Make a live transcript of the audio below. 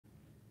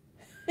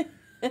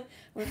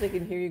What if they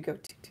can hear you go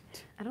toot, toot,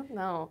 toot? I don't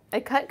know.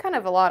 It cut kind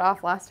of a lot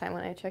off last time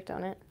when I checked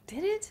on it.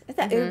 Did it? I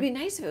thought it would be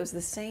nice if it was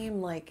the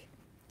same, like,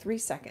 3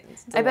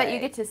 seconds delay. I bet you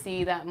get to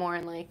see that more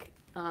in, like...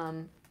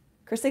 Of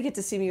course, they get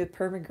to see me with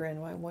permagrin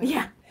while I'm waiting.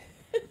 Yeah.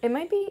 It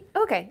might be...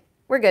 Okay.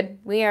 We're good.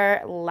 We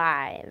are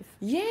live.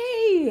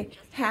 Yay!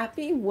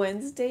 Happy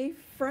Wednesday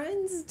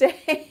Friends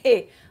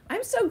Day.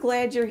 I'm so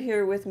glad you're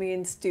here with me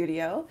in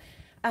studio.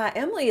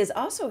 Emily is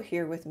also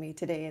here with me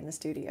today in the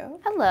studio.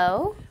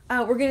 Hello.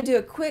 We're going to do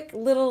a quick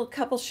little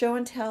couple show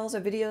and tells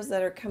of videos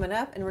that are coming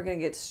up, and we're going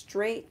to get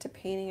straight to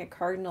painting a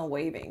cardinal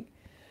waving.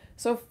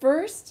 So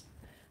first,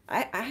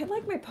 I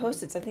like my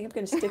Post-its. I think I'm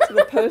going to stick to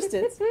the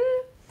Post-its.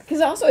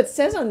 Because also it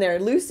says on there,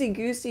 Loosey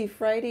Goosey,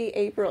 Friday,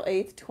 April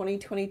 8th,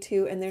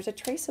 2022, and there's a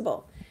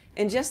traceable.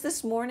 And just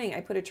this morning,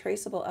 I put a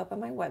traceable up on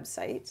my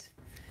website.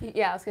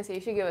 Yeah, I was going to say,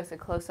 you should give us a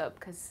close-up,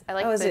 because I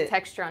like the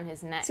texture on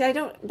his neck. See,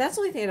 that's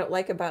the only thing I don't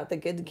like about the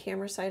good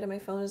camera side of my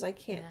phone is I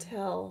can't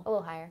tell. A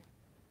little higher.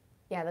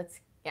 Yeah,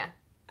 yeah.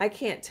 I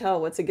can't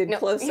tell what's a good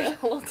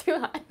close-up. A little too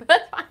high, but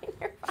that's fine,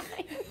 you're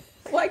fine.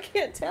 Well, I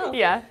can't tell.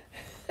 Yeah.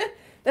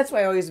 That's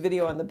why I always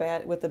video on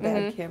with the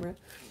bad camera.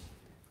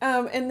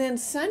 And then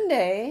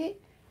Sunday,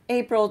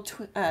 April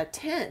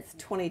 10th,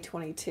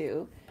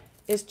 2022,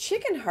 is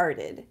Chicken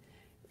Hearted.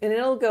 And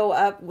it'll go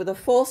up with a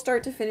full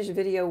start to finish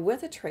video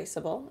with a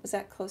traceable. Is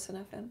that close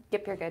enough, Em?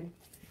 Yep, you're good.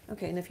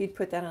 Okay, and if you'd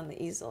put that on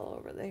the easel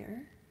over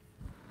there.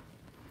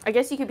 I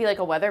guess you could be like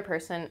a weather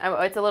person.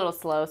 Oh, it's a little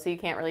slow, so you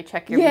can't really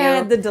check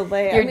your the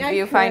delay.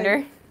 Your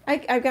viewfinder.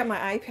 I've got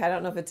my iPad. I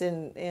don't know if it's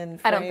in frame,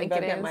 I don't think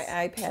but I've got my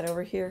iPad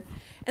over here.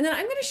 And then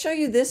I'm going to show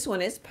you this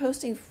one. It's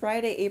posting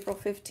Friday, April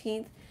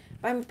 15th.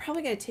 I'm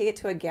probably going to take it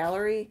to a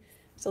gallery,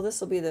 so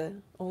this will be the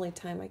only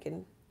time I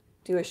can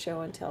do a show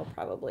and tell,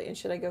 probably. And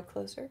should I go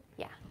closer?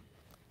 Yeah.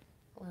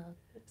 Well,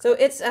 so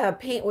it's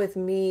Paint With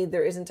Me.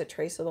 There isn't a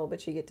traceable,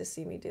 but you get to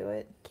see me do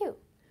it. Cute.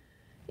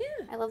 Yeah.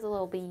 I love the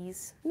little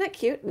bees. Isn't that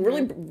cute?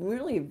 Really,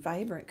 really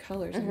vibrant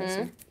colors in this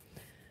one.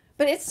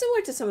 But it's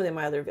similar to some of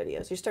my other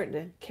videos. You're starting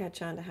to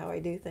catch on to how I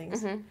do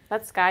things.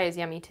 That sky is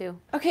yummy, too.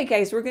 Okay,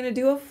 guys, we're going to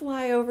do a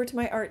flyover to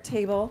my art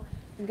table.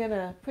 I'm going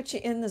to put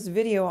you in this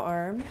video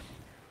arm,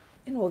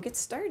 and we'll get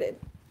started.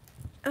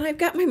 And I've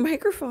got my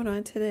microphone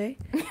on today.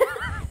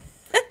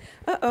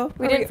 Uh-oh.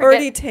 We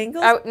already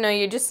tangled? Oh, no,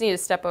 you just need to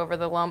step over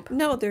the lump.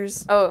 No,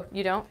 there's... Oh,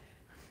 you don't?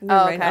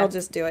 Never mind. Okay. I'll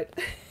just do it.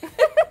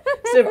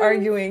 Instead of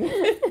arguing.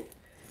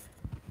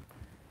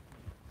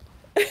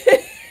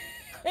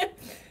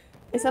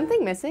 Is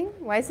something missing?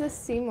 Why does this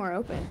seem more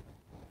open?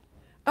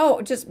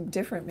 Oh, just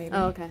different, maybe.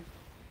 Oh, okay.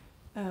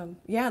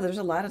 Yeah, there's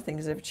a lot of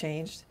things that have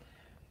changed.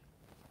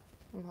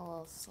 I'm a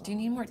little slow. Do you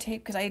need more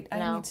tape? Because I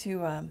need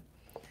to...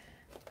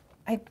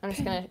 I'm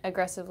just going to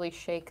aggressively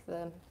shake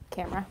the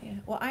camera. Yeah.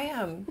 Well,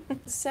 I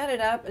set it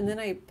up, and then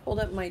I pulled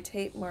up my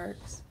tape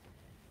marks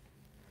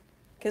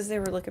because they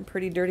were looking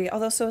pretty dirty.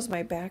 Although so is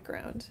my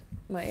background.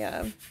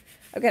 I've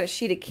got a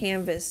sheet of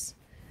canvas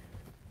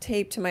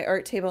taped to my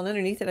art table, and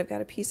underneath it I've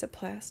got a piece of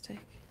plastic.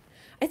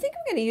 I think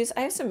I'm going to use...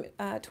 I have some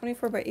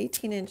 24 by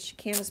 18 inch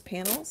canvas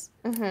panels.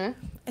 I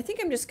think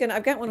I'm just going to...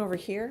 I've got one over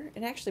here.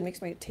 It actually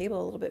makes my table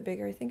a little bit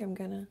bigger. I think I'm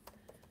going to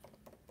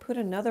put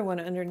another one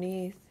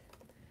underneath.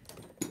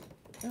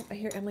 Oh, I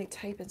hear Emily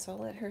typing, so I'll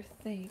let her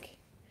think.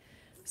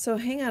 So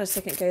hang on a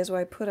second, guys,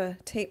 while I put a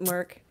tape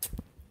mark.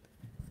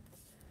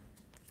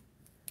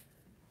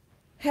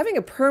 Having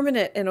a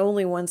permanent and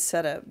only one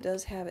setup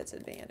does have its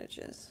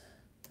advantages.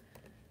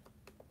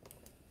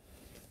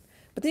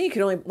 But then you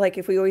can only, like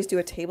if we always do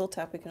a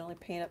tabletop, we can only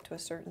paint up to a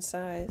certain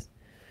size.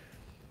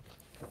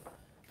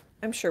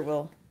 I'm sure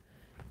we'll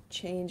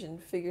change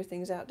and figure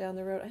things out down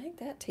the road. I think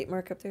that tape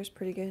mark up there is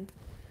pretty good.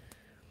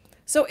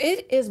 So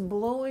it is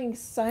blowing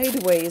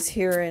sideways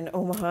here in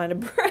Omaha,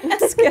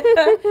 Nebraska.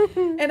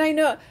 And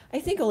I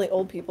think only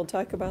old people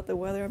talk about the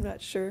weather. I'm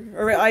not sure.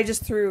 Or I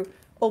just threw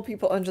old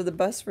people under the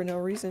bus for no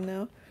reason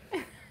now.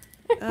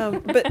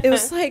 But it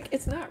was like,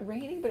 it's not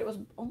raining, but it was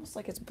almost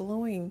like it's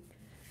blowing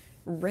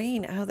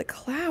rain out of the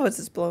clouds.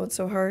 It's blowing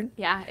so hard.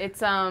 Yeah,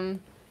 it's, Oh,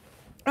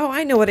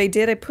 I know what I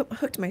did. I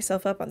hooked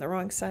myself up on the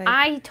wrong side.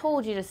 I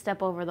told you to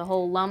step over the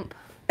whole lump.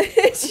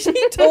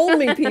 She told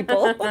me,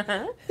 people.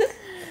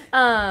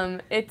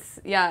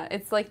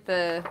 It's like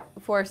the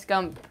Forrest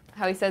Gump,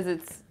 how he says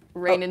it's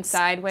raining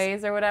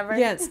sideways or whatever.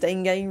 Yeah, it's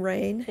getting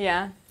rain.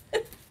 Yeah.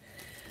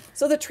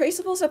 So the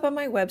traceable's up on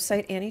my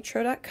website,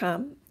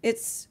 annietroe.com.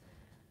 It's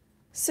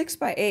 6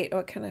 by 8.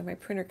 Oh, my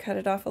printer cut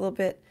it off a little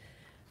bit.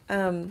 I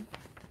don't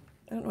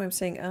know why I'm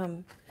saying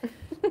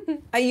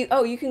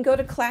you can go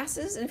to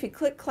classes, and if you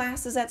click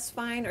classes, that's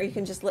fine, or you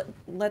can just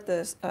let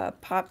the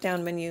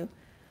pop-down menu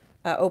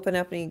open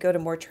up, and you go to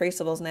more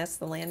traceables, and that's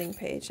the landing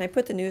page. And I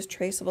put the newest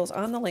traceables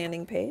on the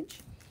landing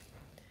page.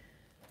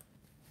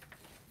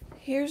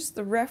 Here's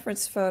the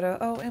reference photo.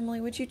 Oh,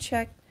 Emily, would you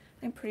check?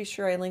 I'm pretty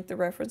sure I linked the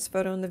reference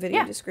photo in the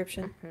video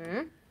description.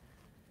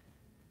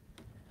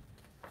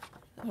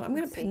 Oh, I'm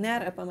going to pin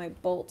that up on my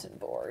bulletin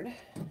board.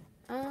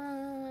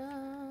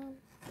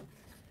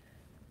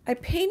 I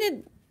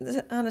painted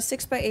on a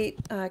 6 by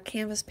 8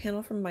 canvas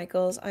panel from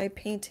Michaels. I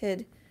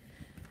painted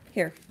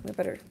Here, I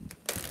better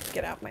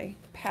get out my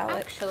palette.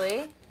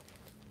 Actually,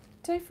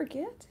 Did I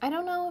forget? I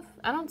don't know if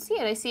I don't see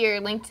it. I see your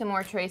link to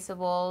more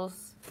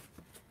traceables,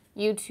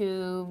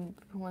 YouTube.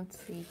 Let's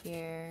see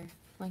here.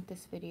 Like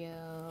this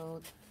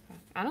video.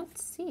 I don't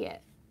see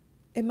it.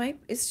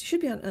 It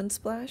should be on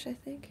Unsplash, I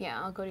think.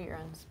 Yeah, I'll go to your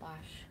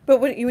Unsplash. But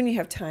when you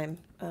have time,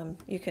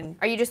 you can.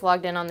 Are you just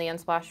logged in on the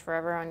Unsplash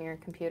forever on your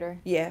computer?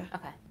 Yeah.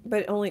 Okay.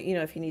 But only, you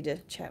know, if you need to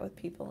chat with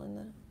people in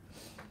the.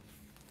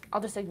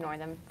 I'll just ignore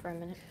them for a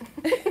minute.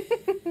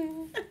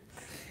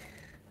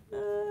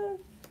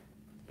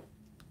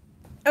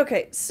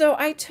 Okay, so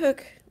I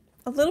took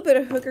a little bit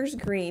of Hooker's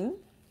Green,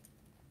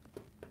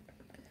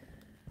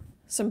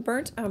 some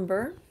burnt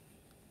umber.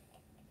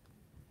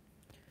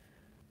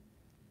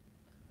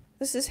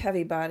 This is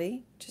heavy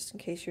body, just in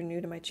case you're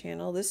new to my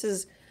channel. This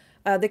is,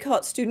 they call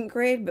it student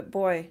grade, but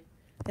boy,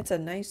 it's a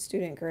nice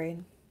student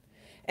grade.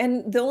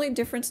 And the only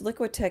difference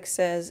Liquitex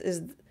says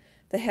is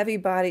the heavy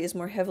body is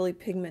more heavily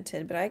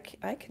pigmented, but I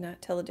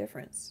cannot tell the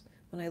difference.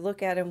 When I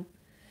look at them,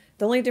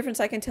 the only difference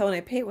I can tell when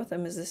I paint with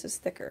them is this is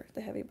thicker. The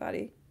heavy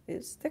body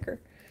is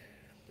thicker.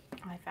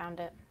 I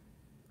found it.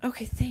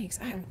 Okay, thanks.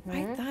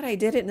 I thought I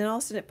did it, and then all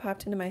of a sudden it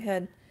popped into my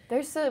head.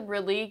 There's a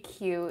really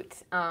cute,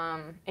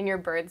 in your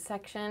bird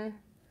section,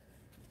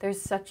 there's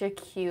such a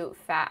cute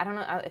I don't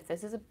know if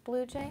this is a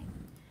blue jay,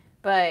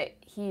 but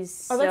he's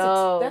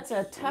so that's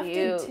a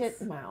tufted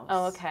titmouse.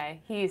 Oh, okay.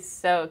 He's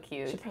so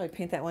cute. Should probably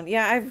paint that one.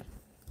 Yeah,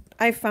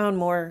 I've found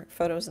more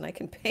photos than I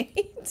can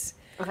paint.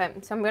 Okay,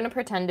 so I'm going to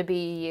pretend to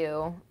be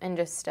you and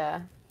just,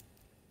 I'm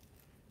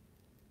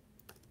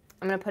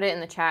going to put it in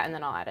the chat and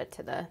then I'll add it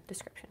to the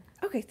description.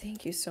 Okay,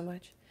 thank you so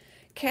much.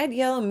 Cad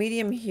Yellow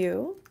Medium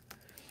Hue.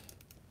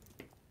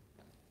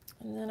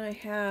 And then I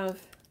have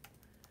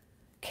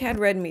Cad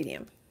Red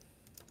Medium.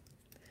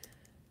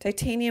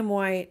 Titanium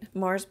White,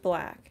 Mars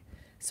Black.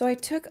 So I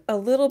took a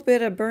little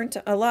bit of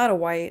a lot of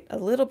white, a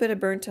little bit of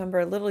burnt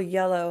umber, a little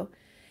yellow,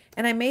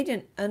 and I made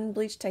an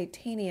unbleached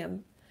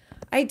titanium.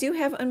 I do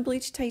have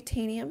unbleached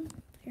titanium.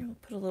 Here, I'll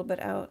put a little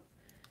bit out,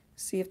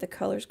 see if the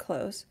color's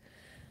close.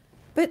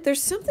 But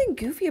there's something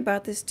goofy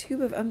about this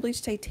tube of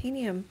unbleached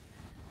titanium.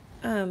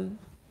 Oh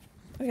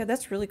yeah,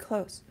 that's really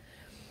close.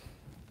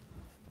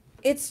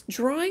 It's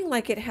drying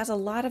like it has a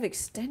lot of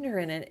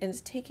extender in it, and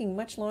it's taking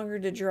much longer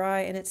to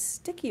dry, and it's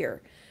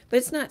stickier. But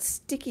it's not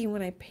sticky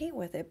when I paint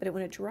with it, but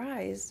when it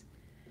dries,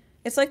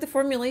 it's like the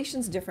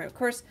formulation's different. Of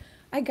course,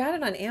 I got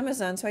it on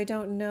Amazon, so I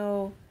don't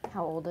know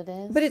how old it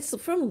is. But it's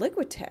from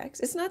Liquitex.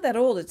 It's not that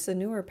old. It's the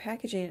newer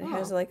packaging. It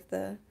has like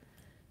the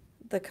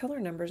color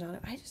numbers on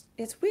it.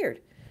 It's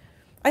weird.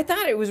 I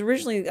thought it was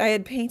originally, I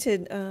had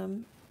painted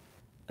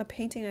a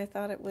painting. I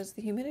thought it was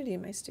the humidity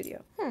in my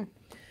studio.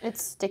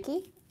 It's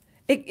sticky?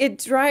 It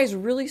dries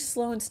really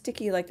slow and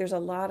sticky. Like there's a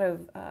lot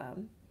of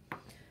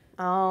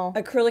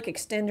acrylic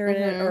extender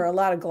in it, or a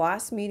lot of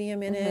gloss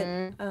medium in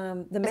it.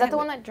 Is that the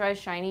one that dries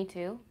shiny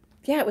too?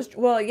 Yeah, it was.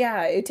 Well,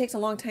 yeah, it takes a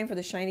long time for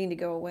the shining to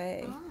go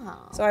away.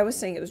 Oh. So I was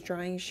saying it was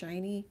drying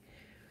shiny.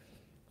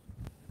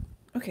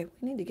 Okay,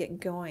 we need to get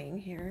going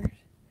here.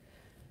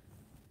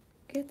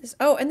 Get this.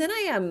 Oh, and then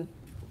I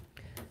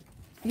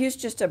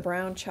used just a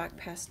brown chalk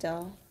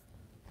pastel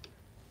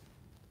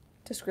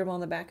to scribble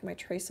on the back of my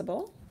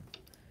traceable.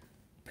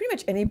 Pretty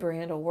much any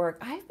brand will work.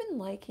 I've been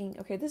liking,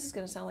 okay, this is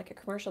going to sound like a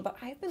commercial, but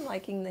I've been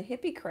liking the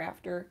Hippie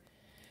Crafter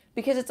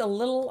because it's a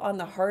little on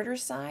the harder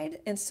side,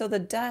 and so the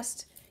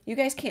dust, you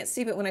guys can't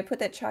see, but when I put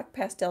that chalk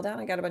pastel down,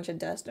 I got a bunch of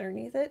dust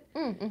underneath it.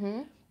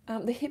 The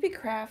Hippie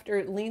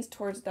Crafter leans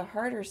towards the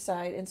harder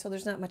side, and so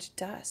there's not much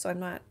dust, so I'm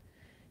not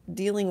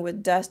dealing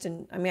with dust.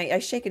 And I mean, I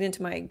shake it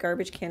into my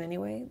garbage can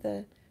anyway,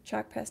 the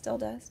chalk pastel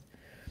dust.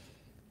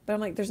 But I'm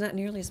like, there's not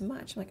nearly as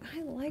much. I'm like,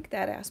 I like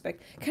that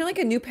aspect. Kind of like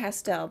a new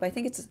pastel, but I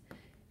think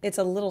it's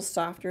a little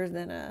softer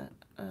than a,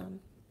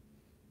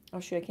 oh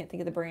shoot, I can't think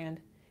of the brand.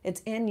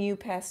 It's NU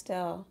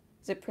Pastel.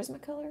 Is it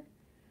Prismacolor?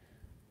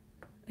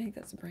 I think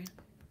that's the brand.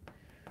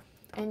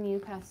 NU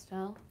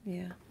Pastel?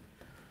 Yeah.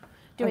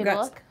 Do we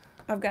look?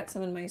 I've got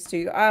some in my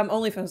studio.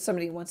 Only if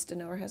somebody wants to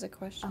know or has a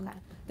question. Okay.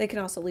 They can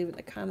also leave it in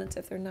the comments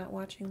if they're not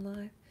watching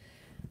live.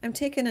 I'm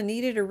taking a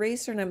kneaded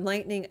eraser and I'm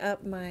lightening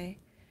up my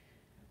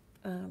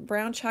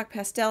brown chalk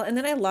pastel. And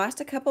then I lost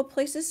a couple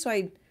places, so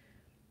I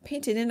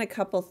painted in a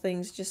couple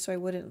things just so I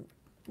wouldn't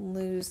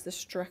lose the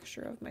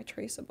structure of my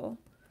traceable.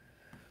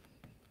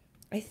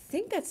 I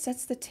think that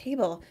sets the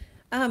table.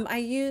 I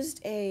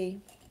used a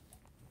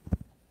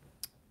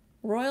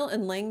Royal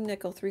and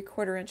Langnickel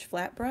 3/4 inch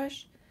flat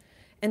brush,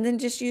 and then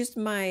just used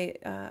my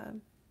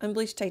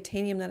unbleached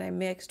titanium that I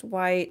mixed,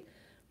 white,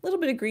 a little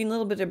bit of green, a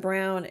little bit of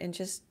brown, and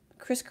just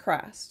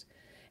crisscrossed.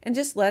 And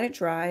just let it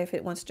dry if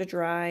it wants to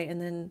dry,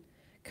 and then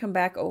come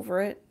back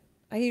over it.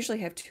 I usually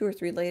have 2 or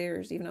 3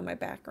 layers even on my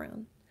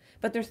background,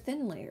 but they're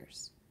thin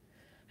layers.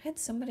 I had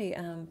somebody,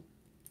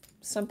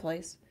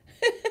 someplace,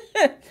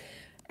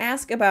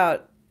 ask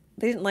about,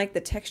 they didn't like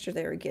the texture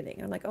they were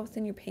getting. I'm like, oh,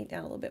 thin your paint down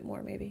a little bit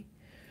more maybe.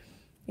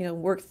 You know,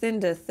 work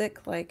thin to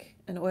thick like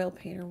an oil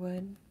painter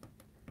would.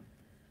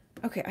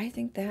 Okay, I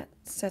think that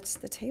sets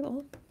the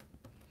table.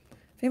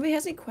 If anybody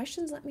has any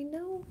questions, let me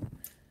know.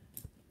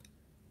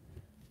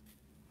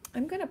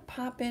 I'm going to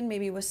pop in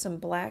maybe with some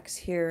blacks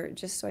here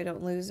just so I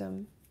don't lose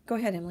them. Go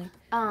ahead, Emily.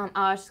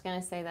 I was just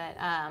going to say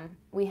that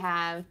we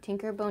have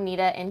Tinker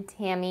Bonita and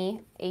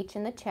Tammy H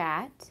in the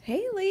chat.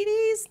 Hey,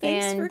 ladies.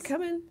 Thanks for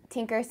coming.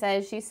 Tinker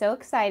says she's so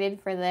excited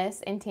for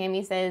this, and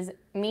Tammy says,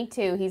 me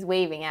too. He's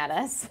waving at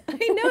us. I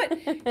know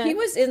it. He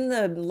was in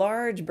the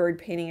large bird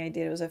painting I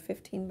did. It was a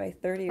 15 by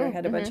 30 where I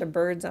had a bunch of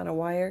birds on a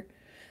wire.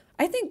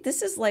 I think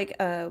this is like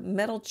a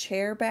metal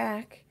chair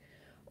back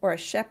or a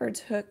shepherd's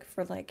hook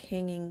for like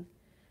hanging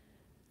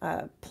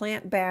a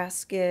plant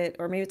basket,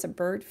 or maybe it's a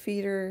bird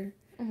feeder.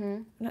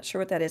 I'm not sure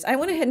what that is. I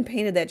went ahead and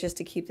painted that just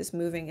to keep this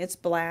moving. It's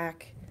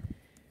black,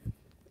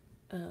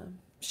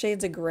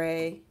 shades of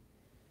gray.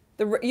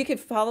 You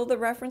could follow the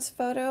reference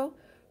photo,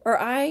 or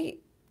I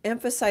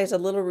emphasize a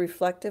little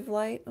reflective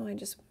light. Oh, a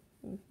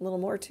little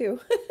more too.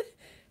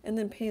 And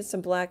then paint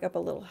some black up a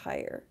little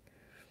higher.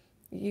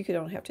 You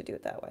don't have to do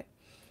it that way.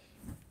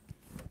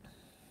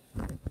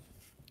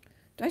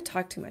 Do I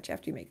talk too much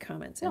after you make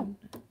comments? No.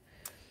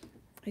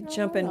 I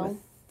jump in with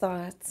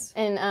thoughts.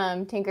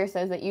 And Tinker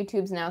says that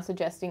YouTube's now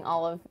suggesting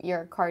all of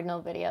your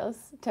Cardinal videos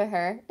to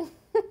her.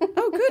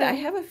 Oh, good. I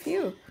have a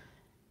few.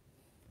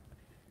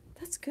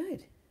 That's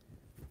good.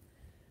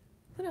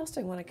 What else do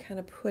I want to kind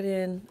of put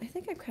in? I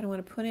think I kind of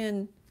want to put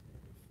in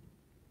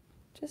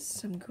just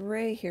some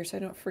gray here so I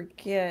don't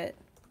forget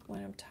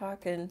when I'm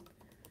talking.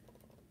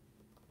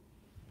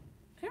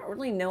 I don't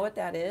really know what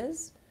that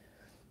is.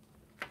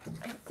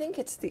 I think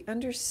it's the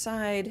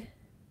underside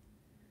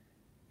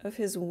of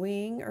his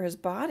wing, or his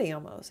body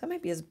almost. That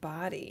might be his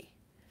body.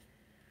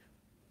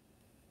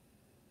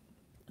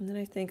 And then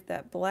I think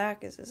that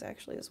black is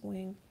actually his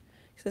wing.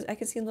 Because I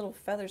can see little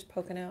feathers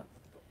poking out.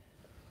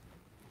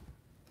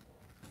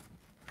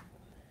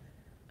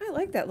 I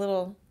like that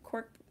little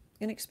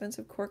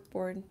inexpensive cork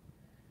board.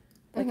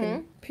 I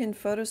can pin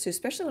photos to,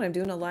 especially when I'm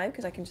doing a live,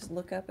 because I can just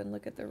look up and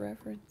look at the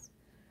reference.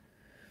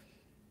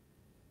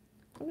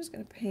 I'm just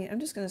going to paint. I'm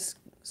just going to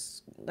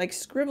like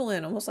scribble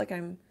in, almost like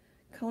I'm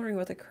coloring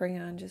with a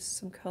crayon, just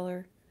some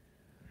color.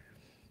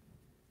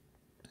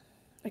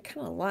 I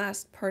kind of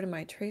lost part of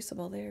my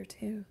traceable there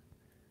too.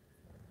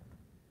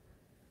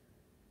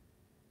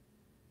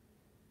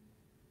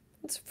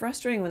 It's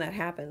frustrating when that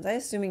happens.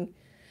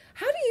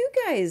 How do you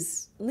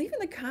guys, leave in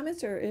the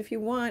comments, or if you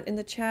want in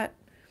the chat,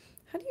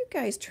 how do you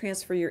guys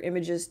transfer your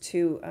images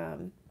to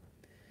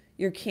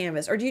your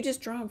canvas? Or do you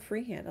just draw them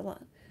freehand?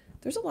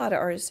 There's a lot of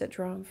artists that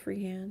draw them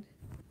freehand.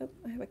 Oh,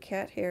 I have a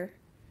cat here.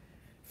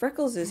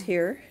 Freckles is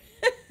here.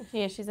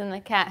 Yeah, she's in the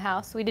cat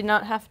house. We did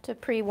not have to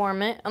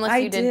pre-warm it,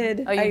 unless you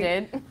did. Oh, you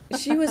did?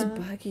 She was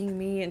bugging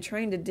me and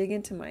trying to dig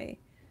into my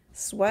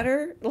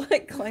sweater,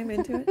 like climb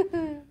into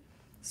it.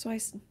 So I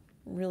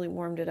really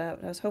warmed it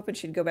up. I was hoping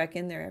she'd go back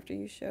in there after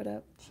you showed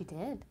up. She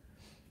did.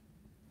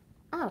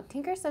 Oh,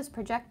 Tinker says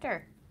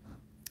projector.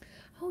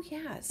 Oh,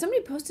 yeah.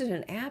 Somebody posted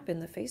an app in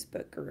the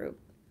Facebook group.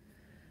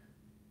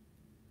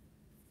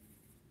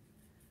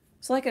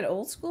 It's like an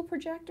old school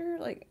projector.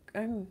 Like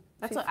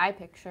That's what I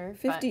picture.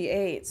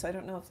 58, so I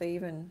don't know if they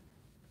even...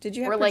 Did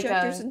you have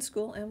projectors in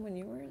school, Em, when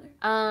you were there?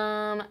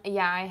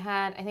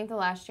 Yeah, I think the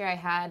last year I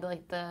had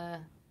like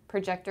the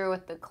projector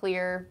with the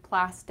clear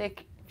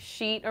plastic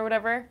sheet or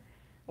whatever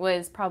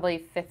was probably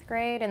 5th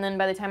grade. And then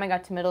by the time I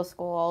got to middle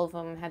school, all of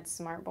them had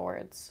smart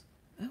boards.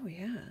 Oh,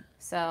 yeah.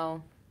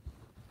 So...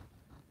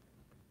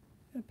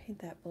 I'm going to paint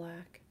that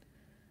black.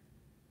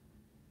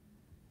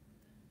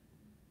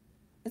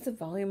 Is the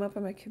volume up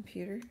on my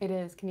computer? It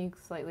is. Can you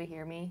slightly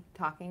hear me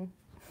talking?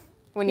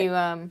 When you,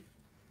 I'll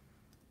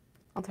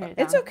turn it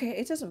down. It's okay.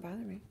 It doesn't bother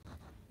me.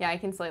 Yeah, I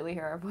can slightly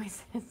hear our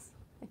voices.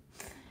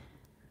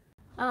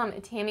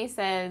 Tammy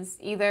says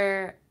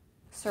either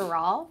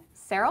Seral,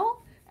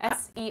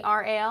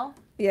 S-E-R-A-L?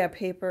 Yeah,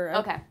 paper.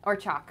 Okay, or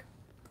chalk.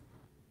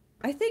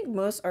 I think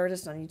most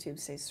artists on YouTube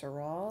say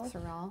Seral.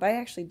 Seral. But I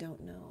actually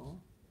don't know.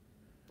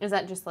 Is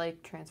that just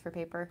like transfer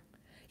paper?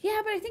 Yeah,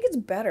 but I think it's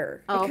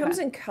better. Oh, it comes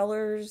in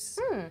colors.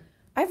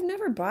 I've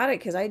never bought it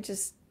because I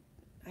just,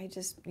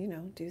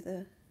 do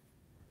the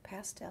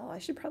pastel. I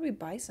should probably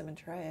buy some and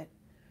try it.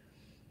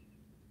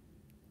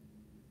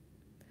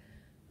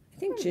 I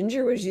think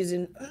Ginger was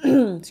using,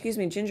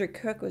 Ginger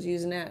Cook was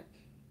using that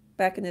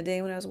back in the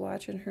day when I was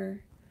watching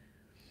her.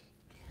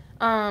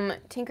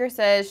 Tinker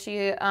says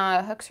she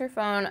hooks her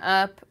phone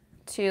up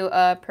to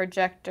a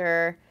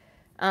projector.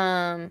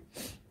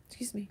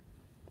 Excuse me.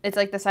 It's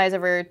like the size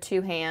of her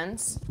 2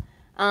 hands.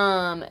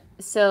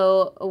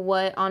 So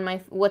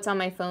what's on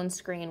my phone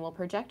screen will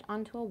project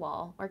onto a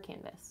wall or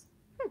canvas.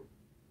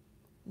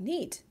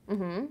 Neat.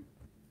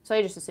 So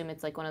I just assume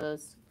it's like one of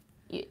those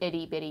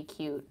itty bitty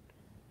cute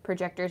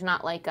projectors,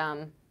 not like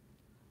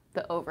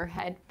the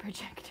overhead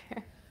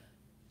projector.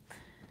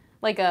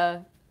 Like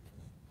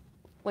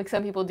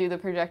some people do the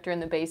projector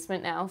in the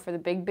basement now for the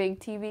big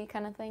TV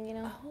kind of thing, you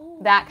know? Oh,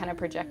 that kind of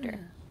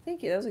projector.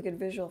 Thank you. That was a good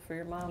visual for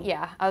your mom.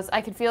 Yeah,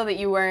 I could feel that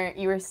you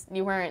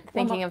weren't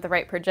thinking of the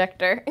right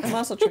projector. I'm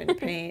also trying to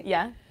paint.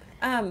 Yeah.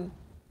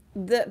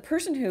 The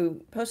person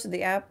who posted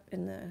the app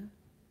in the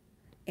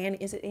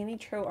is it Annie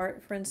Troe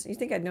Art Friends? You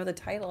think I'd know the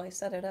title? I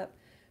set it up.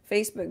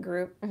 Facebook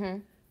group.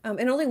 It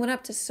only went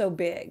up to so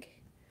big.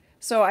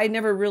 So I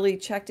never really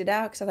checked it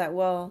out because I thought,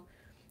 well,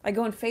 I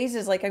go in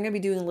phases. Like I'm going to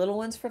be doing little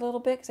ones for a little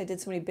bit because I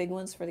did so many big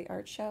ones for the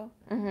art show.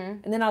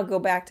 And then I'll go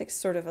back to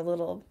sort of a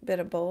little bit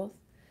of both.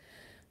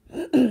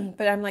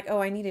 But I'm like, oh,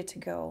 I needed to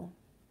go,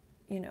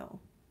 you know,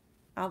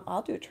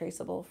 I'll do a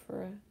traceable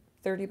for a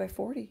 30 by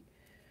 40.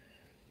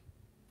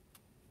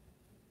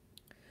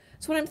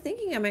 So what I'm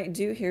thinking I might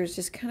do here is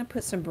just kind of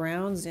put some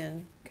browns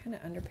in, kind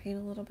of underpaint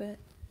a little bit.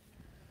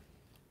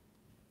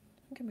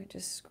 I think I might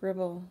just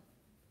scribble.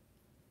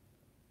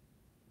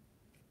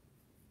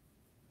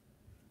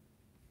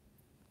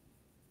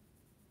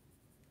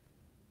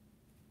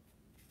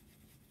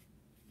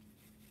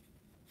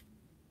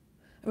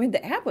 I mean,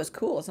 the app was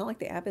cool. It's not like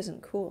the app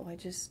isn't cool. I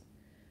just,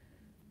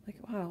 like,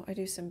 wow, I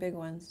do some big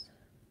ones.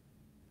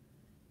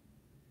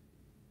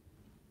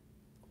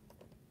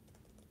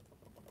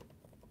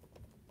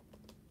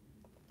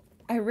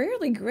 I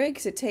rarely grid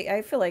because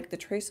I feel like the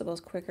traceable is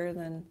quicker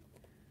than,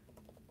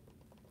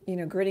 you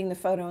know, gridding the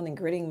photo and then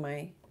gridding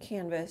my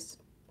canvas.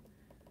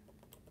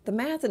 The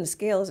math and the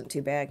scale isn't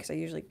too bad because I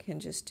usually can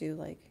just do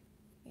like,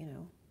 you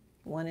know,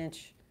 1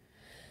 inch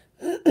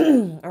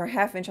or a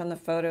 ½ inch on the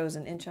photos,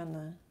 an inch on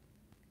the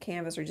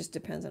canvas, or just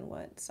depends on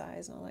what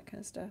size and all that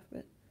kind of stuff.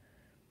 But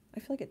I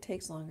feel like it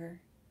takes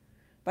longer.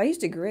 But I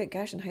used to grid.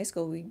 Gosh, in high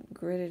school we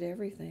gridded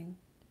everything.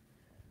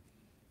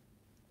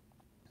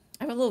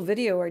 I have a little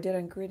video where I did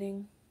on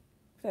gridding,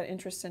 if that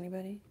interests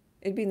anybody.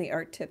 It'd be in the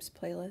art tips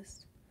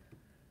playlist.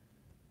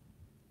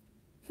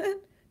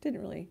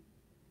 Didn't really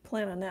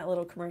plan on that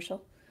little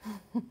commercial.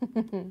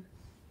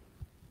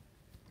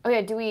 Oh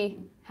yeah, do we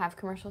have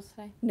commercials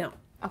today? No.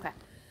 Okay.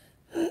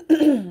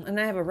 And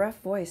I have a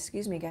rough voice.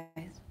 Excuse me,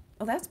 guys.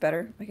 Oh, that's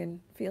better. I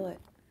can feel it.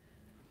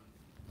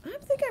 I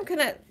think I'm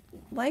gonna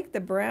like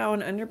the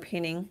brown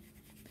underpainting.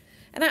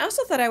 And I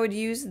also thought I would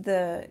use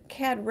the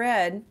Cad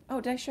Red. Oh,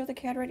 did I show the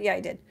Cad Red? Yeah,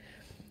 I did.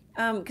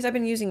 Because I've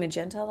been using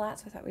magenta a lot,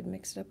 so I thought we'd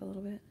mix it up a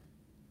little bit.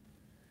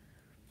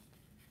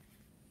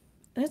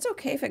 And it's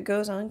okay if it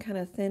goes on kind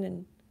of thin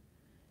and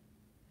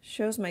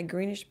shows my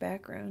greenish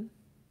background.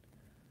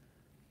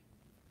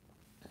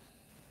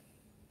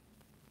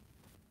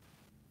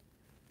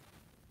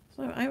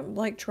 So I'm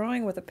like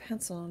drawing with a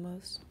pencil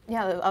almost.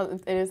 Yeah,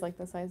 it is like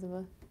the size of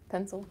a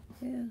pencil.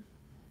 Yeah.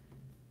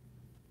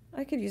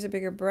 I could use a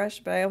bigger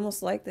brush, but I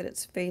almost like that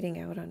it's fading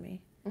out on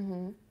me.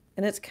 And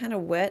it's kind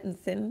of wet and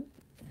thin.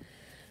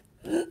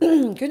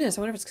 Goodness,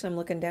 I wonder if it's because I'm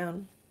looking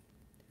down.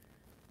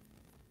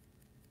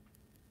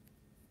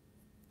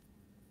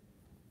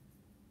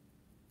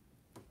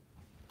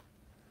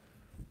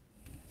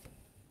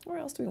 Where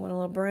else do we want a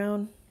little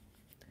brown?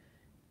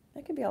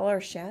 That could be all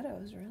our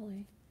shadows,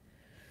 really.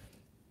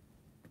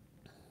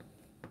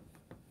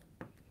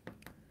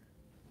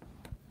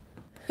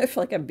 I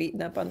feel like I'm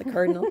beating up on the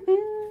Cardinal.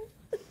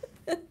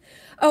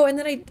 Oh, and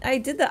then I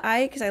did the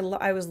eye because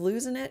I was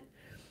losing it.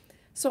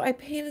 So I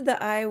painted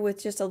the eye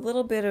with just a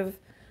little bit of,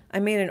 I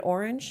made an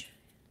orange.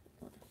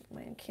 Am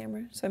I on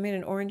camera? So I made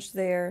an orange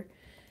there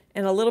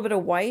and a little bit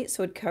of white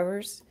so it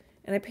covers.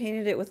 And I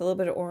painted it with a little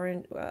bit of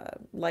orange,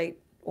 light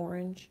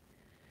orange.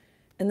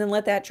 And then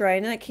let that dry.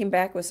 And then I came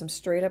back with some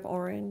straight up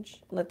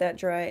orange. Let that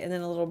dry. And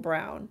then a little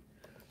brown.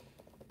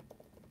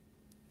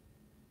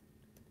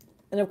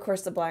 And of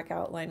course the black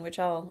outline, which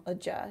I'll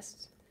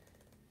adjust.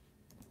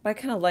 But I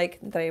kind of like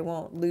that I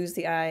won't lose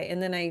the eye. And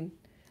then I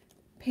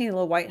paint a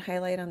little white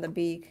highlight on the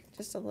beak.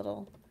 Just a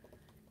little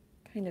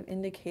kind of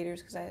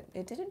indicators because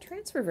it didn't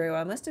transfer very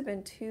well. I must have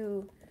been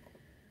too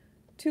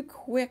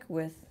quick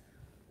with,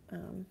 I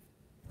don't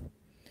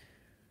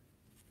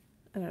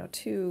know,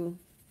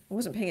 I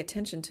wasn't paying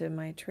attention to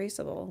my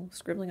traceable,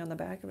 scribbling on the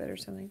back of it or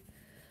something.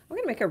 I'm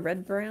going to make a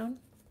red brown.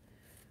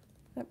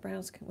 That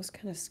brown was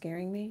kind of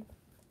scaring me.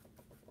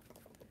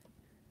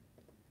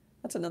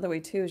 That's another way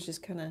too, is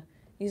just kind of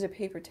use a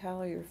paper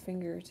towel or your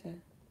finger to...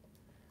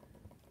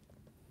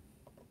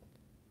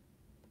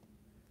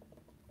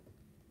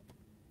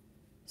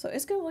 So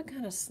it's going to look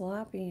kind of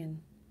sloppy and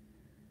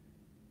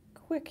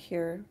quick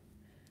here,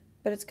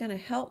 but it's going to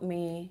help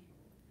me.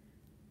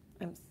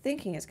 I'm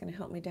thinking it's going to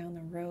help me down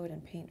the road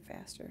and paint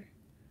faster.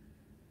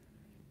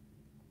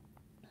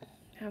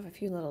 Have a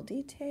few little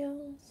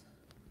details.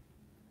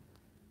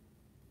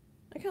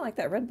 I kind of like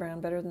that red brown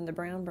better than the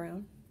brown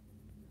brown.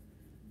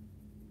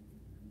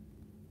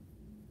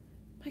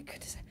 My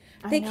goodness,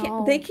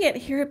 they can't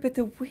hear it, but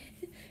the wind.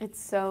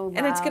 It's so loud.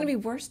 And it's going to be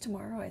worse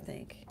tomorrow, I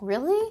think.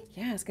 Really?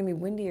 Yeah, it's going to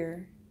be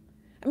windier.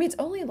 I mean, it's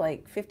only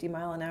like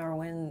 50-mile-an-hour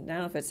wind. I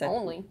don't know if it's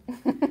only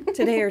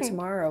today or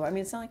tomorrow. I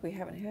mean, it's not like we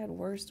haven't had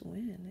worse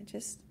wind. It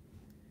just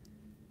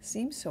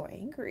seems so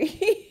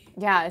angry.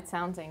 Yeah, it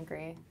sounds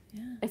angry.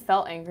 Yeah. It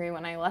felt angry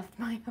when I left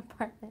my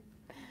apartment.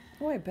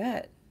 Oh, I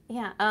bet.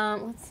 Yeah,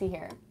 let's see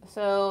here.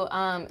 So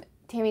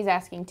Tammy's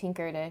asking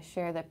Tinker to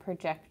share the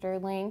projector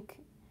link.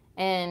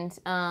 And,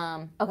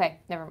 okay,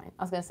 never mind.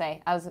 I was going to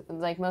say, I was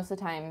like, most of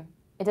the time,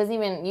 it doesn't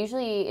even,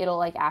 usually it'll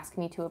like ask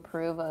me to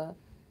approve a,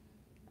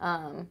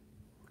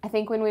 I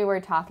think when we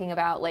were talking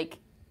about like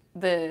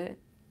the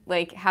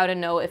like how to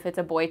know if it's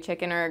a boy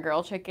chicken or a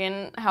girl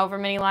chicken, however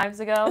many lives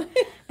ago,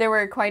 there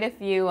were quite a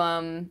few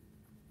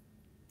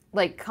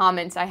like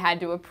comments I had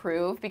to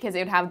approve because it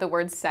would have the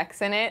word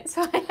sex in it,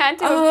 so I had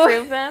to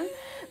approve them.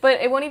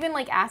 But it won't even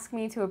like ask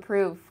me to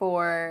approve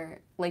for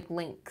like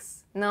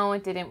links. No,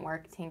 it didn't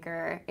work,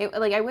 Tinker. It,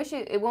 like I wish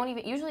it won't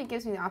even. Usually it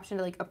gives me the option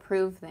to like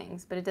approve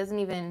things, but it doesn't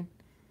even.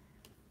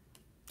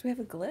 Do we have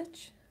a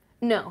glitch?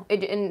 No,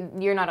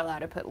 and you're not allowed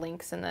to put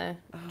links in the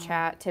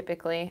chat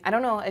typically. I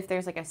don't know if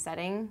there's like a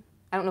setting.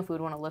 I don't know if we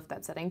would want to lift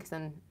that setting because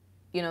then,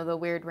 you know, the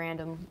weird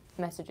random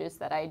messages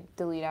that I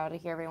delete out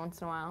of here every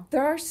once in a while.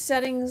 There are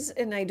settings,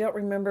 and I don't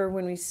remember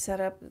when we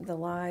set up the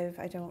live.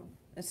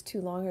 It's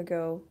too long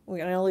ago. I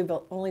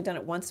only done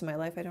it once in my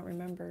life. I don't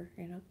remember,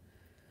 you know.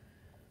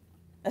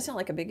 That's not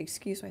like a big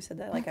excuse when I said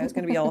that. Like I was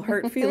going to be all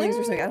hurt feelings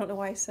or something. I don't know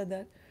why I said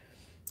that.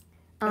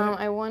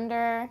 I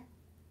wonder.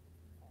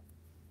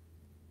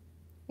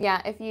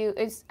 Yeah, I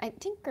think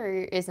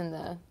Tinker is in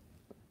the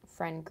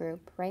friend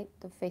group, right?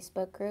 The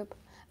Facebook group.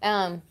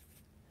 I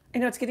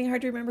know it's getting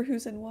hard to remember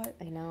who's in what.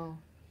 I know.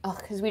 Oh,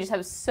 because we just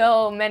have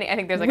so many. I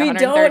think there's like we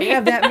 130. We don't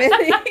have that many.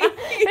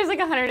 There's like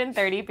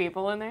 130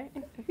 people in there.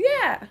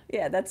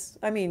 Yeah. That's.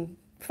 I mean,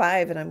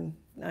 5, and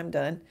I'm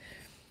done.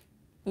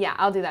 Yeah,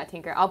 I'll do that,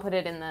 Tinker. I'll put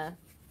it in the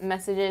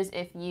messages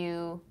if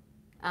you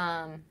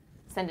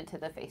send it to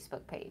the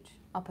Facebook page.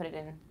 I'll put it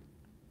in.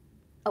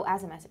 Oh,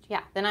 as a message.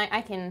 Yeah. Then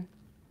I can.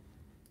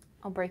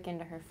 I'll break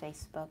into her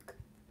Facebook,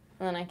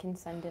 and then I can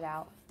send it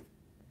out.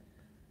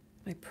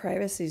 My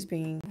privacy's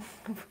being...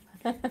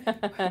 I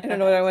don't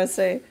know what I want to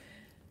say.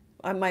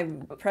 My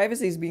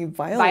privacy's being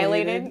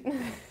violated.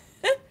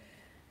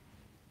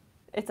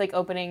 It's like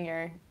opening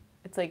your...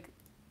 It's like...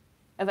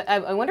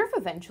 I wonder if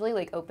eventually,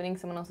 like, opening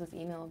someone else's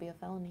email will be a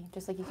felony.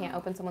 Just like you can't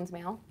open someone's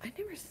mail. I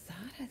never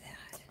thought of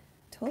that.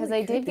 Because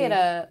I did get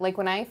a... Like,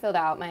 when I filled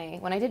out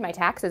when I did my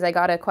taxes, I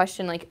got a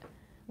question, like,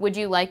 would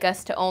you like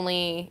us to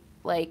only...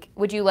 Like,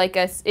 would you like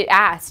us... It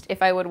asked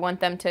if I would want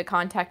them to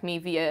contact me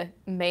via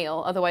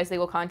mail. Otherwise, they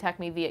will contact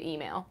me via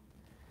email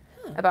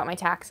about my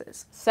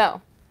taxes.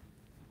 So,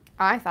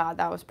 I thought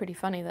that was pretty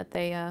funny that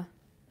they... That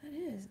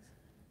is.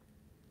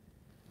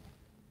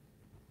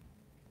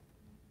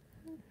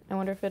 I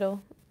wonder if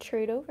it'll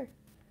trade over.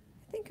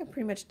 I think I'm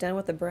pretty much done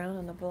with the brown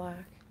and the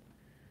black.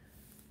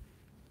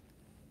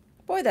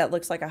 Boy, that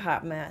looks like a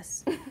hot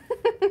mess.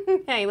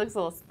 Yeah, he looks a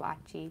little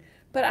splotchy.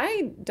 But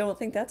I don't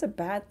think that's a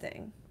bad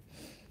thing.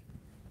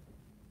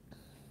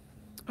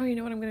 Oh, you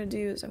know what I'm going to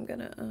do is I'm going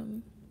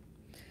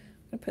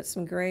to put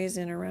some grays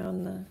in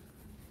around the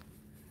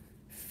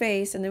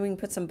face, and then we can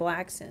put some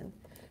blacks in.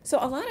 So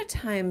a lot of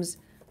times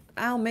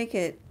I'll make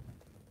it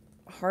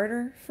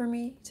harder for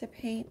me to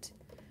paint,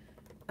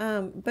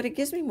 but it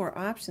gives me more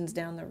options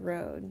down the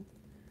road.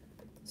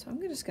 So I'm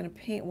just going to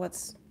paint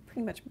what's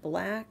pretty much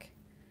black,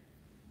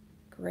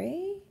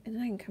 gray, and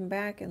then I can come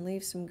back and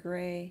leave some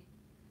gray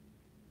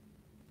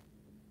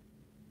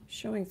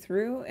showing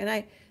through.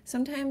 And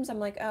sometimes I'm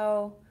like,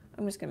 oh,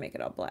 I'm just going to make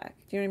it all black.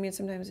 Do you know what I mean?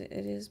 Sometimes it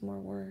is more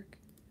work.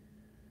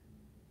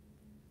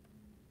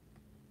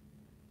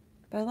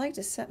 But I like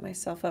to set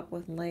myself up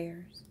with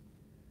layers.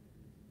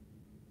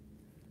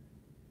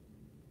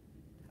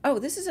 Oh,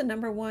 this is a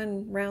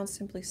 #1 round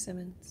Simply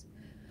Simmons.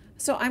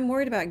 So I'm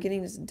worried about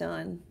getting this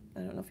done. I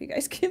don't know if you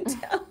guys can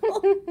tell.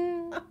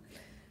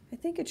 I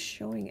think it's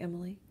showing,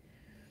 Emily.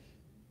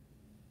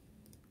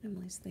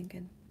 Emily's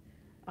thinking.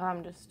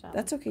 I'm just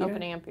that's okay.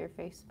 Opening up your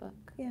Facebook.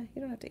 Yeah,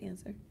 you don't have to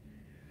answer.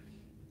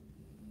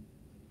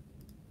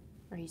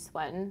 Are you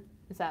sweating?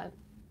 Is that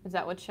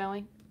what's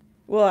showing?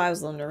 Well, I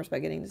was a little nervous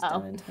about getting this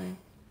done in time.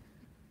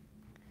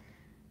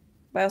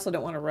 But I also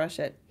don't want to rush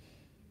it.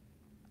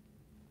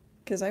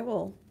 Because I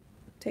will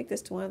take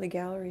this to one of the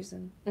galleries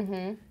and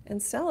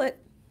sell it.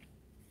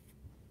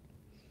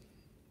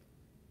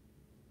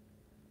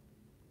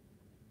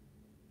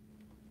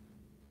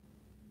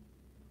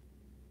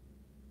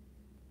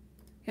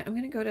 Yeah, I'm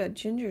going to go to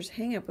Ginger's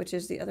Hangout, which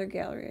is the other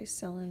gallery I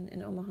sell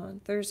in Omaha on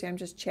Thursday. I'm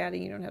just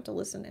chatting. You don't have to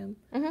listen to him.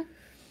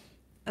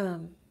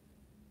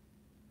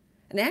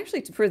 And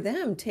actually, for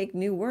them, take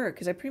new work,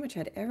 because I pretty much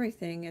had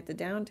everything at the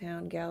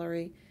downtown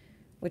gallery,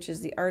 which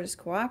is the Artist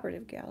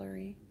Cooperative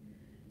Gallery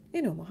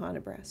in Omaha,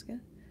 Nebraska.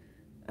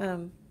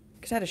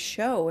 Because I had a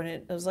show, and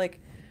it was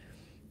like,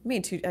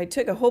 I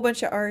took a whole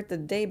bunch of art the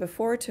day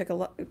before,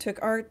 took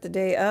art the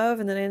day of,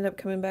 and then I ended up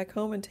coming back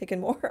home and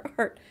taking more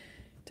art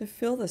to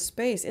fill the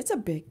space. It's a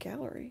big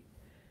gallery.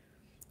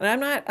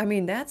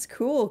 And that's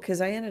cool,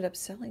 because I ended up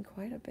selling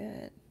quite a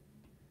bit.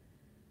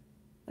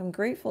 I'm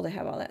grateful to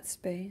have all that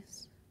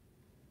space.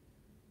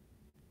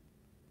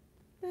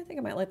 I think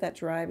I might let that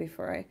dry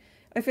before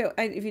if you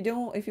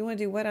want to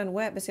do wet on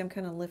wet, but see, I'm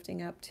kind of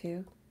lifting up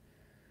too.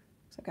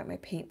 So I've got my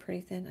paint pretty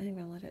thin. I think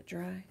I'm going to let it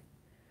dry.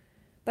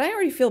 But I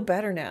already feel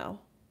better now.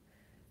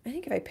 I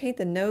think if I paint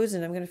the nose,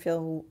 and I'm going to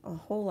feel a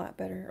whole lot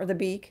better. Or the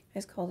beak. I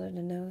just called it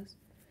a nose.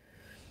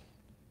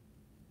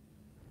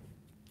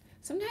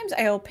 Sometimes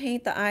I'll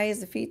paint the eyes,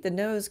 the feet, the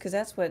nose, because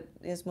that's what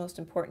is most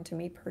important to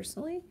me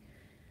personally.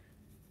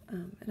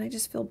 And I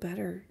just feel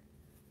better.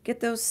 Get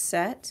those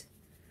set.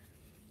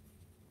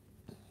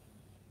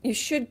 you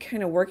should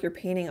kind of work your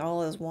painting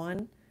all as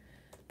one.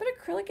 But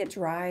acrylic, it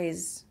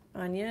dries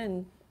on you,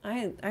 and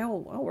I'll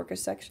work a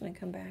section and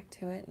come back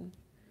to it, and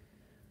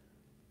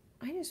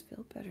I just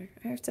feel better.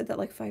 I've said that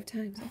like 5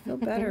 times. I feel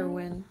better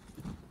when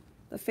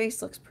the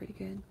face looks pretty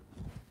good.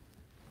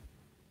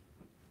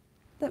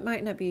 That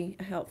might not be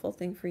a helpful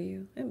thing for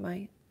you. It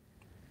might.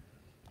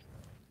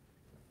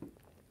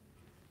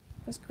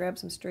 Let's grab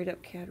some straight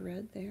up cad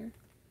red there.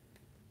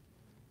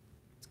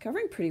 It's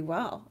covering pretty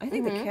well. I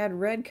think the cad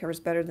red covers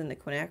better than the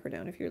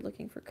quinacridone if you're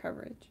looking for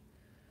coverage.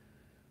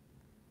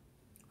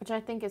 Which I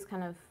think is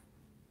kind of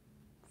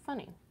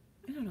funny.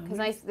 I don't know.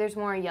 Because there's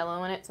more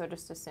yellow in it, so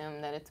just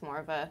assume that it's more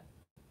of a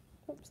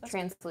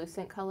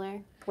translucent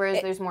color.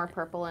 Whereas there's more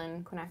purple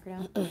in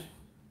quinacridone.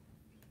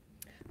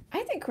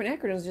 I think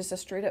quinacridone is just a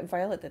straight up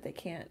violet that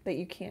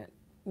you can't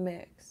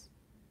mix.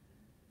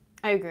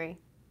 I agree.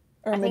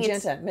 Or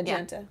magenta.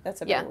 Yeah.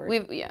 That's a better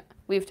word.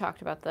 We've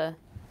talked about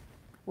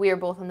we are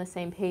both on the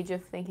same page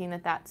of thinking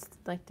that that's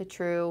like the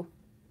true,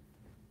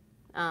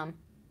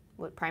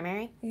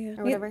 primary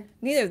or whatever.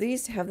 Neither of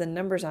these have the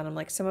numbers on them.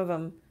 Like some of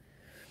them.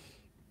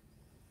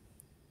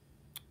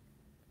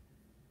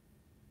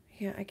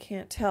 Yeah, I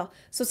can't tell.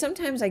 So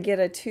sometimes I get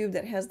a tube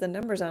that has the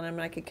numbers on them,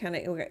 and I could kind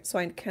of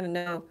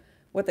know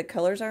what the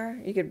colors are.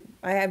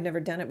 I have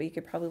never done it, but you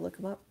could probably look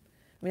them up.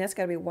 I mean, that's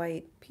got to be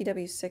white.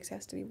 PW6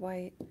 has to be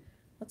white.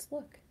 Let's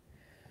look.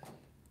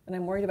 And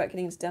I'm worried about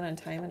getting this done on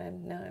time, and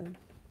I'm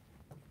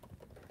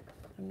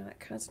not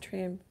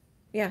concentrating.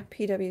 Yeah,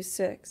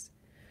 PW6.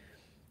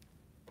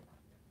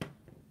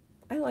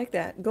 I like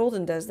that.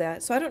 Golden does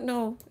that. So I don't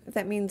know if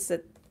that means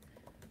that.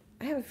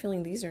 I have a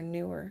feeling these are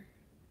newer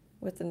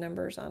with the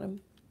numbers on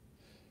them.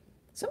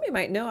 Somebody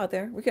might know out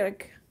there.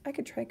 I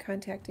could try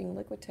contacting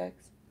Liquitex.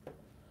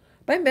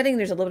 But I'm betting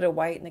there's a little bit of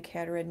white in the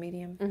cad red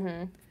medium.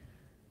 Mm-hmm.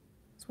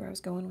 That's where I was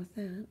going with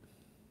that.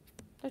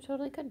 There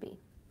totally could be.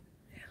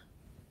 Yeah,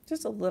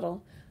 just a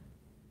little.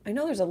 I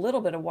know there's a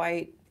little bit of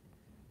white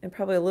and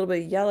probably a little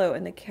bit of yellow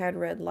in the cad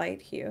red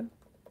light hue.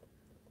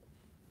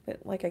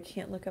 But like I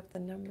can't look up the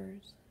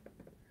numbers.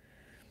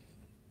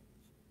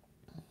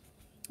 I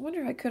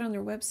wonder if I could on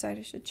their website.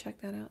 I should check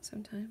that out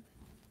sometime.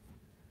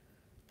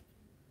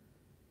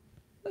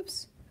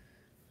 Oops.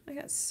 I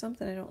got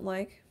something I don't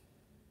like.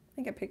 I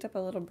think I picked up a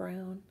little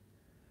brown.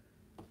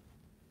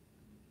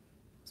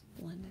 Let's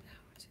blend it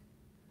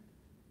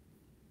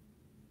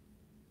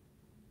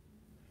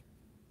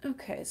out.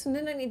 Okay, so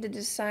then I need to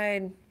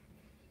decide.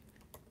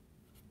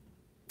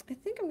 I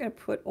think I'm going to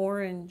put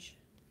orange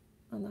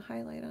on the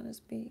highlight on his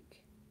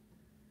beak.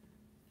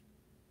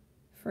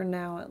 For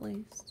now, at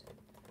least.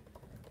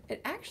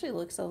 It actually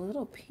looks a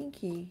little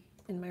pinky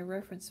in my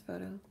reference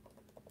photo.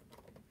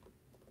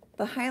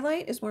 The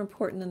highlight is more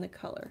important than the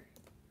color.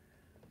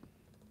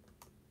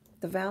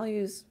 The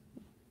value is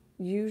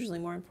usually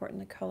more important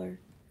than the color.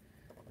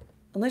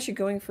 Unless you're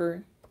going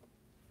for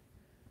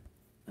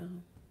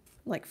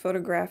like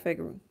photographic,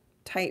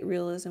 tight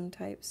realism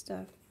type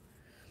stuff.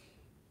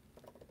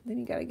 Then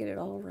you got to get it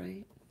all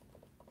right.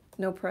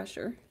 No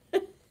pressure.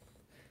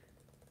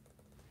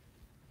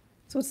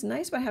 So what's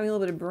nice about having a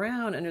little bit of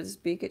brown under this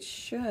beak, it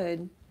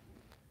should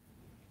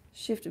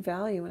shift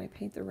value when I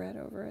paint the red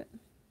over it.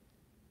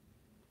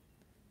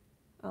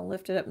 I'll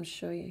lift it up and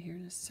show you here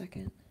in a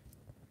second.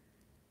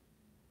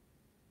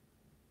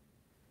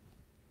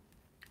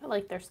 I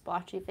like their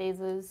splotchy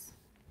phases.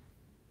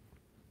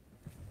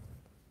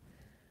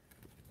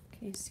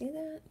 Can you see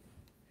that?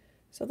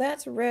 So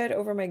that's red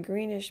over my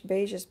greenish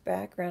beigeish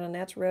background, and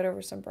that's red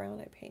over some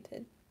brown I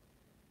painted.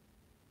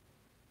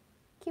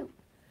 Cute.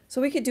 So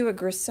we could do a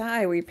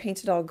grisaille where you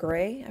paint it all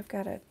gray. I've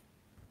got a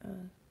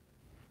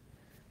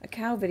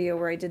cow video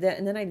where I did that,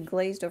 and then I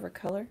glazed over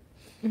color.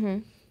 Mm-hmm.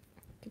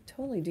 Could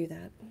totally do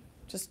that.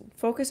 Just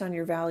focus on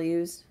your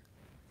values,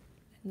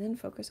 and then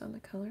focus on the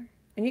color.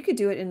 And you could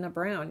do it in the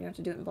brown. You don't have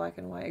to do it in black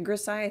and white. A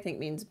grisaille, I think,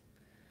 means,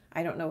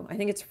 I don't know. I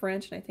think it's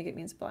French, and I think it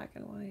means black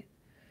and white.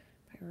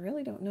 But I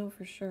really don't know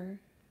for sure.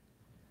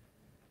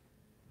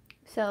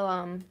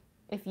 So,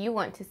 if you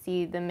want to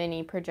see the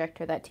mini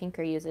projector that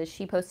Tinker uses,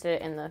 she posted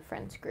it in the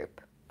Friends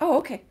group. Oh,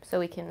 okay. So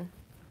we can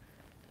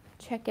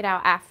check it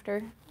out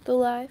after the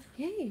live.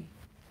 Yay.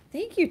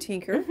 Thank you,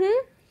 Tinker.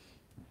 Mm-hmm.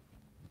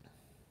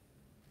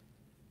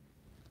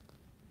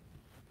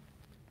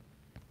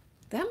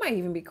 That might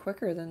even be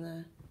quicker than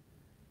the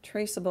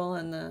Traceable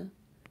and the...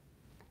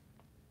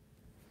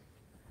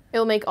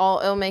 It'll make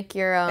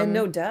your... and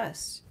no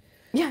dust.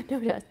 Yeah, no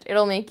dust.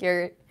 It'll make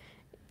your...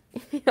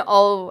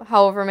 all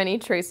however many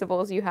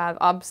traceables you have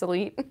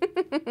obsolete.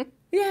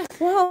 Yeah,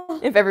 well...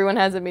 If everyone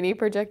has a mini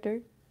projector.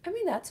 I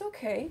mean, that's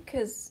okay,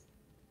 because...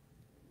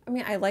 I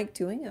mean, I like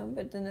doing them,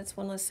 but then it's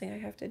one less thing I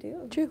have to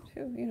do. True.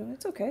 Too. You know,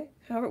 it's okay.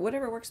 However,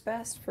 whatever works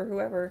best for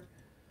whoever.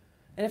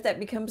 And if that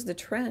becomes the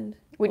trend...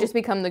 We just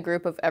become the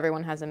group of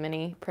everyone has a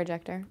mini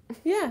projector.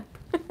 Yeah.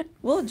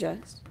 We'll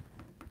adjust.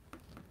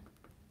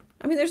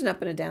 I mean, there's an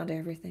up and a down to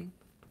everything.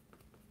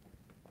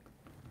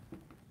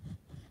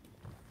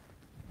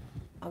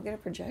 I'll get a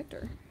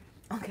projector.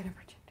 I'll get a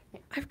projector.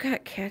 Yeah. I've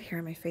got cat hair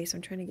on my face.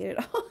 I'm trying to get it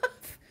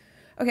off.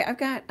 Okay, I've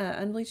got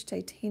unbleached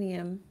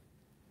titanium.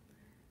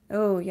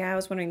 Oh, yeah, I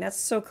was wondering. That's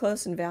so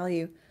close in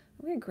value.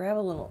 I'm going to grab a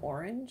little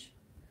orange.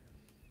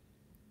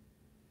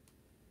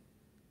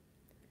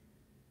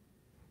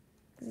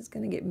 Because it's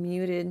going to get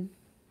muted.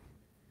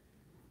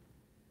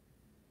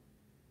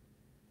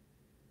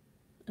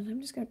 And I'm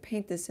just going to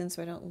paint this in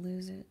so I don't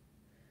lose it.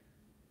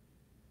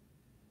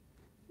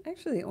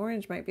 Actually, the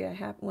orange might be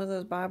one of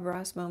those Bob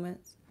Ross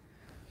moments.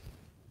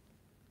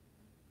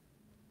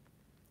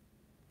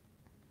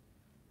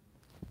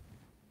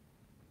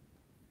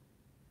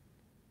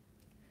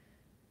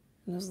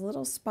 And those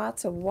little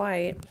spots of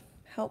white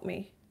help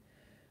me.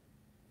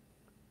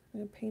 I'm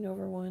going to paint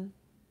over one.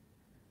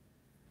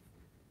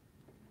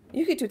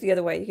 You could do it the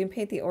other way. You can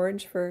paint the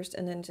orange first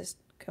and then just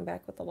come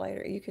back with the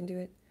lighter. You can do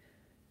it.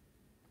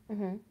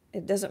 Mm-hmm.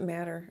 It doesn't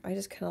matter. I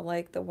just kind of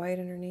like the white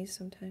underneath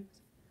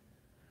sometimes.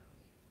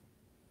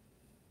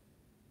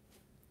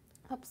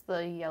 Helps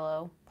the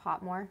yellow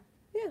pop more.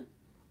 Yeah.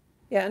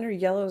 Yeah, under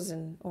yellows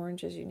and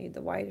oranges, you need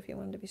the white if you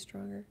want it to be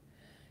stronger.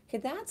 Okay,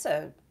 that's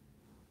a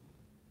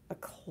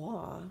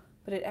claw,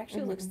 but it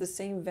actually looks the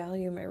same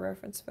value in my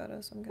reference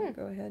photo, so I'm going to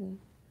go ahead and...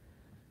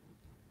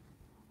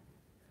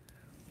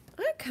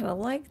 I kind of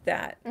like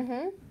that.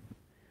 Mm-hmm.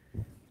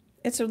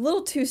 It's a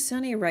little too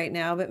sunny right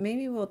now, but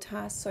maybe we'll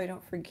toss, so I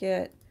don't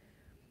forget,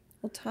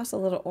 we'll toss a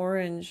little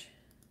orange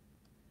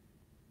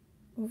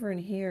over in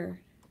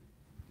here.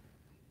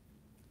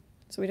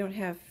 So we don't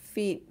have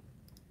feet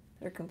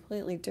that are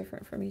completely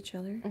different from each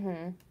other.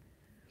 Mm-hmm.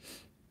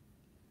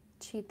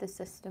 Cheat the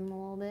system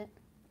a little bit.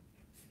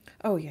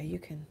 Oh, yeah, you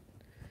can.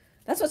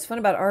 That's what's fun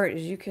about art,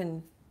 is you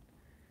can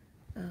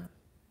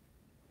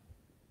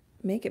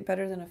make it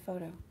better than a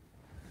photo.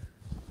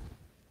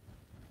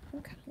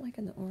 I'm kind of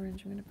liking the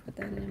orange. I'm going to put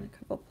that in a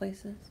couple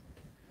places.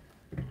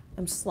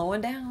 I'm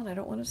slowing down. I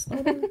don't want to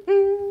slow down.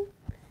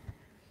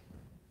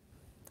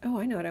 Oh,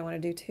 I know what I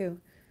want to do, too.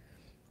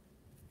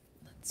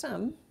 Let's,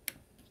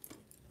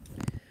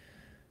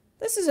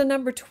 this is a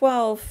number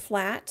 12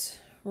 flat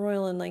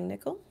Royal and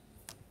Langnickel.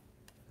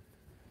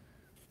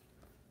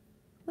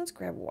 Let's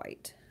grab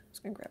white. I'm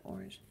just going to grab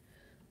orange.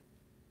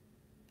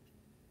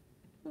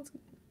 Let's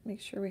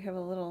make sure we have a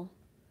little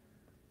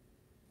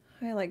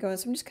highlight going.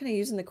 So I'm just kind of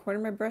using the corner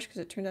of my brush because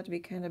it turned out to be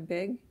kind of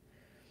big.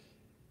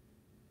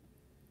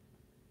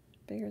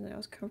 Bigger than I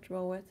was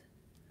comfortable with.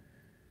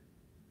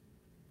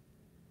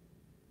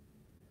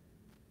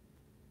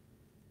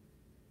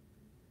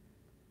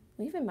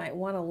 We even might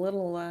want a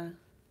little,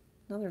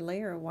 another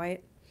layer of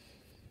white.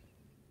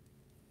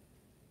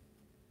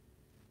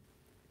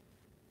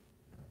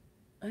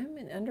 I'm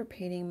in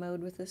underpainting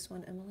mode with this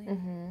one, Emily.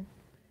 Mm-hmm.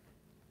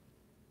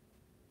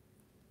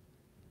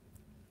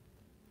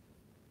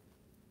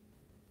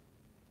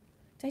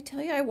 Did I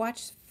tell you I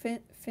watched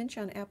Finch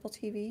on Apple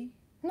TV?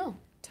 No.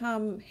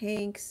 Tom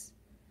Hanks.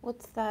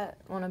 What's that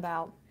one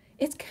about?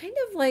 It's kind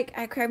of like,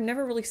 I've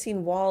never really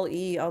seen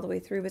Wall-E all the way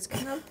through, but it's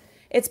kind of,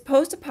 it's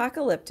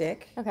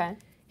post-apocalyptic. Okay.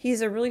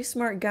 He's a really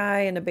smart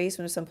guy in a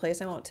basement of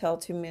someplace. I won't tell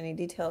too many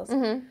details.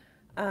 Mm-hmm.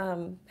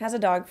 Has a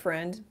dog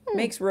friend,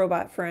 makes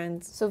robot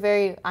friends. So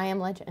very I Am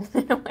Legend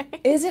in a way.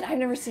 Is it? I've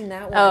never seen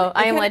that one. Oh,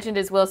 I Am Legend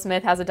is Will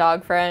Smith has a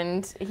dog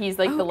friend. He's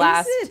like the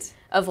last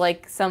of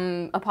like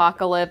some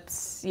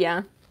apocalypse.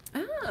 Yeah.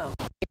 Oh.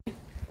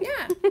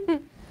 Yeah.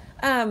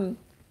 I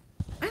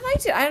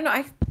liked it. I don't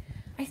know.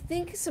 I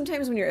think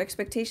sometimes when your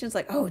expectations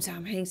like, oh,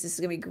 Tom Hanks, this is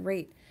gonna be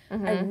great.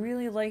 I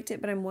really liked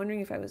it, but I'm wondering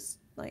if I was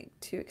like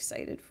too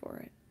excited for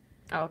it.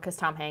 Oh, because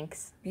Tom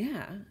Hanks.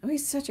 Yeah. Oh,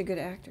 he's such a good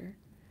actor.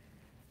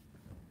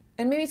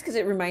 And maybe it's because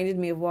it reminded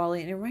me of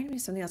Wall-E, and it reminded me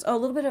of something else. Oh, a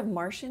little bit of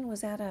Martian.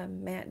 Was that a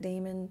Matt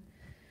Damon?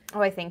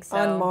 Oh, I think so.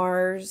 On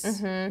Mars.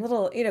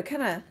 Little, you know,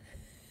 kind of.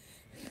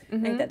 I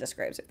think that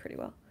describes it pretty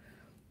well.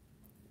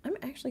 I'm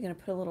actually going to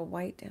put a little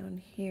white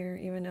down here,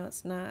 even though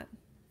it's not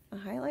a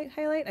highlight.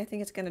 I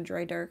think it's going to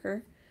dry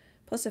darker.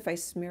 Plus, if I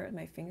smear it with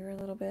my finger a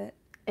little bit.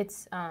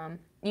 It's,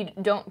 you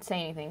don't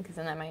say anything, because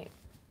then that might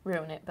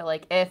ruin it. But,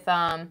 like, if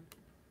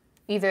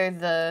either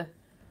the,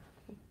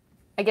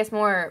 I guess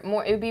more,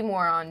 it would be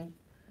more on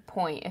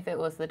point if it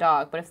was the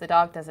dog, but if the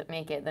dog doesn't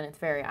make it, then it's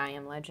very I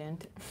Am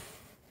Legend.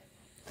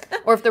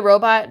 Or if the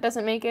robot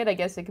doesn't make it, I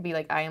guess it could be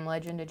like I Am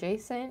Legend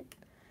adjacent.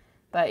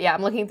 But yeah,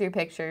 I'm looking through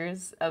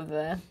pictures of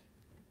it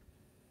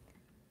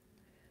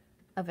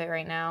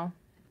right now.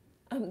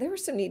 There were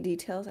some neat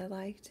details I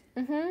liked.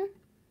 I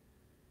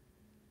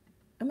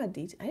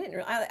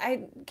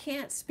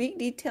can't speak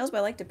details, but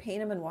I like to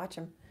paint them and watch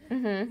them.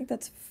 I think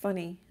that's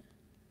funny.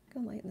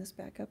 I'm gonna lighten this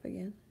back up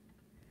again.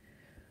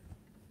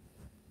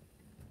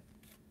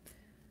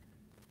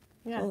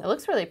 Yeah, it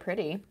looks really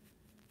pretty.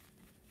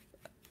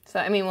 So,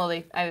 I mean, well,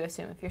 I would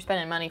assume if you're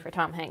spending money for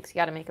Tom Hanks, you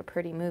got to make a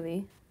pretty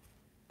movie.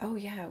 Oh,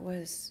 yeah, it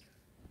was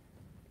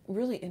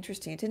really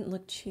interesting. It didn't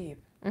look cheap.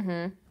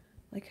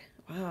 Like,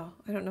 wow,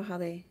 I don't know how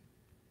they...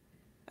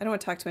 I don't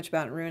want to talk too much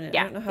about it and ruin it.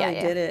 I don't know how they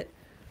did it.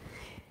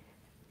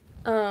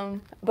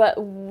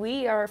 But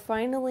we are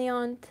finally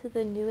on to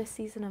the newest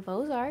season of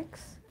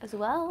Ozarks as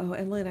well. Oh,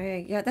 Emily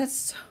and yeah, that's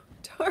so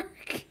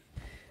dark.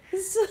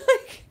 It's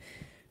like,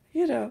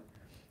 you know...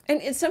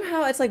 And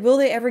somehow it's like, will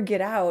they ever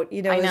get out?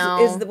 You know, I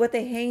know. is what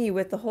they hang you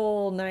with the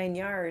whole 9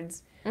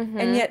 yards. Mm-hmm.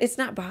 And yet it's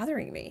not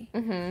bothering me.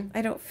 Mm-hmm.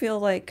 I don't feel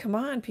like, come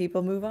on,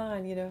 people, move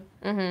on, you know.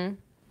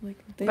 Mm-hmm. Like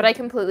But I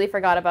completely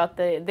forgot about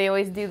they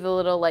always do the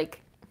little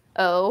like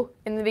O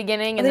in the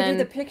beginning, and they then do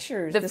the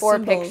pictures, the 4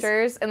 symbols.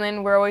 pictures, and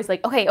then we're always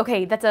like,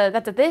 okay, that's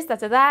a this,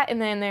 that's a that,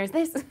 and then there's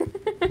this.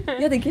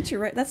 Yeah, they get you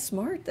right. That's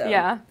smart though.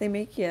 Yeah. They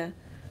make you.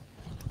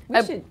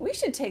 We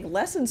should take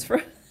lessons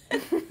from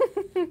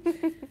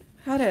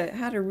how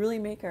to really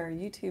make our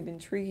YouTube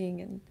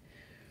intriguing and.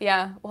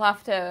 Yeah, we'll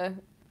have to.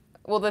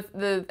 Well,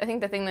 I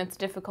think the thing that's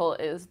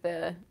difficult is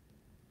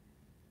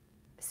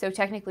so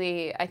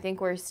technically, I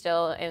think we're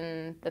still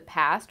in the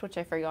past, which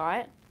I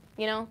forgot,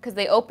 you know, because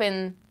they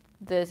open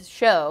the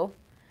show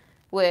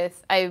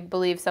with, I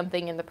believe,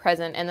 something in the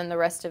present, and then the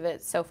rest of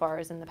it so far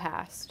is in the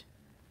past.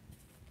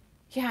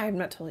 Yeah, I'm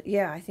not totally.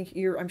 Yeah,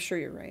 I'm sure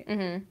you're right.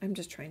 Mm-hmm. I'm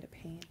just trying to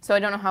paint. So I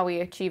don't know how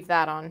we achieve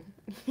that on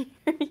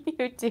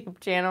your YouTube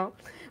channel.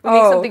 We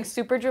make something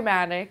super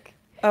dramatic.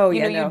 Oh,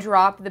 you yeah, know, you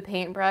drop the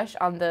paintbrush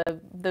on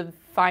the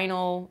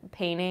final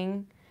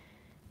painting,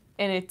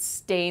 and it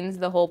stains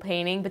the whole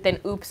painting, but then,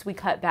 oops, we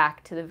cut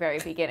back to the very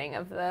beginning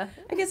of the...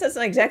 I guess that's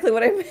not exactly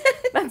what I meant.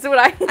 That's what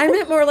I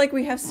meant more like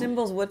we have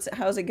symbols.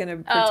 How's it going to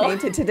pertain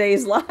to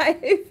today's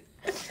life?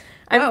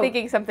 I'm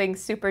thinking something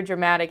super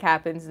dramatic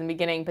happens in the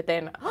beginning, but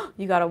then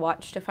you got to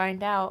watch to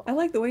find out. I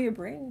like the way your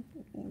brain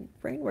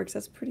works.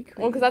 That's pretty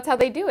cool. Well, because that's how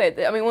they do it.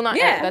 I mean, well,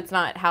 that's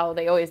not how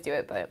they always do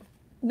it, but...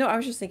 No, I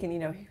was just thinking, you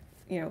know,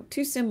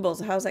 2 symbols.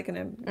 How's that going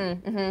to...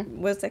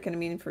 Mm-hmm. What's that going to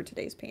mean for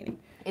today's painting?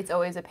 It's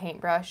always a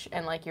paintbrush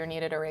and, like, your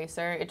kneaded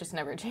eraser. It just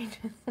never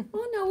changes.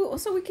 Oh, no.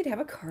 So we could have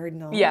a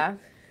cardinal. Yeah.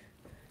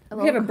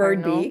 We have a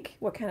bird beak.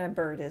 What kind of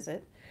bird is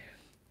it?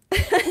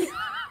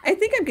 I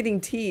think I'm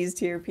getting teased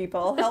here,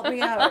 people. Help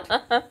me out.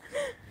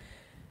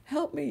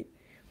 Help me.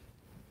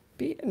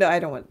 No, I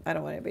don't want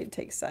anybody to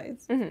take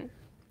sides. Mm-hmm.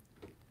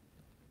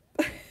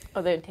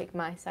 Oh, they'd take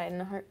my side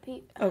in a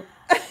heartbeat. Oh.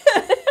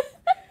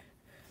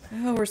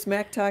 Oh, we're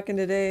smack talking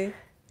today.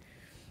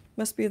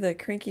 Must be the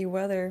cranky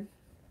weather.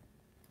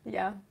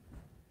 Yeah.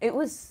 It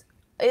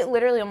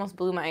literally almost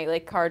blew my,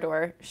 like, car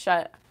door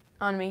shut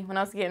on me when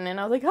I was getting in.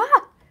 I was like,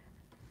 ah!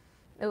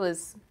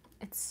 It's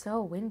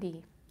so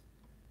windy.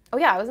 Oh,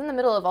 yeah, I was in the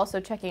middle of also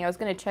checking. I was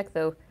going to check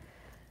the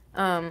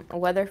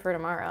weather for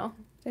tomorrow.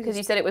 Because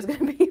you said it was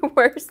going to be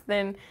worse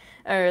than,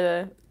 or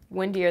the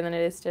windier than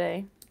it is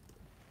today.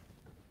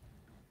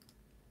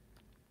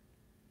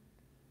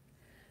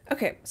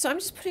 Okay, so I'm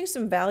just putting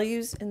some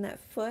values in that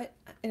foot,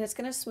 and it's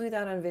going to smooth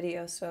out on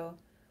video, so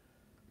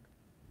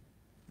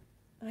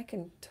I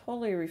can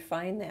totally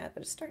refine that,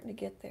 but it's starting to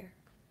get there.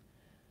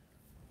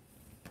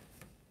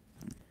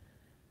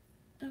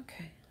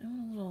 Okay, I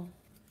want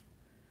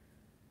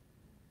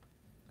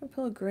I'll put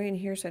a little gray in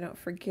here so I don't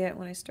forget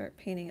when I start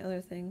painting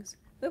other things.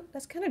 Oop,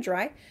 that's kind of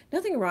dry.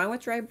 Nothing wrong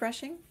with dry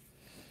brushing.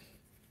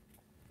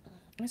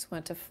 I just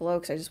want it to flow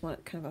because I just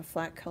want kind of a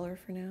flat color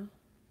for now.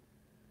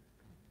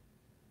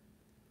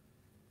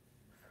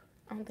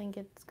 I don't think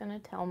it's going to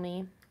tell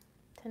me.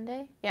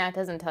 Today? Yeah, it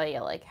doesn't tell you,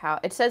 like, how.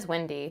 It says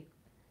windy,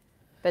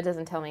 but it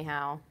doesn't tell me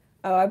how.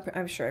 Oh,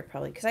 I'm sure I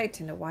probably, because I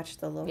tend to watch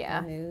the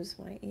local news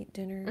when I eat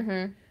dinner.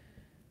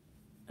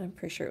 Mm-hmm. I'm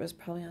pretty sure it was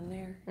probably on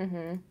there.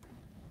 Mm-hmm.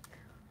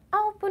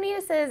 Oh,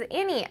 Bonita says,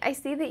 Annie, I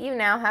see that you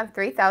now have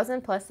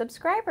 3,000 plus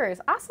subscribers.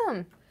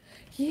 Awesome.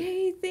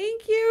 Yay,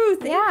 thank you.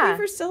 Thank you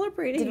for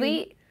celebrating.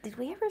 Did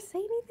we ever say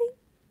anything?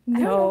 No, I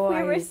don't know if we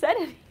ever said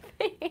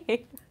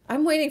anything.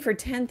 I'm waiting for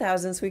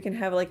 10,000 so we can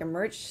have like a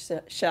merch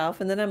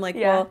shelf. And then I'm like,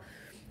 Yeah. well,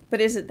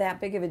 but is it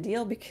that big of a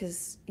deal?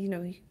 Because, you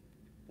know, you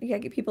got to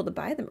get people to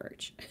buy the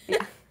merch.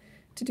 Yeah.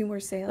 To do more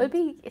sales.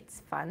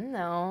 It's fun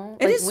though.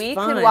 It like, is we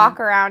fun. could walk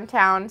around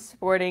town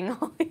sporting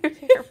all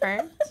your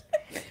merch.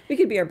 We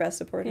could be our best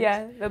supporters.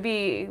 Yeah,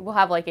 we'll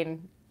have like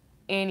an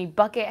Annie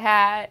bucket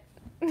hat,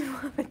 we'll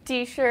have a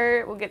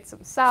t-shirt, we'll get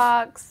some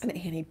socks. An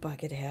Annie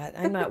bucket hat.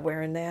 I'm not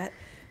wearing that.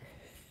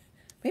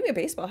 Maybe a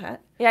baseball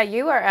hat. Yeah,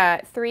 you are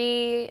at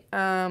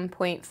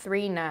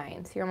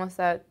 3.39, so you're almost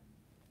at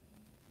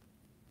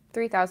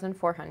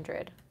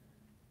 3,400.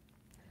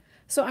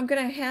 So I'm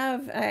going to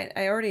have,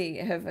 I already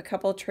have a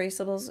couple of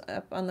traceables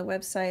up on the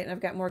website, and I've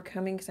got more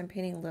coming because I'm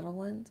painting little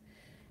ones.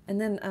 And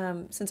then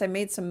since I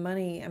made some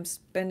money, I'm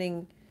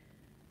spending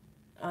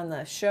on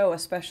the show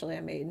especially,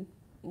 I made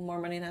more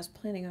money than I was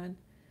planning on.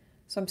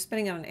 So I'm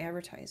spending it on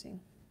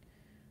advertising.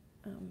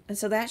 And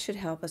so that should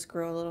help us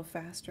grow a little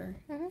faster.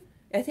 Mm-hmm.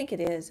 I think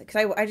it is.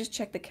 Because I just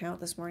checked the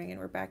count this morning, and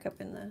we're back up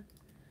in the...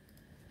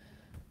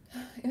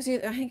 It was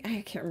either,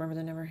 I can't remember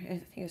the number. I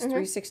think it was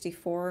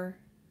 364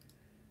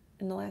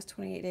 in the last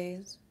 28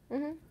 days.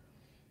 Mm-hmm.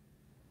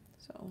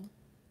 So,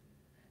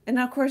 and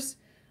now of course,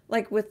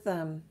 like with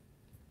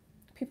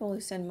people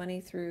who send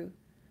money through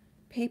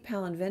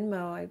PayPal and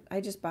Venmo,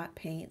 I just bought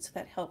paint, so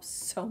that helps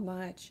so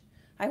much.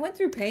 I went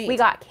through paint. We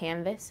got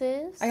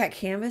canvases. I got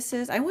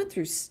canvases. I went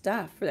through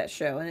stuff for that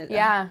show, and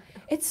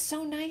it's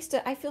so nice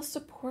I feel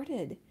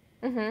supported.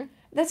 Mm-hmm.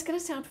 That's gonna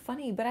sound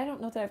funny, but I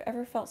don't know that I've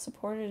ever felt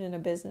supported in a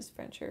business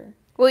venture.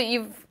 Well,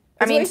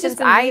 I mean, since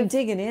I've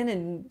digging in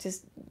and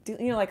just,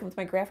 like with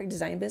my graphic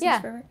design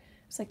business forever,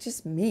 it's like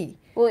just me.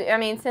 Well, I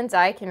mean, since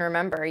I can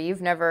remember,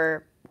 you've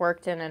never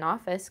worked in an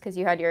office because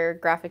you had your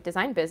graphic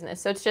design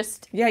business. So it's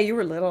just... Yeah, you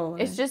were little.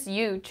 It's just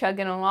you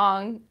chugging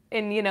along.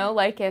 And,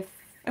 like if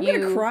I'm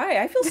going to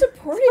cry. I feel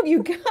supported,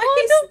 you guys.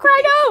 Oh, don't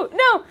cry,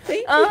 no.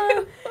 Thank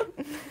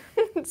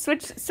you.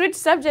 Switch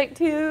subject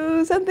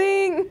to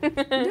something.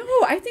 No,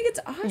 I think it's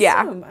awesome.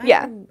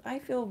 Yeah. I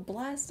feel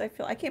blessed.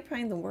 I can't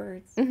find the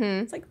words.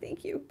 Mm-hmm. It's like,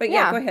 thank you. But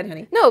yeah, go ahead,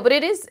 honey. No, but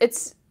it's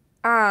It's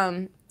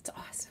awesome.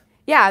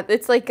 Yeah,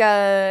 it's like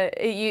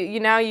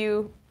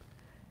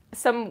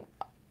some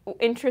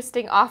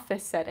interesting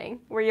office setting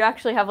where you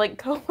actually have like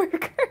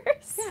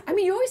coworkers. Yeah, I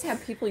mean, you always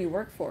have people you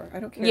work for. I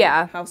don't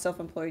care how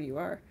self-employed you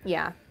are.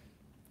 Yeah.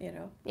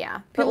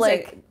 Yeah. But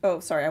like,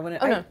 sorry, I'm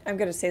going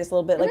to say this a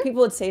little bit. Like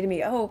people would say to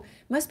me, "Oh,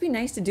 must be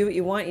nice to do what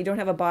you want. You don't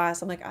have a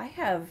boss." I'm like, I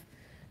have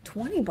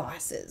 20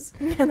 bosses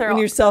when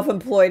you're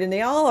self-employed, and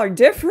they all are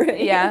different.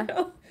 Yeah.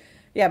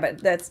 Yeah, but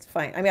that's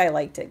fine. I mean, I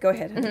liked it. Go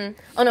ahead. Mm-hmm.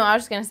 Oh no, I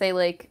was just gonna say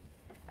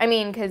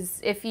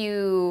because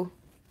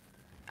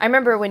I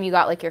remember when you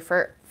got like your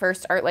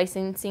first art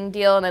licensing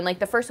deal, and then like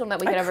the first one that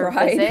we could ever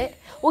visit.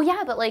 Well,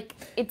 yeah, but like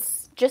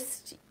it's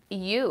just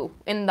you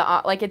in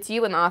the it's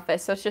you in the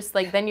office, so it's just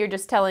like then you're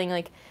just telling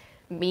like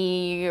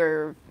me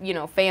or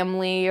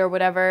family or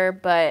whatever.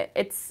 But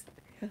it's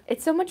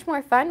so much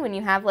more fun when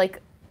you have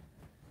like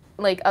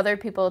other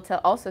people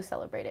to also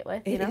celebrate it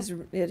with. It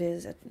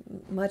is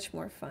much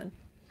more fun.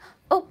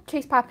 Oh,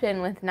 Chase popped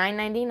in with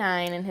 $9.99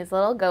 and his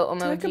little goat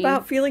emoji. Talk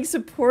about feeling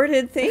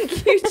supported.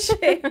 Thank you,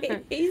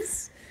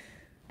 Chase.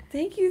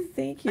 Thank you.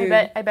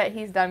 I bet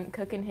he's done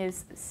cooking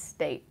his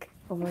steak.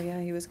 Oh yeah,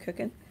 he was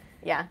cooking.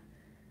 Yeah.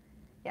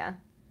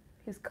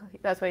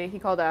 That's why he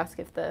called to ask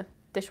if the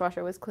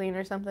dishwasher was clean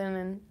or something.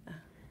 And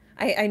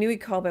I knew he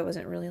called, but I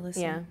wasn't really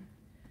listening. Yeah.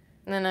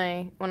 And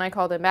then when I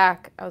called him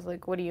back, I was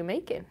like, "What are you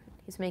making?"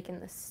 He's making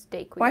the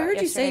steak. I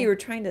heard you say you were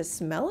trying to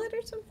smell it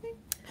or something.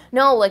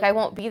 No, I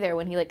won't be there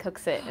when he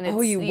cooks it, and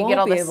you get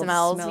all the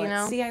smells,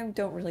 See, I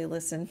don't really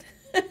listen.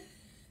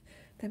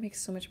 That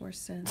makes so much more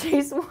sense.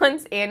 Chase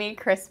wants Annie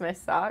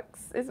Christmas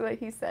socks, is what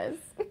he says.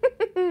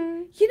 That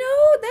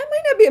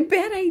might not be a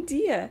bad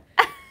idea.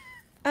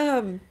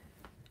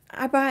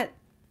 I bought.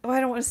 I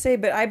don't want to say,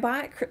 but I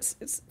bought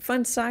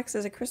fun socks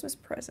as a Christmas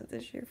present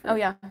this year.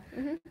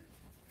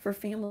 For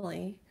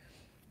family.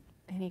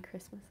 Annie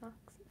Christmas socks.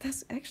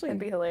 That's actually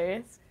that'd be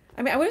hilarious.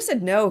 I mean, I would have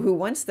said no. Who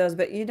wants those?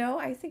 But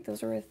I think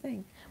those are a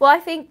thing. Well,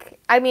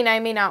 I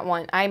may not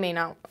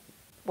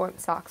want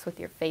socks with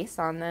your face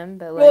on them,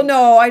 but well,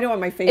 no, I don't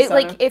want my face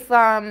on them. If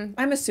I'm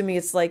assuming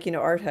it's like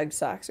Art Hug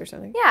socks or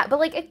something. Yeah, but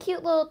like a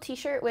cute little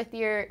T-shirt with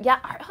your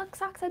Art Hug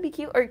socks, that'd be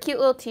cute, or a cute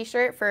little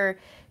T-shirt for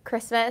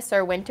Christmas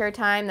or winter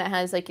time that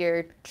has like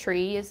your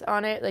trees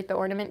on it, like the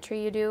ornament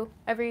tree you do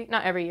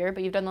not every year,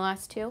 but you've done the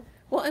last 2.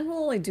 Well, and we'll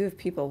only do if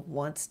people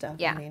want stuff.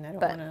 Yeah, I mean, I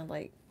don't want to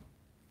like.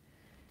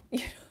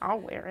 I'll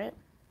wear it.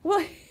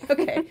 Well,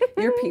 okay,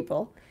 your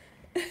people.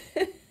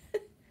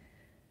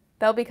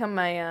 That'll become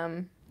my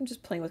I'm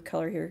just playing with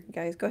color here,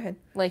 guys. Go ahead.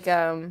 Like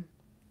the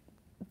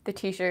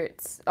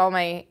T-shirts. All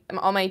my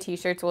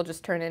T-shirts will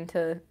just turn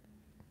into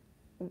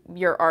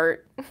your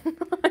art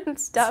and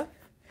stuff.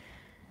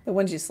 The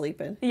ones you sleep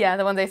in. Yeah,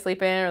 the ones I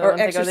sleep in, or the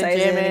ones I go to the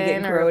gym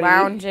in, or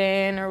lounge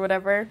in, or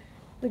whatever.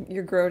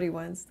 Your grody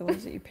ones, the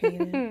ones that you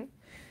painted.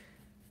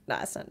 Nah,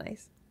 that's not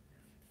nice.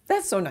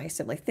 That's so nice,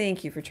 Emily.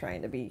 Thank you for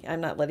trying to be. I'm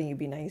not letting you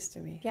be nice to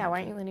me. Yeah, why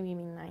aren't you letting me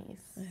be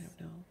nice? I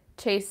don't know.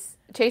 Chase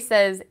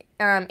says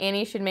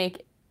Annie should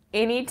make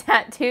any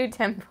tattoo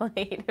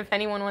template if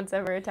anyone wants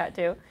ever a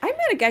tattoo. I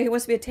met a guy who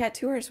wants to be a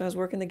tattoo artist when I was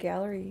working the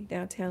gallery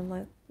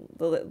downtown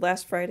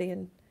last Friday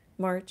in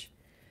March.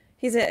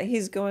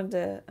 He's going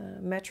to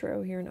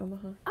Metro here in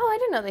Omaha. Oh, I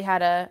didn't know they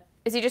had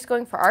Is he just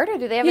going for art, or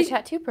do they have a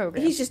tattoo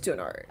program? He's just doing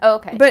art. Oh,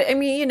 okay. But I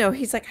mean,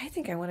 he's like, I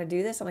think I want to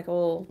do this. I'm like,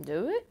 well,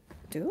 do it.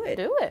 Do it.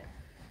 Do it.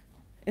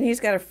 And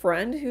he's got a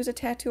friend who's a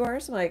tattoo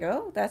artist. I'm like,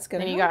 oh, that's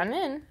gonna. And you got an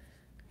in.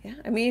 Yeah,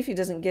 I mean, if he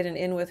doesn't get an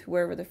in with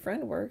whoever the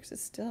friend works,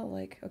 it's still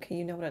like, okay,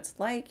 you know what it's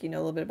like. You know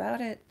a little bit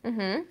about it.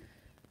 Mm-hmm.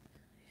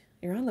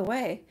 You're on the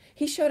way.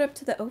 He showed up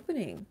to the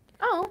opening.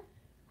 Oh.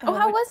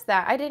 How was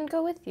that? I didn't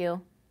go with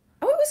you.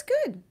 Oh, it was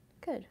good.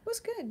 Good. It was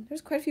good.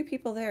 There's quite a few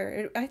people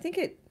there. I think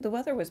the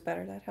weather was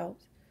better. That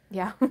helped.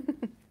 Yeah.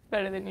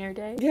 Better than your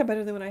day? Yeah,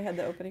 better than when I had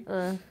the opening.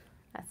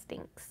 That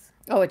stinks.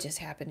 Oh, it just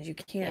happens. You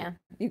can't. Yeah.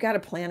 You got to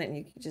plan it, and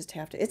you just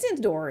have to. It's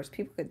indoors.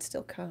 People could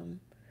still come.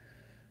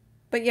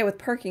 But yeah, with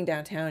parking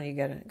downtown, you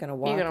gonna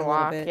walk. You're gonna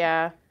walk. Bit.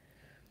 Yeah.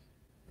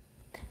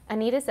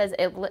 Anita says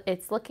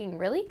it's looking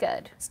really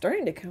good. It's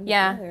starting to come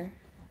together.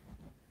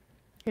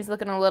 He's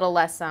looking a little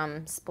less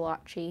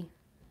splotchy.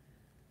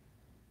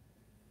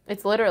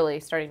 It's literally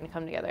starting to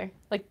come together.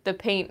 Like the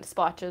paint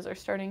splotches are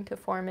starting to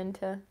form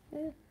into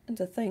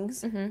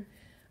things. Mm-hmm.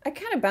 I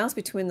kind of bounce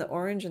between the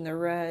orange and the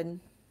red.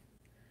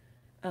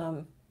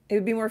 It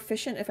would be more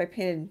efficient if I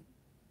painted,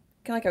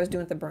 kind of like I was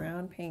doing with the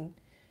brown, paint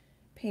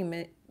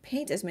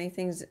as many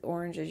things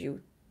orange as you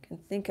can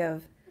think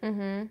of.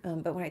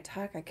 Mm-hmm. But when I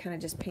talk, I kind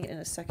of just paint in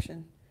a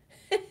section.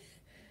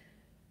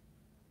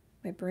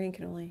 My brain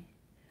can only...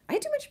 I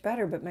do much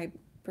better, but my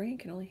brain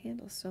can only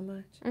handle so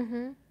much.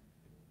 Mm-hmm.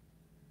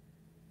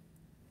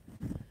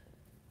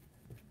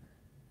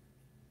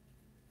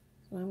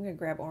 So I'm going to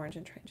grab orange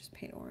and try and just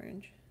paint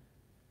orange.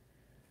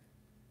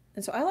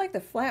 And so I like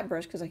the flat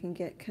brush because I can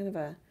get kind of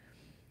a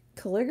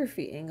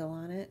calligraphy angle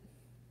on it.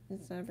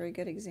 It's not a very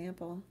good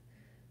example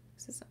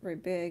because it's not very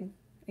big.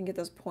 I can get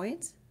those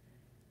points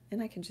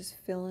and I can just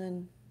fill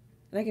in.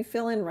 And I can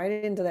fill in right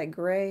into that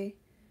gray.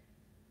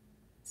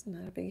 It's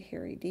not a big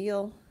hairy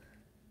deal.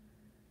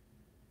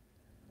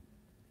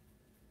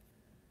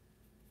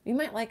 You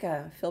might like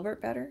a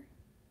filbert better.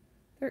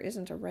 There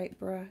isn't a right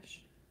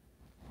brush.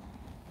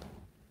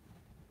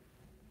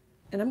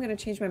 And I'm going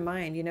to change my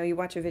mind. You know, you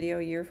watch a video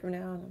a year from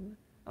now and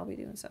I'll be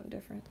doing something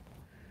different.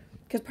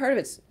 Because part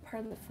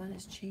of the fun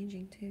is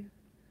changing too.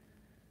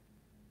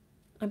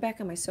 I'm back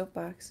on my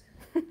soapbox.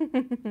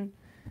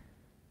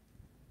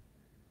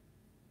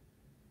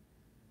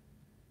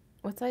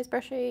 What size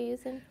brush are you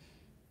using?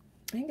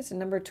 I think it's a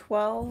number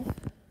 12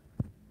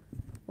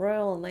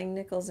 Royal and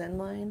Langnickel Zen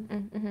line.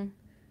 Mm-hmm.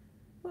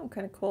 Oh, I'm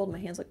kind of cold. My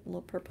hands look a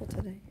little purple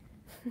today.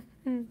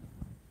 Do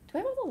I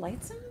have all the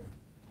lights on?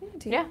 Yeah, I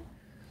do. Yeah.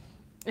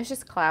 It's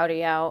just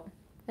cloudy out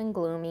and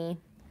gloomy.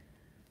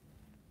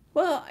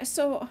 Well,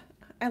 so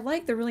I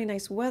like the really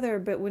nice weather,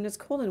 but when it's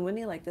cold and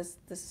windy like this,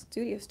 the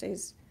studio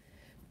stays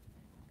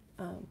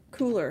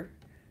cooler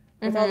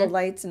with all the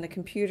lights and the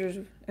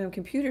computers.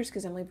 Computers,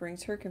 because Emily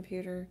brings her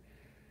computer.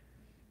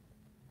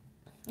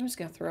 I'm just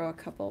going to throw a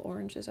couple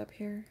oranges up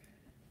here.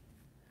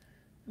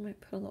 I might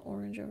put a little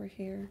orange over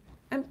here.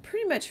 I'm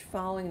pretty much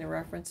following the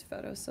reference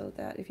photo so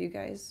that if you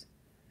guys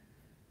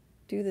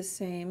do the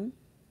same.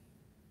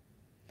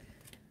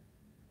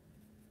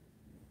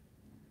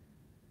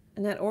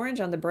 And that orange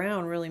on the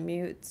brown really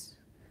mutes.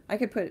 I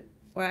could put,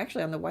 well,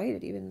 actually on the white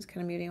it even is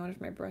kind of muting. I wonder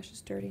if my brush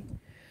is dirty.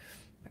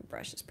 My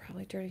brush is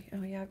probably dirty.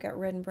 Oh yeah, I've got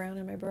red and brown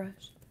in my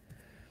brush.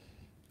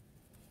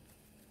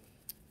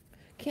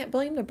 Can't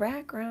blame the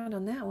background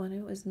on that one.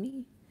 It was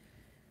me.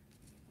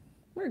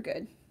 We're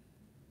good.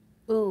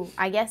 Ooh,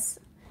 I guess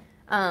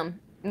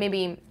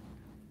maybe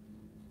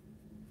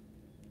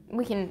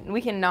we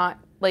can not,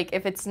 like,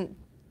 if it's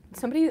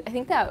somebody, I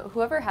think that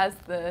whoever has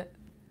the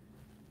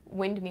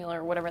windmill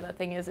or whatever that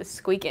thing is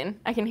squeaking.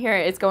 I can hear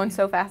it. It's going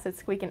so fast it's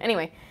squeaking.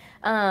 Anyway,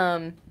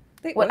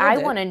 what I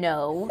want to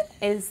know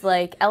is,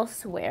 like,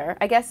 elsewhere,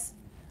 I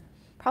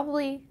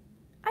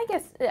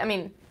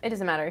mean, it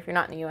doesn't matter if you're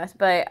not in the U.S.,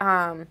 but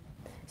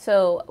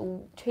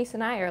so Chase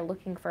and I are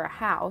looking for a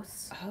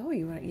house. Oh,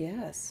 you want,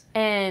 yes.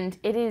 And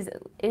it is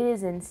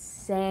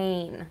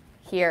insane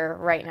here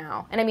right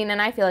now. And I mean,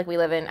 and I feel like we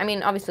live in, I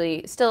mean,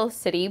 obviously still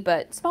city,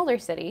 but smaller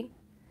city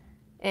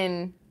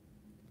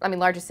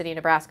largest city in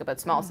Nebraska, but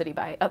small city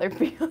by other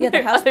people. Yeah,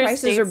 the house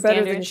prices are better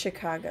standards. than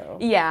Chicago.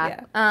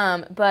 Yeah.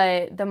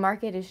 But the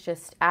market is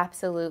just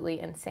absolutely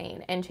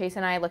insane. And Chase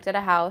and I looked at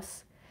a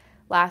house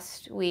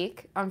last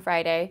week on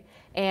Friday,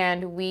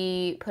 and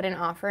we put an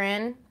offer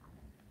in.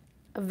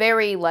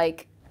 Very,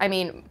 like, I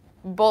mean,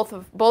 both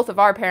of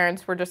our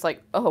parents were just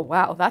like, oh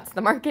wow, that's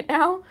the market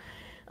now.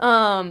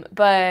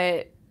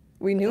 But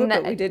we knew it,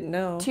 but we didn't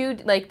know.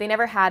 They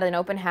never had an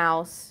open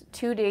house.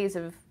 2 days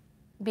of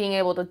being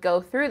able to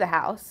go through the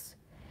house,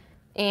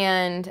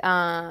 and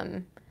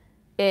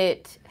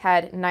it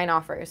had 9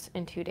 offers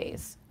in 2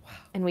 days. Wow.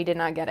 And we did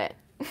not get it.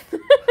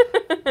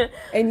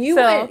 And you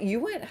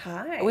went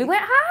high. We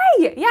went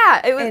high.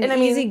 Yeah, it was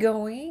and easy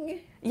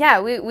going. Yeah,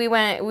 what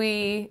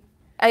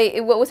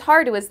was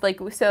hard was, like,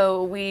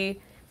 so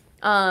we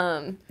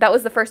that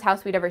was the first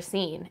house we'd ever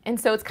seen, and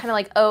so it's kind of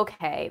like,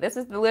 okay, this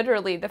is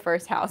literally the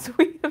first house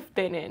we have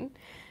been in.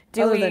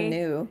 Other than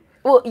new.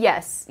 Well,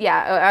 yes,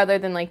 yeah, other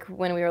than, like,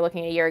 when we were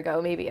looking a year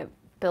ago, maybe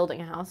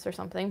building a house or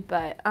something,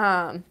 but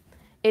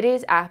it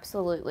is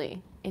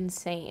absolutely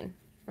insane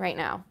right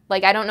now.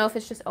 Like, I don't know if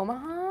it's just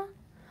Omaha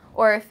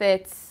or if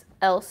it's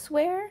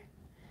elsewhere,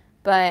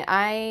 but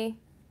I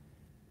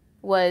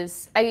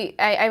guess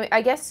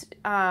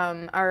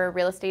our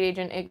real estate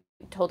agent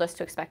told us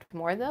to expect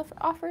more of the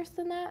offers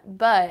than that,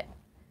 but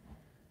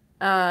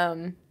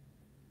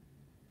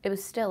it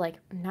was still, like,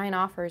 9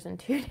 offers in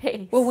 2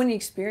 days. Well, when you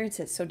experience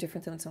it, it's so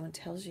different than when someone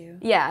tells you.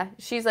 Yeah.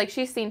 She's like,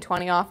 she's seen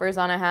 20 offers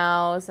on a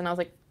house, and I was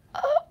like,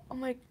 oh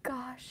my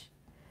gosh.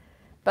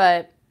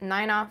 But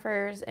 9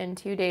 offers in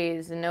 2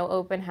 days, no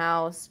open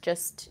house,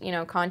 just,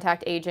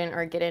 contact agent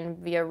or get in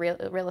via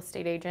real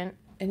estate agent.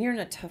 And you're in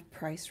a tough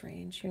price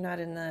range. You're not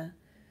in the...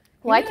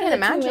 Well, I can't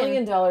imagine.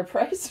 $2 million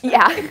price range.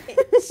 Yeah.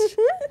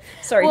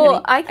 Sorry, well,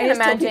 honey. I can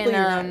imagine. Tell people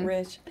you're not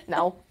rich.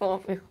 No.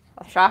 Well,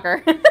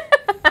 shocker.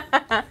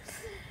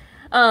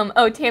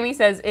 Tammy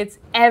says it's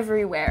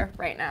everywhere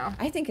right now.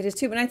 I think it is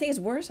too, but I think it's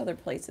worse other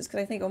places because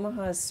I think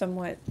Omaha is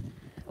somewhat,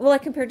 well,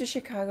 like compared to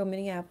Chicago,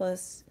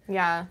 Minneapolis.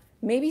 Yeah.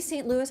 Maybe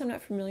St. Louis. I'm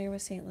not familiar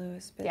with St.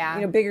 Louis, but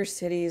yeah. Bigger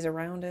cities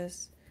around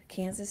us.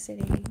 Kansas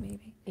City,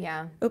 maybe.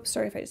 Yeah. Oops,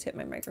 sorry if I just hit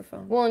my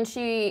microphone. Well, and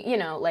she,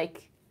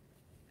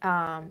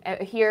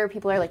 here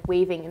people are, like,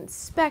 waiving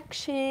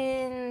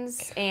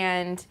inspections,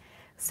 and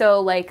so,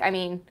 like, I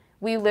mean,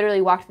 we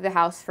literally walked through the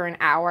house for an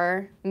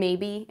hour,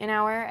 maybe an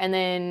hour, and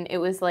then it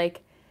was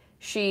like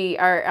we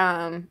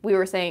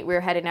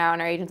were heading out,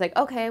 and our agent's like,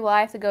 okay, well,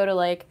 I have to go to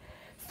like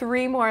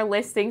 3 more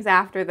listings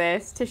after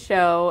this to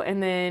show,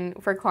 and then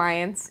for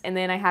clients, and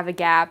then I have a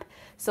gap.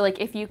 So like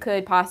if you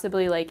could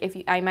possibly like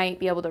I might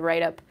be able to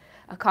write up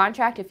a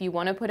contract if you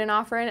want to put an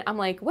offer in. I'm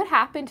like, what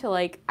happened to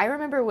like, I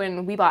remember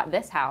when we bought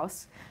this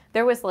house,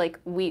 there was like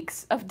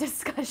weeks of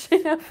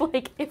discussion of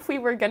like if we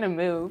were gonna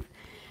move.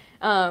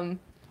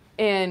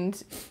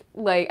 And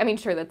like, I mean,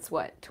 sure, that's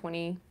what,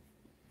 20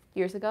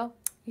 years ago?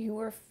 You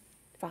were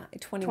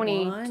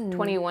 21.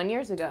 21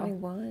 years ago.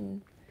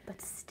 21.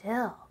 But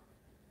still.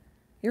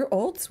 You're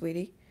old,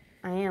 sweetie.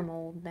 I am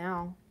old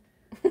now.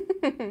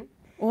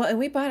 Well, and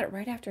we bought it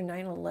right after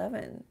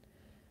 9/11.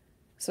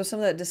 So some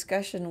of that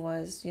discussion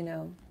was, you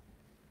know,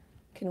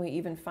 can we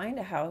even find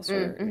a house?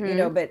 Or, you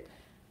know, but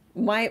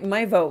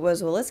my vote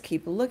was, well, let's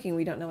keep looking.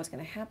 We don't know what's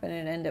going to happen.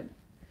 And end up,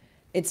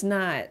 it's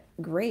not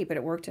great, but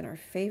it worked in our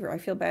favor. I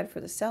feel bad for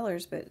the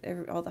sellers, but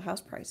all the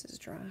house prices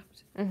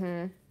dropped,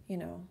 you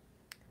know.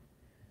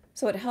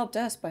 So it helped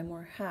us buy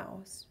more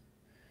house.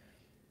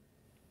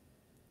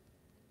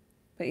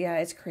 But yeah,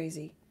 it's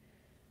crazy.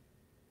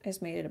 I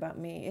just made it about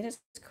me. It is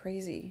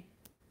crazy.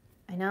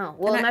 I know.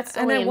 Well, and that's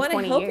only in 20 years. And I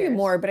want to help you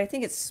more, but I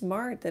think it's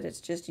smart that it's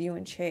just you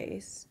and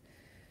Chase.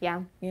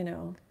 Yeah. You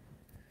know.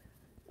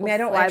 I mean, I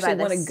don't actually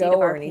want to go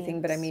or anything,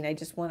 but I mean, I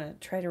just want to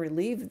try to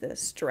relieve the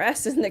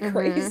stress and the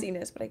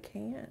craziness, but I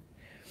can't.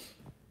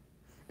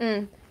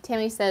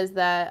 Tammy says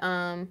that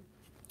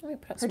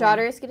her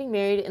daughter is getting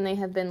married, and they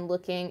have been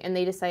looking, and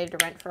they decided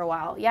to rent for a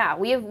while. Yeah,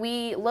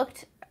 we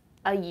looked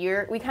a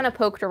year. We kind of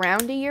poked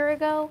around a year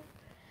ago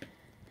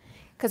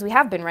because we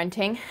have been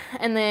renting,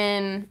 and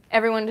then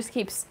everyone just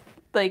keeps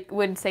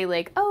would say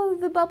oh,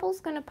 the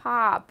bubble's gonna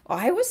pop.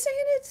 I was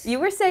saying it. You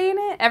were saying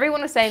it.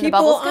 Everyone was saying the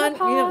bubble's gonna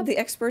pop. You know, the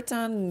experts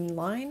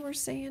online were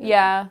saying it.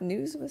 Yeah.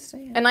 News was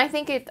saying it. And I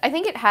think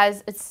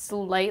it's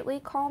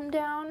slightly calmed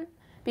down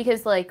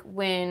because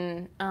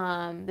when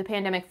the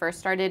pandemic first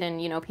started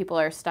and people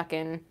are stuck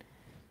in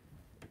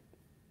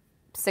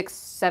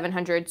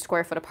 600-700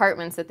 square foot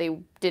apartments that they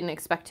didn't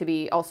expect to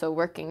be also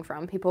working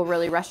from. People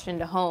really rushed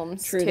into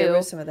homes. True, too. There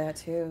was some of that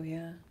too.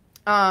 Yeah.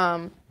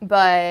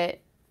 But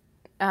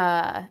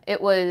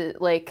it was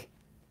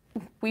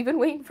we've been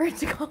waiting for it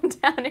to calm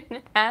down and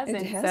it hasn't.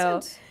 It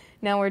hasn't. So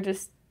now we're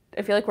just.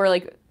 I feel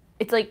like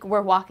it's like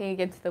we're walking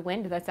against the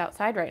wind that's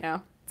outside right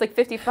now. It's like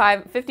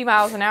 50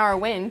 miles an hour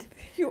wind.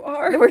 You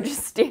are. That we're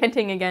just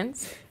standing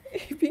against.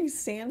 You're being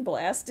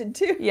sandblasted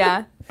too.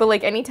 Yeah, but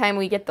anytime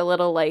we get the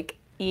little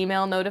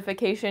email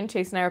notification,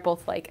 Chase and I are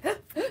both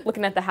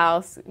looking at the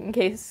house in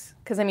case,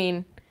 because I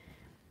mean,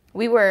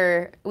 we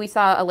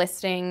saw a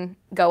listing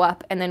go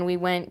up and then we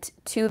went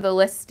to the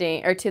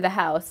listing or to the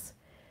house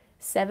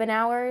 7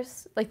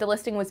 hours. The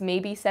listing was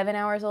maybe 7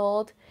 hours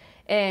old,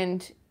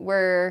 and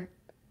we're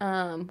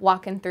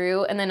walking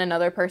through, and then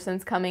another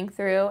person's coming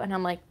through, and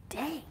I'm like,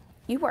 dang,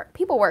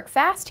 people work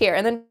fast here.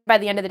 And then by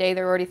the end of the day,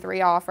 there were already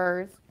 3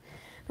 offers.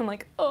 I'm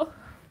like, oh,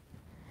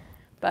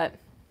 but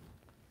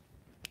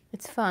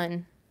it's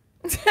fun.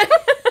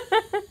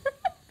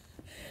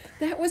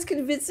 That was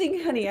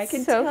convincing, honey. I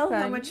can so tell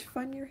fun. how much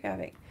fun you're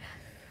having.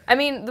 I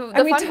mean, the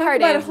fun talk part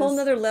about is a whole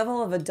nother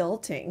level of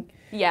adulting.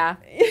 Yeah.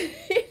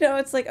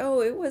 It's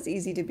oh, it was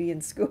easy to be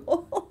in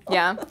school.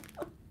 Yeah.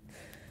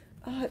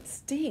 Oh, it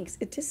stinks.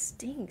 It just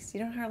stinks. You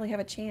don't hardly have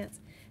a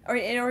chance. Or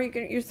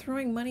you're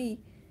throwing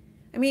money.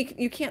 I mean,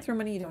 you can't throw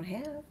money you don't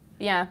have.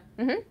 Yeah.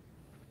 Mm-hmm.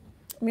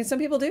 I mean, some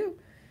people do,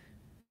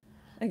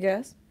 I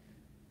guess.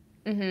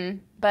 But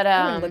I'm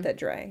gonna let that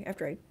dry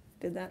after I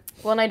did that.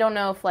 Well, and I don't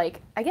know if I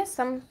guess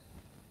I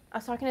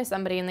was talking to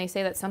somebody and they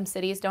say that some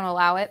cities don't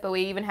allow it, but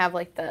we even have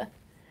the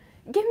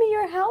give me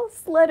your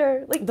house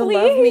letter, the please,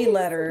 love me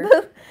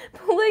letter.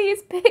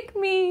 Please pick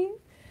me.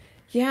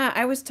 Yeah,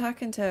 I was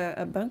talking to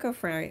a bunco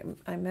friend.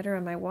 I met her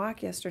on my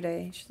walk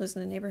yesterday. She lives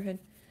in the neighborhood,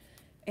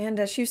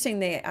 and she was saying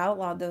they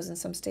outlawed those in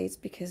some states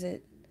because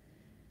it,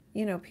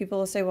 people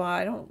will say, well,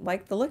 I don't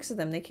like the looks of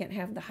them. They can't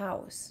have the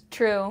house.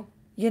 True.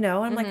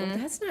 I'm like, well,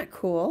 that's not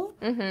cool.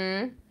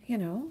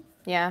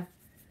 Yeah.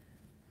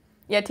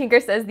 Yeah, Tinker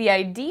says the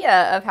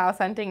idea of house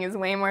hunting is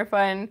way more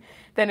fun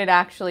than it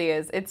actually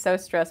is. It's so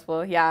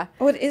stressful, yeah.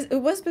 Oh, it is. It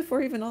was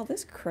before even all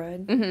this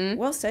crud.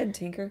 Well said,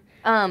 Tinker.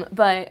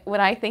 But what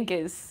I think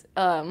is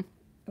I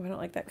don't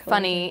like that color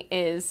funny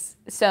is,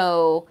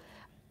 so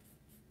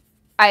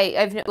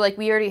I've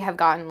we already have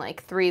gotten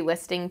 3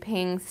 listing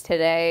pings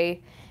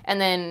today,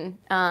 and then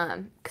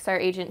because our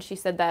agent, she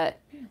said that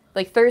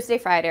Thursday,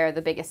 Friday are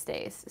the biggest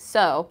days.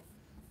 So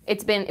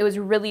it was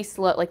really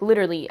slow.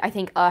 Literally, I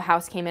think a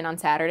house came in on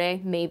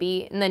Saturday,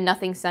 maybe, and then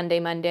nothing Sunday,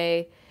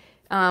 Monday,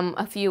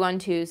 a few on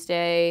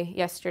Tuesday,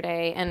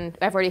 yesterday, and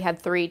I've already had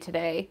 3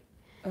 today.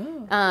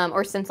 Oh.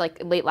 Or since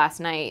late last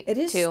night. It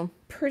is too.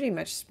 Pretty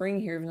much spring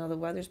here, even though the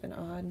weather's been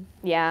odd.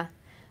 Yeah,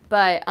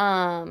 but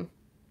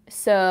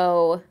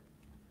so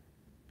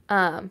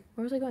where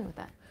was I going with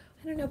that?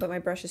 I don't know, but my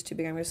brush is too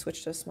big. I'm going to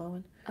switch to a small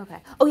one. Okay.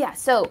 Oh yeah.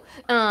 So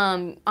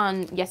on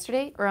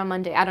yesterday or on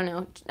Monday, I don't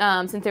know.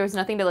 Since there was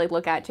nothing to like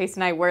look at, Chase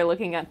and I were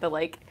looking at the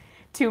like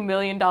 $2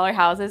 million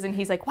houses, and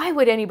he's like, "Why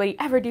would anybody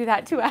ever do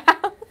that to a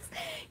house?"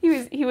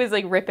 He was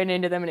like ripping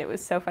into them, and it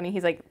was so funny.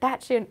 He's like,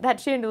 that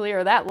chandelier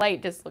or that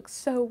light just looks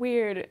so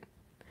weird.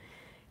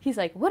 He's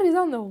like, "What is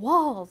on the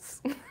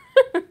walls?"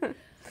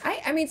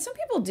 I mean, some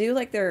people do,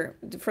 like, they're,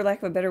 for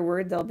lack of a better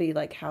word, they'll be,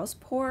 like, house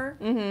poor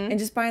and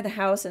just buy the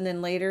house and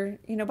then later,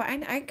 you know, but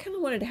I kind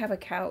of wanted to have a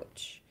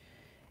couch.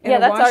 And Yeah, a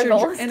that's our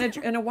washer,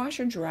 goal. And a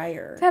washer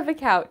dryer. To have a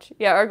couch.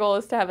 Yeah, our goal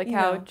is to have a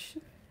couch.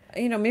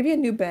 You know, maybe a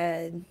new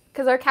bed.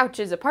 Because our couch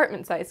is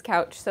apartment-sized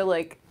couch, so,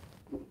 like,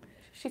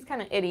 she's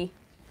kind of itty,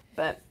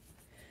 but...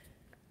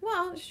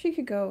 Well, she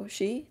could go,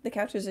 the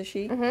couch is a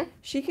she,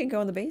 she could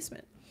go in the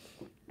basement.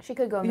 She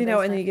could go in the You know,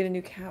 basement. and then you get a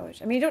new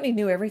couch. I mean, you don't need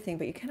new everything,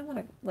 but you kind of want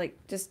to, like,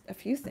 just a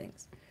few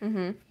things.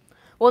 Mm-hmm.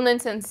 Well, and then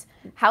since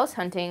house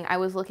hunting, I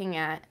was looking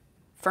at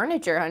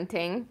furniture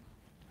hunting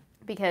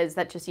because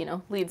that just, you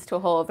know, leads to a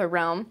whole other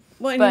realm.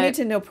 Well, and you need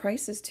to know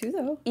prices too,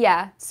 though.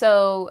 Yeah.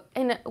 So,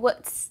 and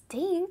what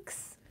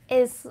stinks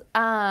is,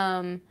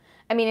 I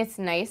mean, it's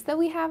nice that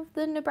we have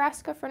the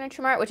Nebraska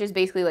Furniture Mart, which is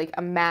basically like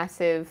a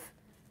massive,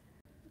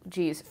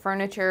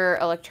 furniture,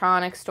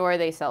 electronics store.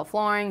 They sell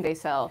flooring. They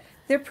sell...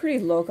 They're pretty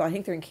local. I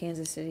think they're in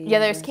Kansas City. Yeah,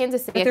 there's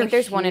Kansas City. I think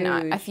there's one in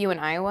a few in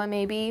Iowa,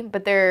 maybe.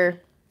 But they're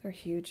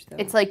huge, though.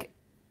 It's like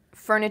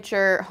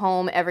furniture,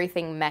 home,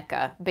 everything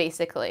mecca,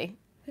 basically.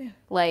 Yeah.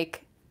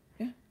 Like,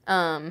 yeah.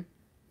 I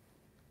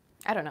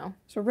don't know.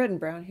 So red and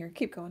brown here.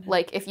 Keep going.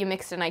 Like if you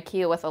mixed an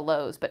IKEA with a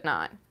Lowe's, but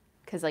not,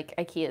 because like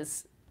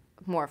IKEA's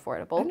more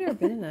affordable. I've never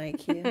been in an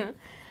IKEA.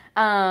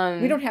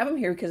 We don't have them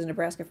here because of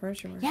Nebraska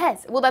Furniture Mart.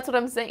 Yes. Well, that's what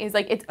I'm saying. Is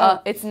like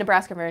it's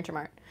Nebraska Furniture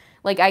Mart.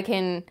 Like I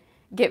can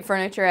get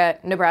furniture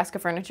at Nebraska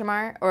Furniture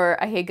Mart, or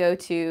I could go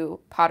to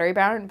Pottery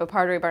Barn, but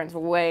Pottery Barn's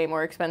way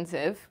more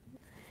expensive.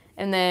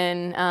 And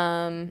then,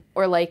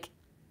 or like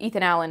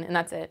Ethan Allen, and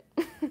that's it.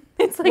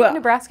 It's like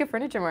Nebraska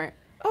Furniture Mart.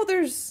 Oh,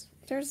 there's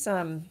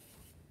I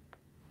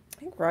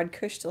think Rod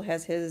Kush still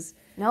has his.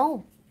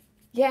 No.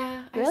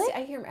 Yeah. Really?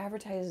 I hear him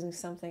advertising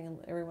something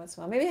every once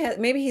in a while.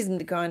 Maybe he's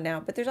gone now,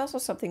 but there's also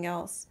something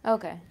else.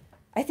 Okay.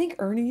 I think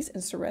Ernie's in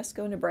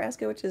Ceresco,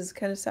 Nebraska, which is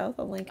kind of south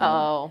of Lincoln.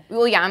 Oh.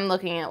 Well, yeah, I'm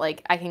looking at,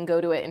 like, I can go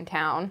to it in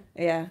town.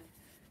 Yeah.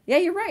 Yeah,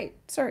 you're right.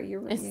 Sorry, you're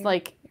right. It's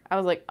like, I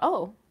was like,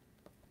 oh,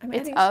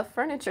 it's a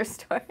furniture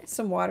store.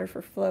 Some water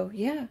for Flo.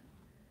 Yeah.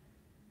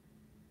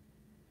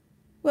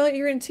 Well,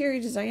 you're an interior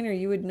designer.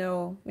 You would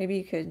know. Maybe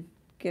you could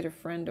get a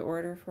friend to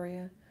order for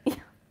you. Yeah.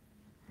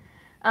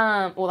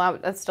 Well,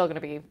 that's still going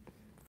to be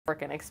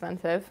freaking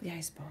expensive. Yeah,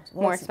 I suppose.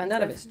 Well, more expensive.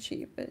 None of it's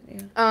cheap, but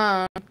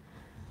yeah.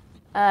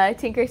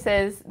 Tinker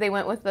says they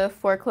went with the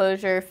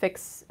foreclosure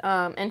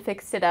and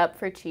fixed it up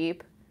for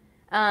cheap.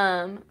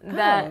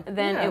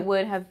 It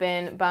would have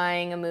been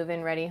buying a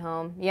move-in ready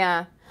home.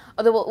 Yeah.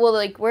 Although, well,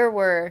 like where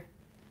we're,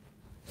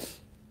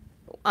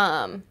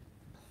 that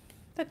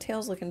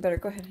tail's looking better.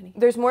 Go ahead, honey.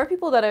 There's more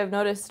people that I've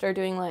noticed are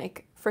doing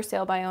like for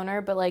sale by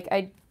owner, but like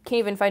I can't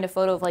even find a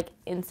photo of like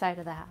inside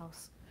of the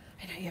house.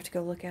 I know, you have to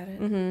go look at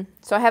it. Mm-hmm.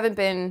 So we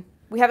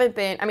haven't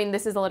been, I mean,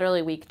 this is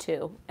literally week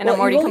 2, and I'm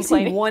already you've only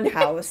complaining. Seen one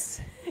house.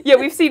 Yeah,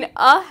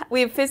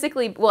 we've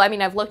physically, well, I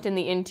mean, I've looked in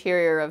the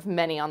interior of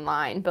many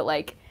online, but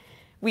like,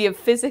 we have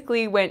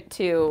physically went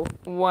to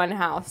one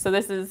house. So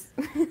this is,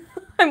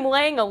 I'm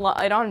laying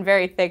it on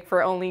very thick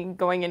for only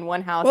going in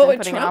one house and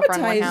putting an offer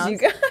on one house. You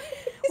guys.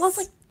 Well, I was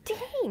like,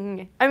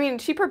 dang. I mean,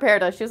 she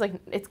prepared us. She was like,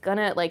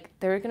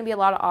 there are gonna be a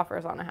lot of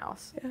offers on a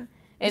house. Yeah.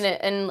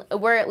 And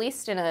we're at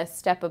least in a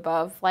step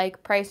above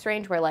like price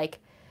range where like,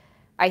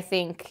 I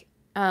think,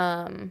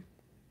 oh,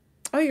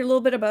 you're a little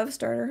bit above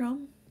starter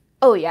home?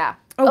 Oh, yeah.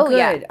 Oh,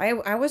 good.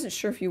 Yeah. I wasn't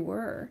sure if you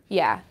were.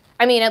 Yeah.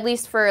 I mean, at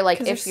least for, like,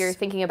 if you're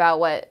thinking about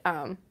what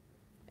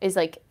is,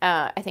 like,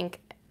 I think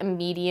a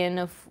median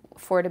of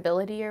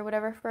affordability or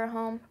whatever for a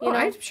home. You know?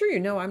 I'm sure you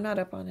know. I'm not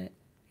up on it,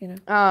 you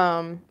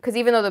know. Because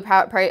even though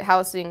the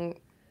housing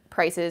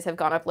prices have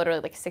gone up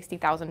literally, like,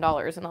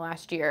 $60,000 in the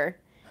last year,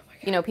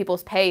 you know,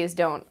 people's pays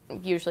don't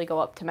usually go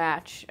up to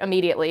match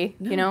immediately,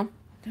 you know?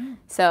 No.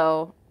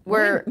 So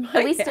we're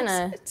at least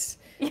assets.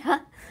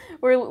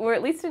 we're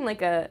at least in,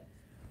 like, a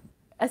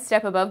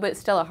step above, but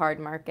still a hard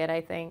market, I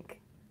think.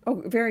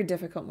 Oh, very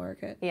difficult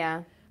market.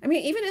 Yeah. I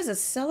mean, even as a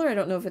seller, I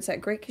don't know if it's that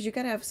great because you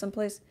got to have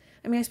someplace.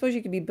 I mean, I suppose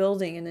you could be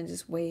building and then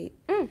just wait.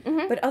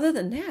 Mm-hmm. But other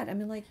than that, I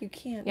mean, like you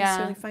can't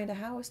necessarily find a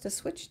house to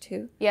switch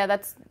to. Yeah,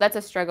 that's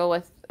a struggle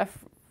with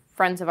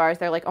friends of ours.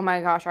 They're like, oh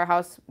my gosh, our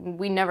house,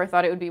 we never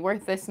thought it would be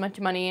worth this much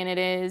money, and it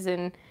is.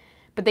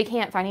 But they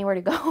can't find anywhere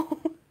to go.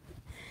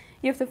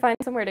 You have to find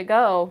somewhere to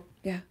go.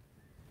 Yeah.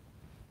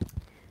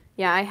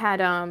 Yeah, I had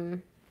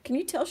Can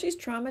you tell she's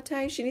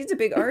traumatized? She needs a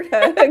big art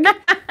hug.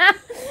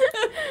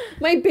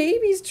 My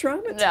baby's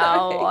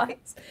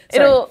traumatized.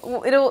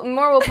 No. It'll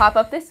more will pop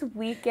up this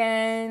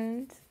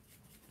weekend.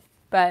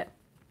 But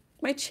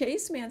my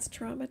Chase man's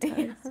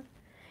traumatized.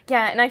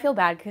 Yeah, and I feel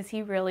bad because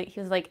he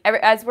was like,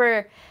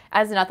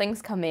 as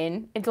nothing's come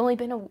in, it's only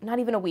been not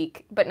even a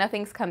week, but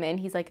nothing's come in.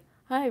 He's like,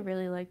 I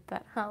really liked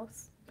that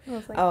house. I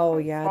was like, Oh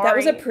yeah, that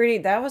was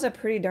a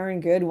pretty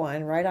darn good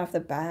one right off the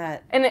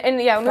bat.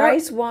 And yeah,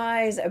 price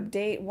wise,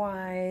 update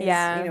wise,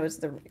 yeah, you know, it's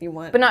the you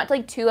want, but not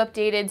like too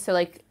updated. So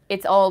like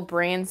it's all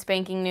brand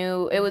spanking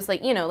new. It was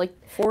like, you know, like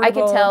affordable, I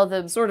could tell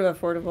the sort of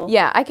affordable.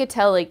 Yeah, I could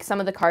tell like some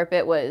of the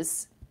carpet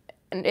was,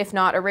 if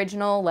not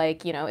original,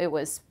 like, you know, it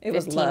was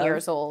 15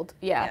 years old.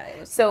 Yeah, it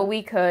was so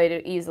we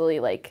could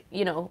easily like,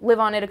 you know, live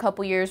on it a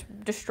couple years,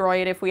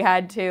 destroy it if we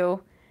had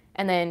to.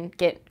 And then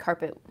get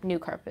new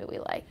carpet we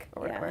like,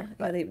 or whatever. Yeah,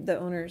 but the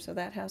owners of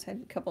that house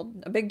had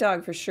a big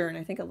dog for sure, and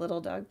I think a little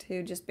dog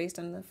too, just based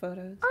on the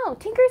photos. Oh,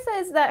 Tinker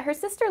says that her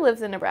sister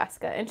lives in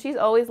Nebraska, and she's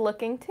always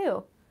looking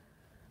too.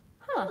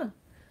 Huh.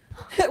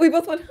 We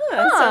both went,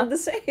 sound the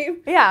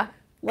same. Yeah.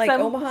 Like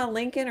Omaha,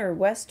 Lincoln, or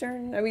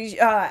Western. I mean,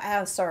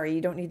 sorry, you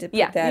don't need to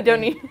put that. You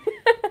don't need.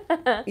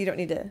 You don't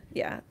need to.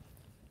 Yeah.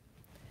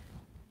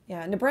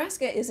 Yeah,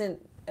 Nebraska isn't.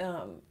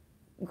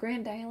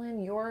 Grand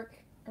Island, York,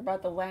 are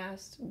about the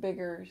last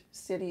bigger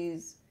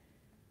cities,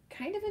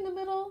 kind of in the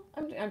middle.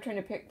 I'm trying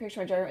to picture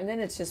my gyro, and then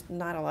it's just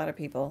not a lot of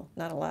people,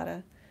 not a lot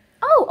of.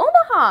 Oh,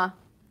 Omaha.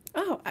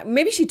 Oh,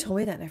 maybe she told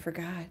me that and I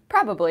forgot.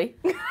 Probably.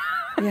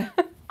 Yeah.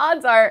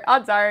 Odds are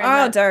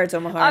it's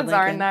Omaha. Odds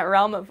are in that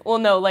realm of, well,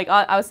 no, like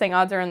I was saying,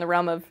 odds are in the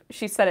realm of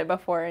she said it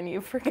before and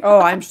you forgot.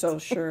 Oh, I'm so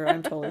sure.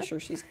 I'm totally sure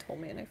she's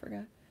told me and I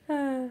forgot.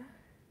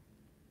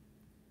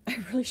 I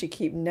really should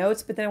keep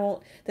notes, but then I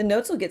won't. The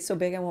notes will get so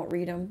big I won't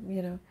read them.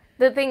 You know.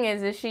 The thing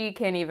is she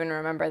can't even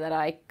remember that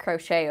I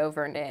crochet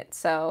over knit,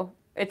 so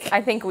it's.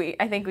 I think we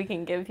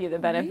can give you the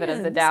benefit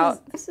of the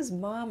doubt. This is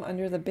Mom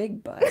under the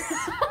big bus.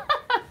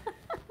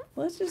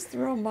 Let's just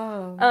throw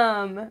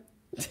Mom.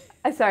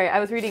 Sorry, I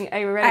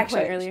read a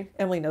point earlier.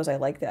 Emily knows I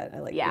like that. I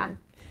like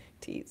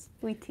tease.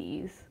 We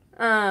tease.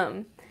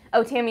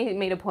 Tammy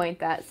made a point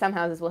that some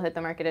houses will hit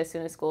the market as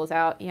soon as school's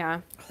out.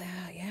 Yeah.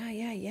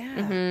 Yeah.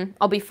 Mm-hmm.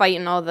 I'll be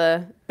fighting all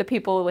the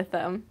people with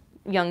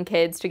young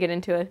kids to get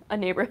into a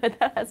neighborhood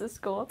that has a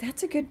school.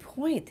 That's a good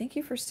point. Thank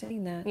you for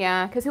saying that.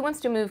 Yeah, because who wants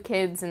to move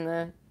kids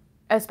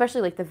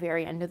especially like the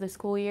very end of the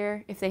school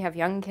year, if they have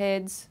young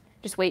kids?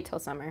 Just wait till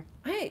summer.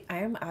 I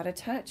am out of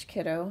touch,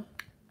 kiddo.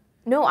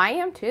 No, I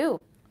am too.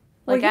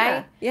 Like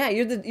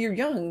you're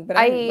young, but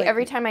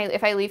every time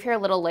if I leave here a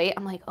little late,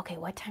 I'm like, okay,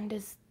 what time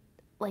does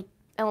like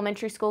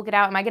elementary school get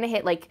out? Am I gonna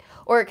hit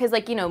or because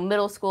like, you know,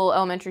 middle school,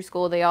 elementary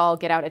school, they all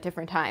get out at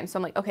different times. So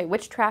I'm like, okay,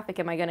 which traffic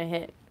am I gonna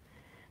hit?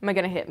 Am I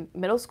gonna hit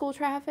middle school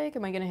traffic?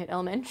 Am I gonna hit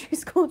elementary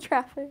school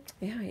traffic?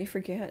 Yeah, you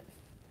forget.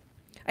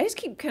 I just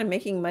keep kind of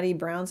making muddy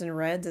browns and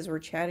reds as we're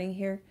chatting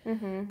here.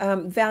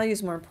 Mm-hmm. Value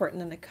is more important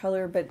than the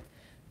color, but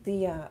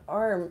the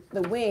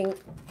wing.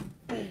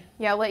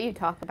 Yeah, I'll let you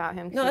talk about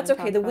him. No, that's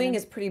okay. The wing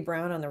is pretty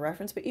brown on the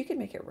reference, but you can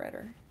make it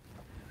redder.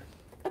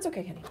 That's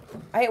okay, honey.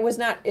 I was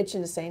not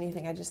itching to say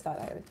anything. I just thought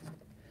I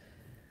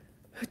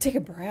would take a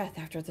breath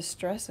after the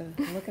stress of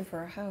looking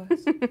for a house.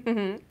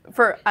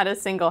 At a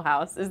single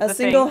house is the thing. A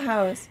single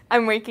house.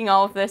 I'm making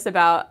all of this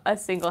about a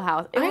single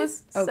house. It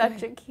was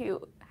such a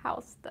cute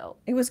house, though.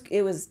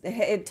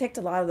 It ticked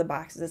a lot of the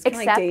boxes. It's kind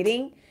of like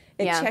dating.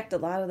 It checked a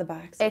lot of the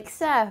boxes.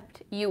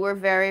 Except you were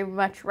very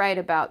much right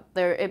about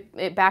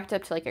it backed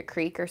up to like a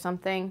creek or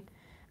something.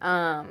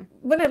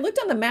 When I looked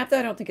on the map, though,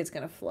 I don't think it's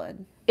going to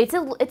flood. It's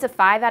a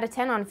 5 out of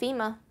 10 on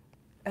FEMA.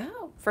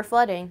 Oh. For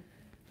flooding.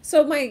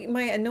 So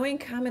my annoying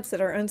comments that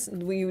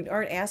you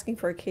aren't asking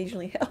for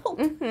occasionally help.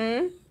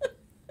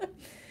 Mm-hmm.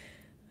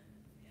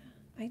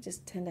 I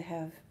just tend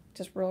to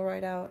just roll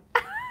right out.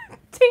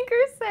 Tinker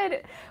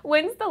said,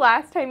 "When's the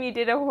last time you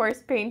did a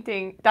horse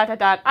painting? ...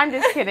 I'm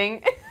just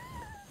kidding."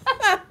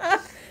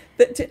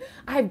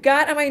 I've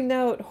got on my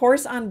note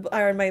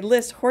my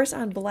list horse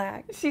on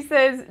black. She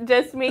says,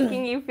 "Just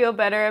making you feel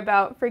better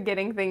about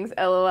forgetting things.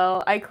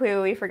 LOL. I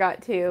clearly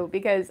forgot too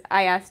because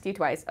I asked you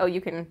twice. Oh, you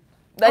can.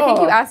 I think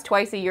you asked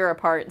twice a year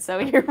apart, so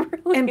you're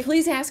really. And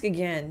please ask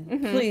again,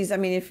 please. I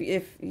mean, if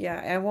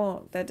I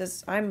won't.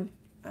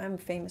 I'm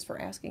famous for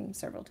asking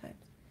several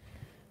times.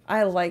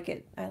 I like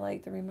it. I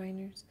like the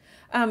reminders.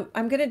 I'm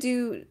gonna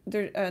do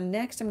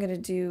next. I'm gonna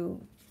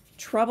do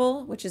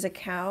Trouble, which is a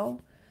cow.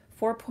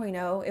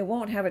 4.0. It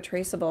won't have a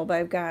traceable,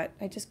 but I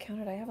just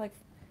counted. I have and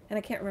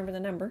I can't remember the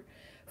number,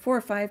 4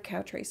 or 5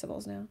 cow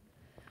traceables now.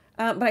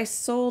 But I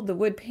sold the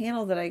wood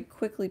panel that I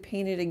quickly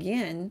painted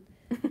again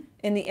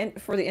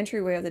for the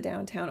entryway of the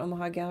downtown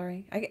Omaha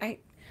gallery. I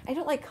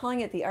don't like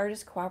calling it the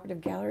Artist Cooperative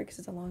Gallery because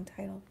it's a long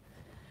title,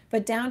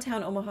 but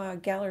downtown Omaha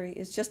gallery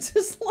is just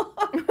as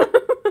long.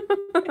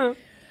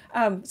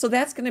 So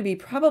that's going to be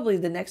probably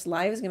the next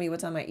live is going to be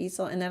what's on my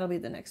easel, and that'll be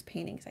the next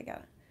painting because I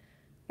gotta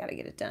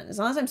get it done. As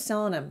long as I'm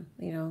selling them,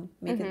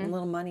 making a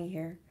little money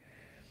here.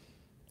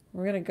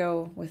 We're gonna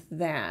go with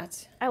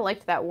that. I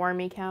liked that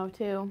wormy cow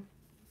too.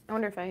 I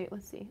wonder if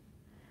let's see.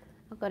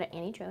 I'll go to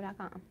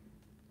annietroe.com.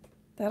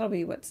 That'll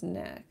be what's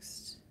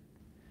next.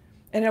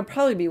 And it'll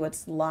probably be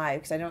what's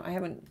live because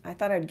I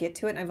thought I'd get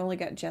to it and I've only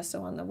got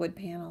gesso on the wood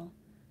panel.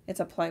 It's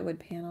a plywood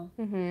panel.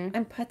 Mm-hmm.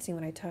 I'm putzing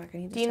when I talk. I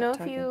need to stop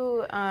talking. Do you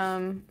know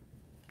if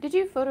did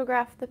you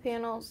photograph the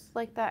panels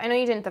like that? I know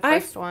you didn't the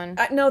first one.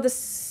 No, the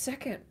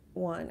second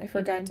one. I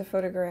forgot to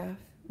photograph.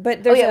 But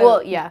Oh there's yeah,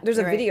 well yeah. there's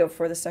a you're right. video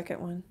for the second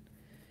one.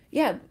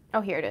 Yeah,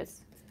 Oh, here it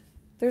is.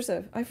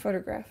 I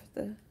photographed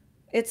the.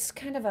 It's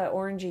kind of a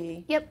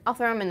orangey. Yep, I'll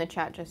throw them in the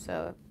chat just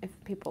so if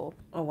people.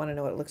 I want to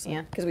know what it looks like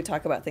Yeah. because we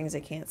talk about things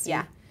they can't see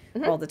Yeah.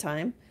 all the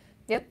time.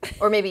 Yep.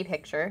 Or maybe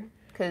picture,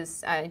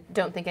 because I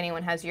don't think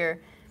anyone has your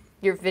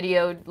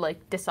video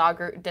like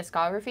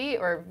discography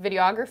or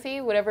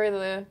videography,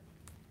 whatever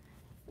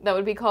that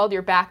would be called,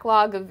 your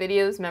backlog of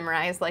videos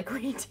memorized like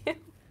we do.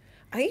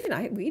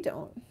 We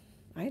don't.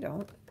 I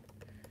don't.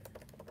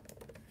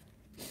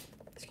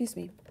 Excuse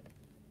me.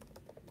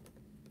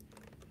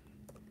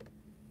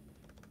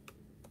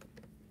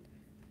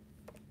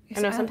 I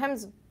know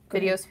sometimes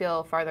videos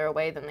feel farther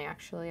away than they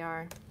actually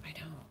are. I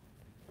know.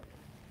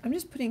 I'm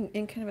just putting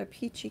in kind of a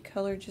peachy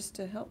color just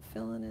to help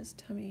fill in his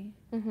tummy.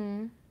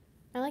 Mm-hmm.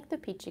 I like the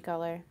peachy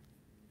color.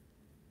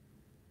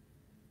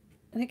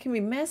 And it can be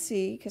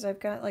messy because I've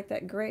got like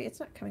that gray. It's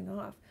not coming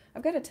off.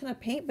 I've got a ton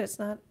of paint, but it's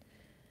not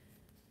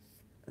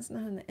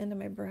on the end of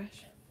my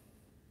brush.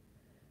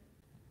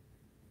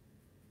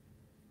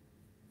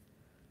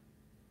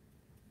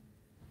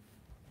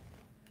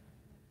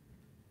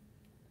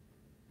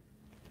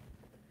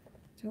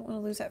 Don't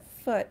want to lose that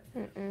foot.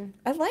 Mm-mm.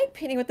 I like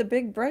painting with the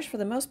big brush for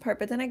the most part,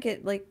 but then I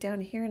get like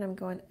down here and I'm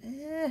going,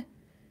 eh.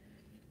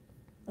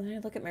 And then I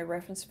look at my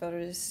reference photo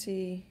to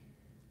see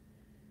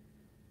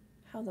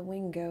how the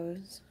wing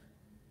goes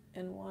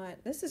and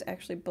what. This is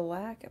actually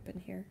black up in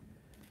here.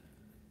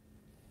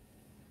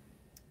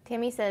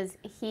 Tammy says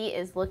he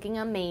is looking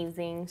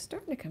amazing. It's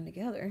starting to come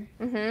together.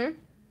 Mm-hmm.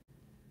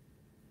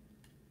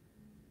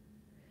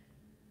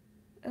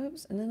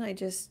 Oops, and then I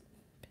just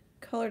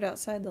colored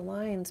outside the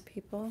lines,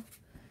 people.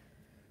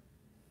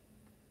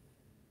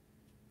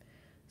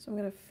 So I'm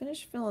going to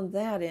finish filling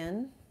that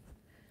in.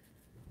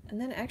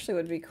 And then actually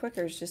what would be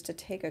quicker is just to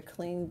take a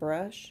clean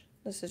brush.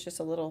 This is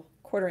just a little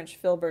 1/4-inch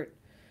filbert.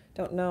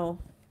 Don't know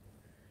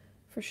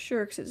for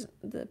sure because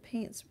the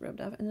paint's rubbed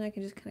off. And then I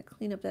can just kind of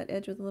clean up that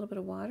edge with a little bit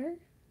of water.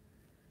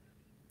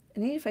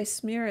 And even if I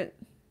smear it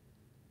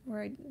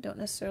where I don't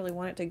necessarily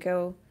want it to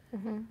go,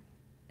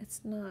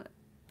 it's not.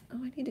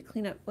 Oh, I need to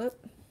clean up.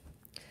 Whoop.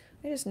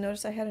 I just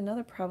noticed I had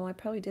another problem. I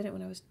probably did it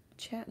when I was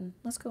chatting.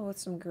 Let's go with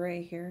some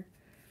gray here.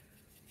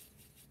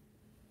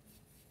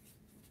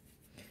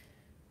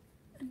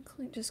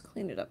 And just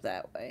clean it up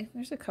that way.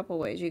 There's a couple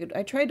ways you could.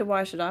 I tried to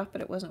wash it off,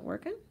 but it wasn't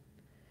working.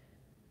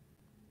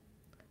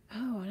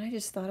 Oh, and I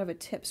just thought of a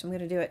tip, so I'm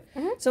going to do it.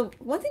 So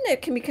one thing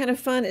that can be kind of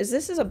fun is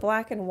this is a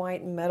black and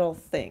white metal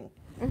thing.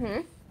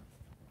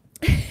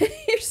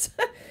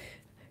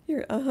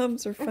 Your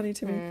ahums are funny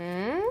to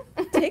me.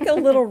 Take a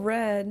little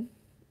red,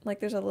 like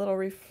there's a little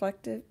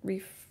reflective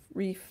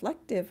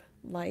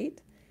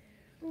light.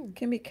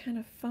 Can be kind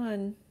of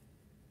fun.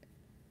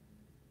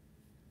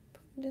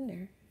 Put it in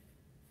there.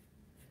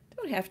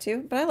 Don't have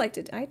to, but I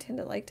tend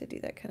to like to do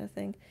that kind of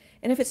thing.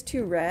 And if it's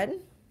too red,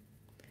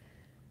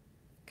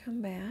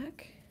 come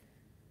back.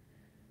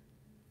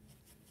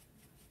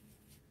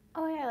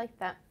 Oh yeah, I like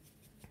that.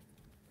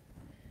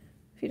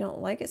 If you don't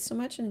like it so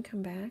much, and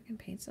come back and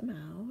paint some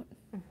out.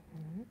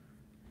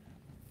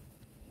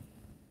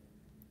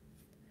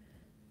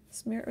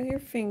 Smear it with your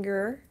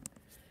finger.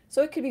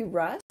 So it could be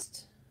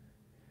rust.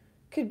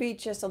 Could be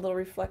just a little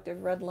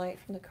reflective red light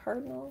from the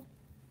Cardinal.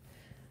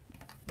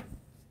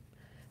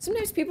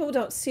 Sometimes people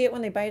don't see it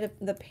when they buy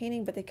the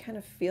painting, but they kind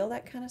of feel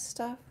that kind of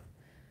stuff.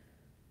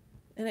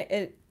 And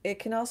it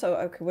can also,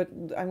 okay,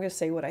 I'm going to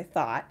say what I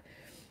thought,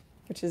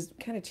 which is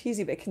kind of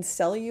cheesy, but it can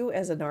sell you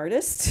as an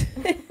artist.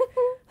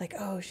 Like,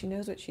 oh, she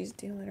knows what she's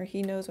doing, or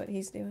he knows what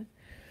he's doing.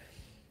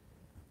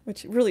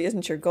 Which really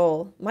isn't your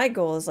goal. My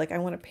goal is like, I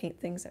want to paint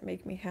things that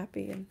make me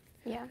happy.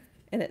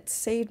 And it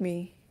saved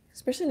me,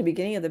 especially in the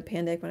beginning of the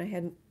pandemic, when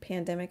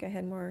I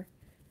had more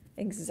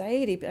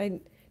anxiety, but I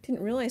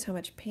didn't realize how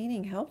much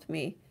painting helped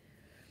me.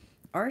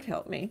 Art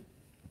helped me.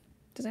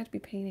 It doesn't have to be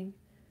painting.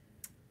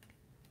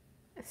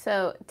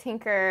 So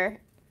Tinker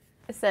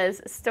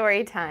says,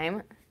 story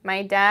time.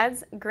 My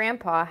dad's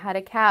grandpa had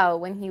a cow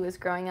when he was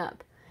growing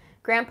up.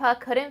 Grandpa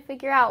couldn't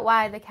figure out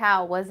why the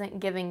cow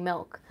wasn't giving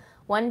milk.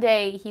 One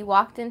day he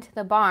walked into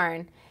the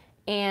barn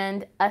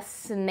and a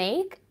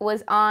snake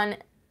was on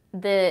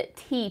the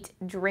teat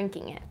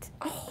drinking it.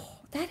 Oh,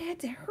 that had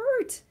to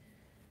hurt.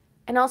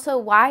 And also,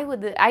 why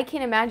would I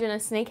can't imagine a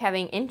snake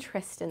having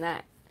interest in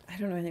that. I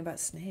don't know anything about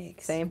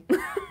snakes. Same.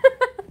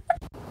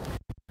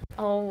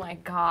 Oh my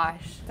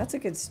gosh. That's a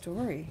good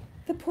story.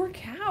 The poor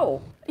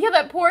cow. Yeah,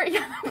 that poor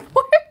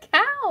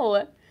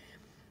cow.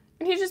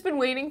 And he's just been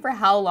waiting for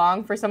how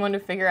long for someone to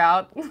figure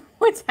out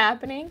what's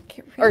happening?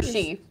 Or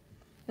she.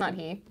 Not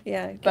he.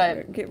 Yeah,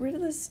 but get rid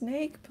of the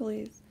snake,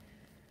 please.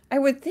 I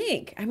would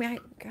think. I mean,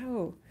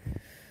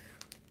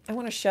 I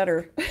want to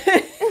shudder.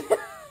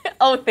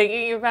 Oh,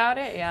 thinking about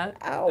it? Yeah.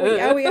 Owie,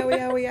 owie, owie,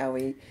 owie,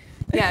 owie.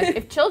 Yeah,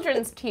 if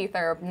children's teeth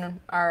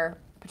are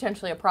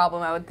potentially a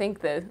problem, I would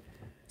think the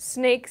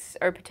snakes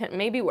are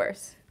maybe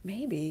worse.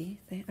 Maybe.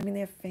 They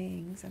have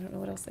fangs. I don't know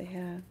what else they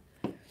have.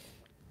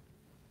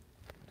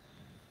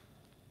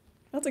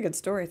 That's a good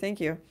story.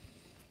 Thank you.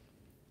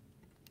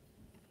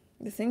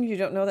 The things you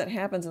don't know that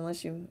happens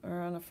unless you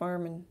are on a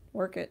farm and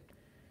work it.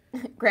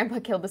 Grandpa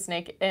killed the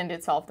snake and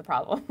it solved the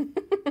problem.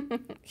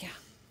 Yeah.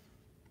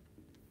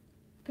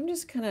 I'm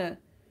just kind of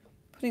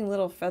putting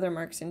little feather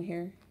marks in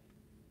here.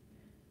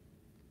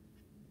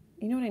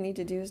 You know what I need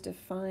to do is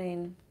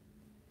define.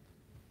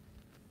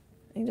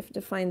 I need to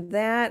define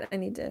that. I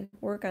need to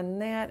work on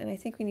that. And I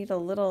think we need a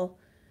little,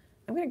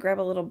 I'm going to grab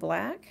a little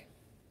black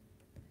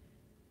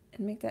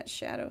and make that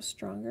shadow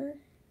stronger.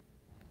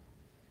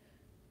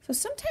 So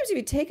sometimes if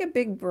you take a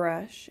big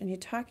brush and you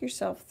talk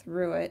yourself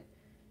through it,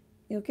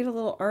 you'll get a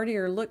little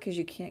artier look because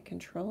you can't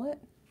control it.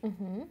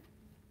 Mm-hmm.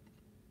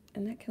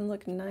 And that can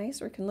look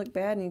nice or it can look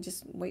bad, and you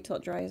just wait till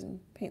it dries and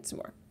paint some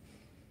more.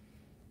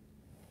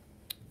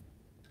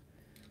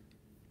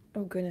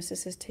 Oh goodness,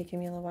 this is taking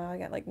me a little while. I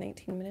got like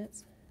 19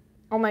 minutes.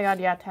 Oh my god,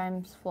 yeah,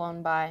 time's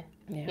flown by.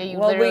 Yeah, you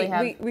well, literally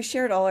have... we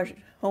shared all our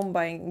home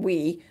buying,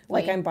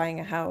 like I'm buying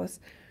a house.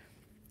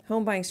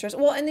 Home buying stress.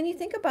 Well, and then you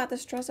think about the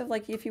stress of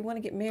like if you want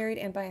to get married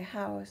and buy a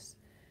house.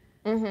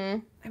 Mm-hmm.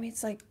 I mean,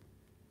 it's like,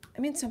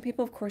 some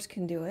people of course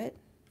can do it.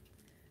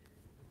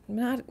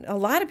 Not a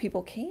lot of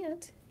people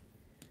can't.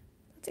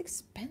 It's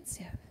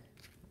expensive.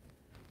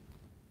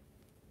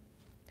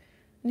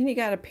 And then you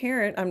got a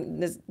parent.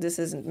 This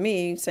isn't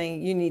me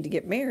saying you need to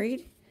get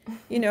married,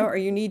 or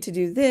you need to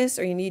do this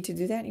or you need to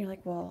do that. And you're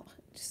like, well,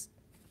 that's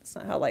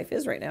not how life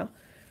is right now.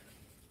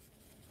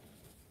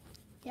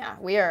 Yeah,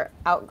 we are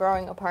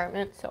outgrowing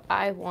apartments, so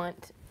I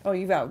want... Oh,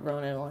 you've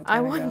outgrown it a long time I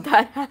ago. want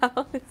that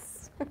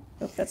house.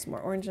 Oh, that's more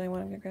orange than I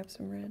want. I'm going to grab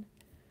some red.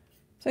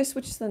 So I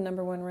switched to the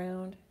number 1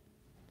 round.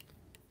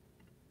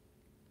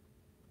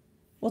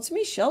 Well, to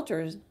me,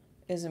 shelter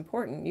is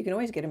important. You can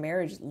always get a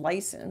marriage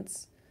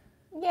license.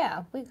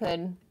 Yeah, we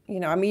could. You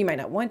might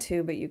not want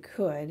to, but you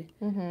could.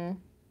 Mm-hmm.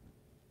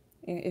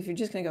 If you're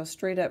just going to go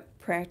straight up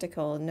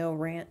practical, no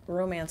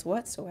romance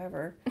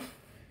whatsoever.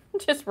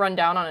 Just run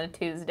down on a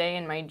Tuesday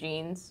in my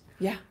jeans.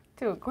 Yeah.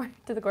 To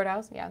the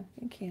courthouse, yeah.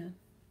 You can.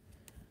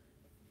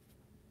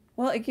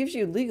 Well, it gives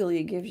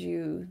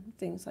you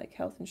things like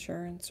health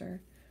insurance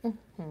or,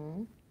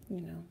 mm-hmm.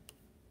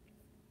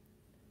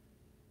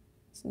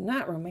 It's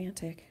not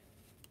romantic.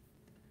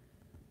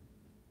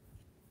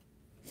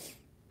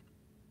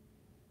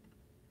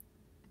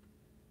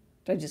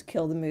 Did I just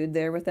kill the mood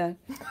there with that?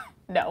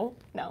 No.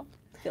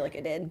 I feel like I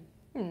did.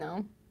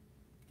 No.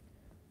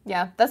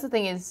 Yeah, that's the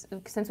thing is,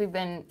 since we've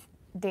been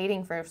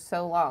dating for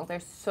so long,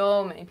 there's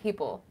so many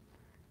people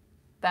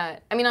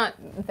that, not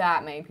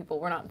that many people,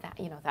 we're not that,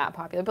 that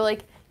popular, but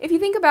like, if you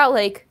think about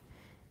like,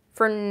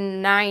 for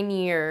 9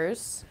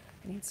 years.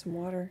 I need some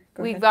water.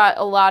 We've got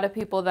a lot of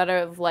people that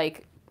have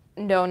like,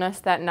 known us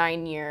that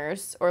 9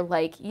 years, or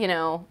like,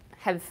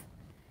 have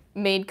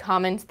made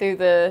comments through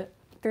the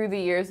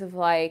years of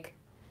like,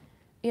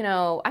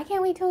 I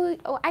can't wait till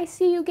I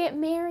see you get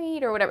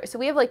married or whatever. So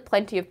we have like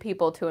plenty of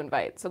people to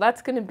invite. So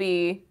that's going to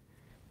be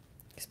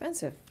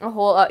expensive. A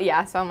whole,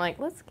 yeah. So I'm like,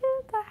 let's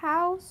get the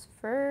house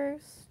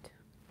first.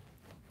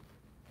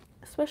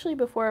 Especially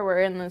before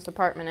we're in this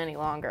apartment any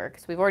longer,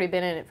 because we've already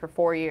been in it for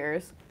 4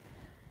 years.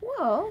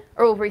 Well.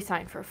 Or we'll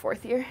re-sign for a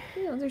 4th year.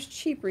 There's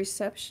cheap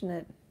reception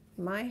at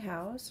my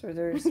house, or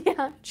there's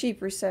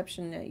cheap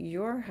reception at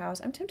your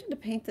house. I'm tempted to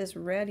paint this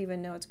red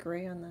even though it's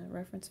gray on the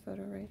reference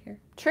photo right here.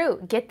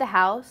 True. Get the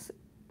house,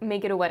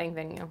 make it a wedding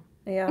venue.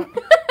 Yeah.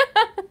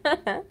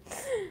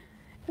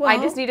 Well, I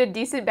just need a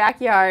decent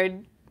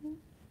backyard.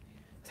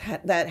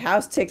 That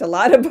house ticked a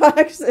lot of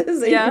boxes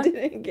that you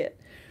didn't get.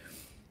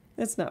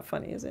 That's not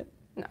funny, is it?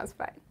 No, it's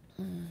fine.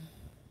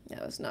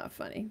 No, it's not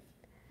funny.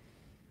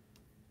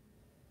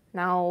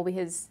 No,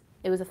 because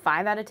it was a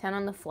 5 out of 10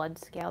 on the flood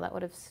scale. That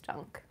would have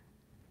stunk.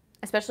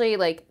 Especially,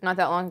 like, not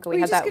that long ago,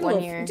 we had that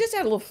 1 year. Just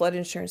add a little flood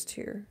insurance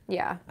to your...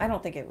 Yeah. I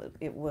don't think it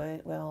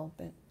would, well,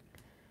 but...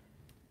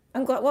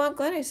 I'm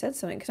glad I said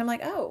something, because I'm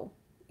like, oh,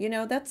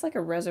 that's like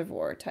a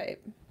reservoir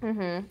type.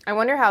 Mm-hmm. I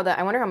wonder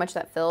how much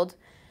that filled,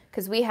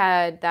 because we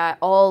had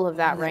all of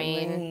that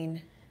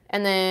rain.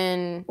 And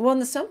then... Well,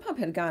 and the sump pump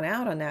had gone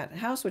out on that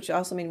house, which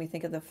also made me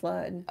think of the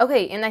flood.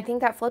 Okay, and I think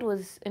that flood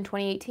was in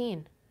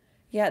 2018.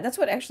 Yeah, that's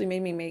what actually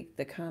made me make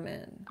the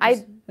comment.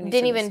 I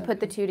didn't even put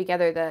the two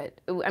together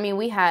that,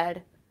 we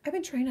had... I've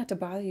been trying not to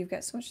bother you. You've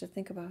got so much to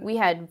think about. We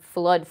had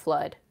flood.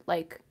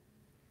 Like,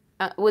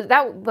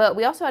 but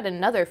we also had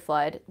another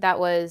flood that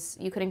was,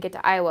 you couldn't get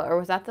to Iowa, or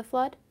was that the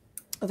flood?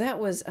 Oh, that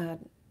was... was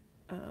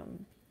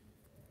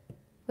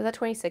that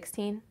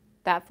 2016,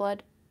 that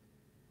flood?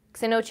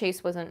 Because I know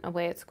Chase wasn't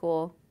away at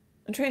school.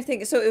 I'm trying to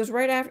think. So it was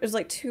right after, it was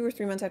like 2 or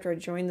 3 months after I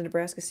joined the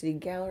Nebraska City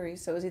Gallery.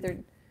 So it was either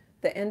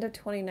the end of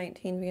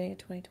 2019, beginning of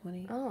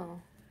 2020. Oh.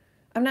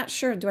 I'm not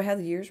sure. Do I have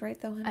the years right,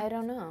 though, honey? I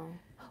don't know.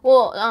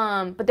 Well,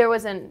 but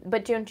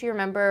don't you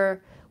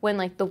remember when,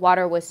 like, the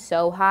water was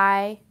so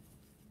high?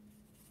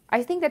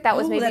 I think that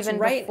was maybe even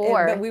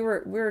before. But we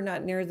were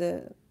not near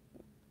the...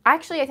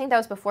 Actually, I think that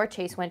was before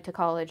Chase went to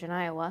college in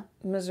Iowa.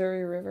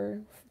 Missouri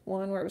River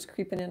one, where it was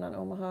creeping in on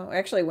Omaha. I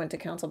actually went to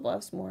Council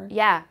Bluffs more.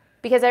 Yeah,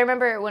 because I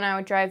remember when I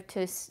would drive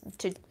to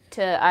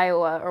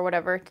Iowa or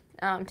whatever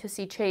to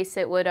see Chase,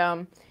 it would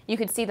you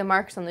could see the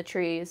marks on the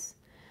trees.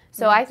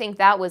 So I think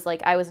that was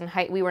like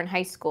we were in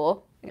high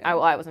school. Yeah.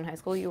 I was in high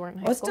school. You were in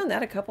high Oh, school. it's done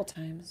that a couple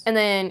times. And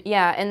then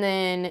and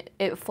then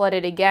it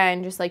flooded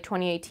again, just like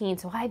 2018.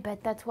 So I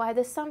bet that's why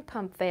the sump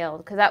pump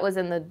failed, because that was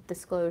in the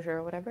disclosure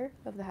or whatever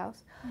of the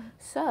house.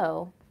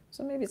 So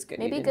maybe it's good.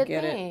 Maybe you a didn't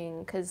good get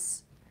thing,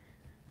 because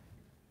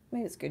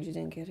maybe it's good you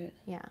didn't get it.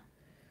 yeah.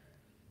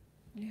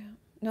 Yeah.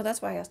 No,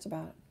 that's why I asked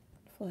about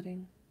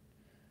flooding.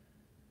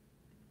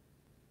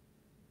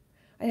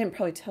 I didn't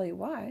probably tell you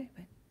why,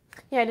 but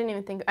Yeah, I didn't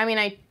even think. I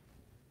mean,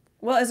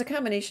 well, as a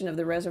combination of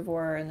the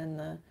reservoir and then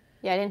the.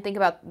 Yeah, I didn't think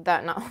about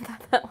that not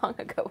that long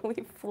ago when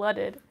we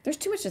flooded. There's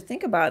too much to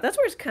think about. That's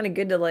where it's kind of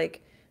good to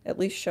like at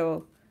least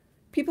show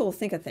people will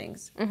think of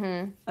things.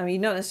 Mm-hmm. I mean,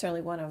 you don't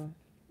necessarily want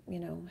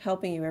them,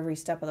 helping you every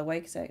step of the way,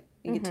 because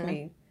you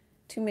get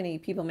too many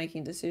people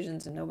making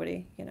decisions and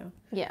nobody,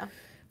 Yeah.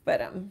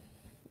 But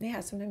yeah,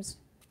 sometimes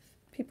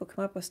people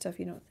come up with stuff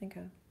you don't think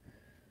of.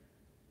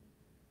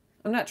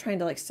 I'm not trying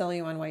to like sell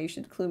you on why you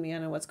should clue me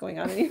in on what's going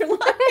on in your life.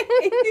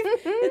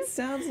 It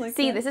sounds like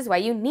this is why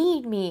you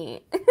need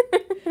me.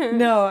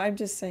 No, I'm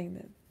just saying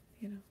that,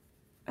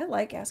 I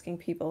like asking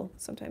people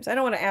sometimes. I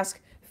don't want to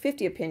ask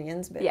 50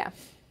 opinions, but Yeah.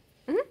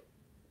 Mm-hmm.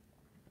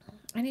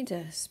 I need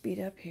to speed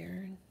up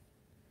here.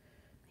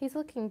 He's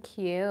looking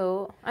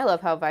cute. I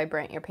love how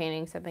vibrant your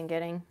paintings have been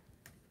getting.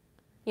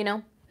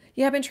 Yeah,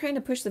 I've been trying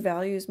to push the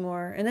values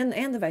more,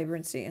 and the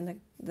vibrancy and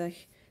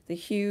the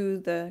hue,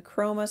 the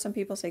chroma. Some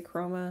people say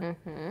chroma.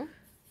 Mm-hmm.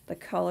 The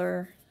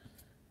color.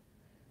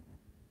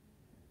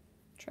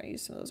 Try to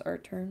use some of those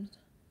art terms.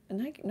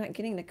 And I'm not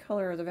getting the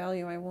color or the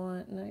value I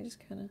want, and I just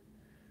kind of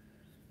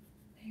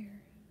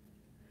there.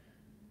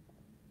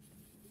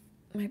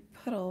 My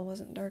puddle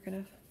wasn't dark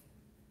enough.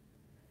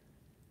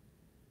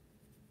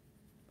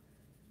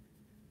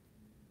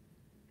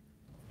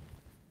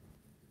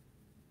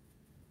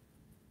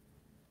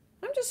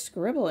 I'm just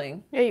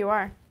scribbling. Yeah, you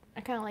are.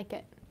 I kind of like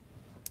it.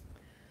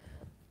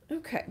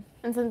 Okay.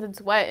 And since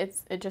it's wet,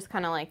 it just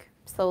kind of like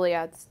slowly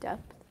adds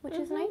depth, which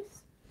is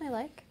nice. I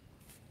like.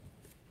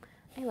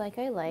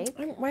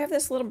 I have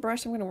this little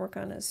brush I'm going to work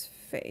on his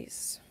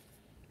face.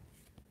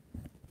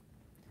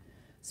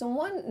 So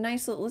one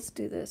nice little, let's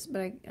do this,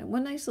 but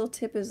one nice little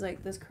tip is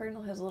like this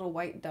cardinal has little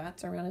white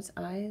dots around its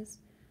eyes,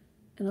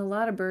 and a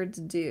lot of birds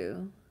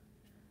do.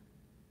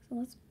 So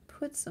let's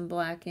put some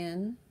black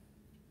in.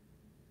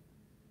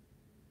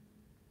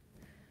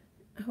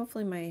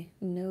 Hopefully my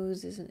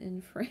nose isn't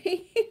in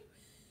frame.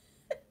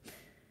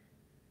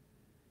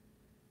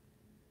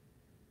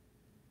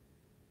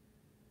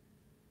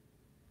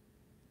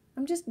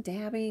 I'm just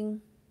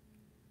dabbing,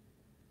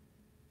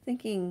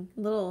 thinking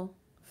little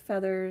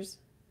feathers,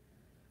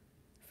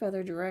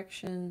 feather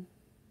direction,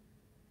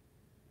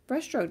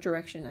 brushstroke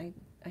direction.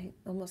 I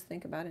almost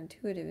think about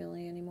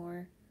intuitively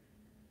anymore.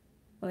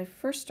 When I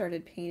first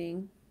started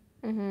painting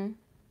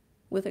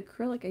with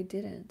acrylic, I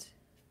didn't.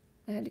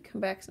 I had to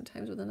come back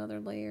sometimes with another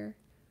layer.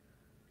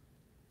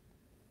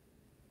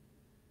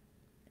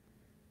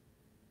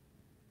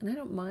 And I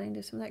don't mind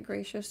if some of that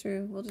gray shows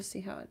through. We'll just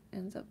see how it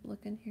ends up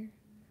looking here.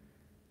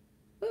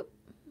 Whoop.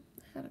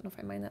 I don't know if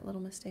I mind that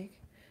little mistake.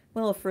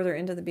 Went a little further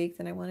into the beak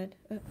than I wanted.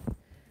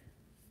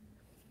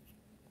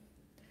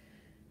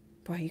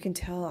 Boy, you can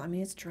tell. I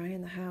mean, it's dry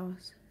in the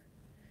house.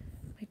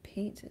 My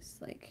paint is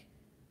like...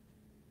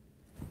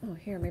 Oh,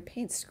 here, my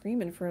paint's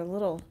screaming for a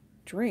little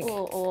drink. A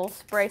little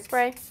spray.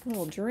 A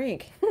little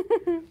drink.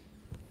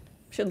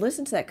 Should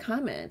listen to that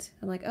comment.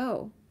 I'm like,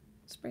 oh,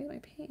 spray my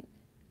paint.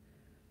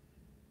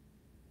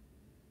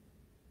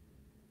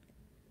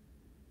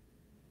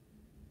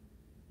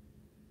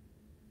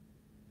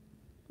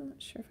 I'm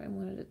not sure if I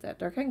wanted it that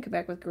dark. I can come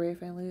back with gray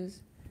if I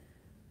lose.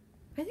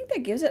 I think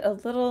that gives it a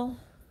little...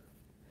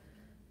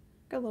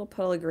 Got a little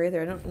puddle of gray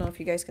there. I don't know if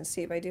you guys can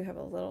see it, but I do have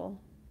a little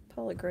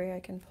puddle of gray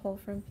I can pull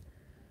from.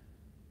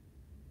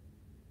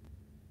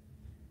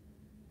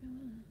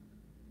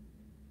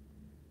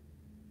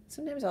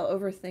 Sometimes I'll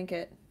overthink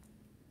it.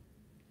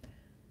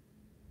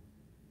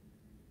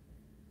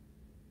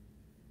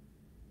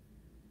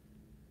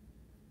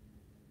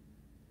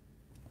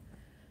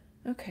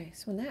 Okay,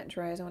 so when that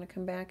dries, I want to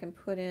come back and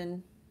put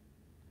in...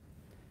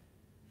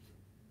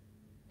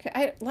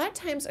 Okay, a lot of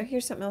times, oh,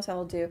 here's something else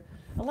I'll do.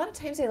 A lot of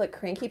times they look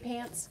cranky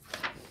pants.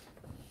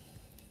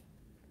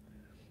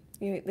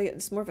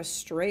 It's more of a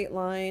straight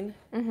line.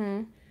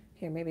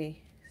 Here,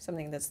 maybe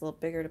something that's a little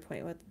bigger to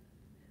point with.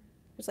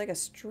 It's like a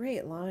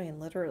straight line,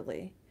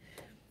 literally.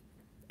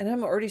 And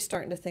I'm already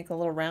starting to think a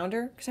little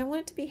rounder because I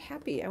want it to be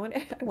happy. I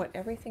want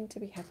everything to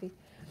be happy.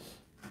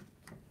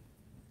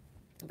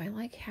 I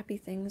like happy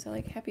things. I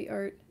like happy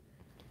art.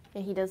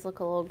 Yeah, he does look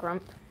a little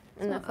grump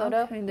in So the photo.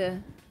 I'll kind of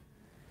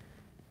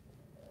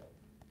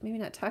maybe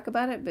not talk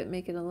about it, but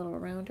make it a little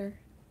rounder.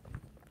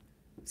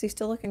 Is he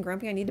still looking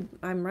grumpy?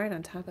 I'm right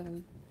on top of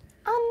him.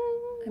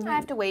 I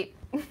have to wait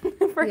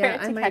for it to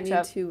catch up. I might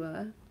need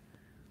to.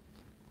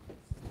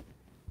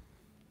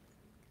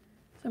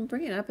 So I'm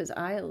bringing up his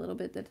eye a little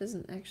bit. That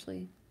isn't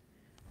actually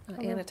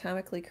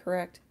anatomically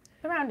correct.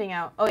 The rounding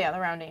out. Oh yeah, the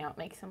rounding out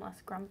makes him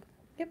less grump.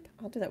 Yep,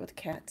 I'll do that with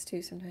cats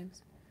too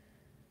sometimes.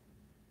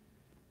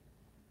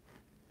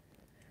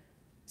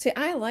 See,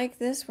 I like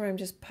this where I'm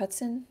just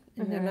putzing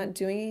and I'm not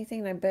doing anything.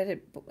 And I bet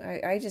it,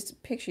 I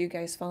just picture you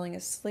guys falling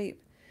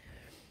asleep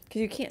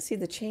because you can't see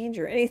the change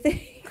or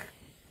anything.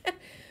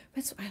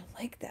 I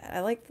like that. I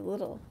like the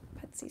little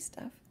putzy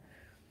stuff.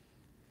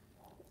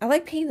 I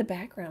like painting the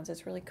backgrounds.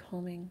 It's really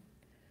calming.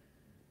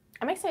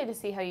 I'm excited to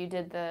see how you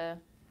did the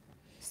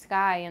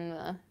sky and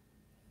the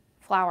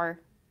flower.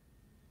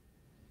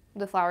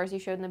 The flowers you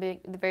showed in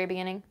the very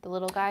beginning, the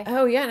little guy.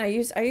 Oh yeah, and I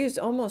used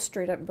almost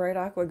straight up bright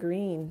aqua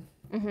green.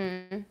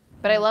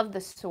 But I love the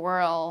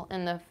swirl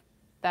and the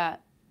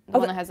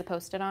one that has a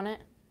Post-it on it.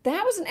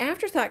 That was an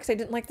afterthought because I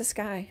didn't like the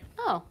sky.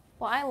 Oh,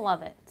 well, I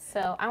love it.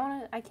 So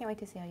I can't wait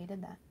to see how you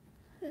did that.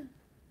 Yeah.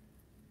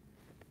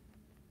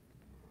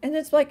 And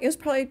it's like, it was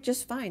probably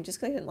just fine. Just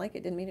because I didn't like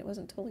it didn't mean it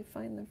wasn't totally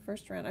fine the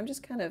first round. I'm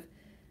just kind of,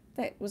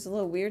 that was a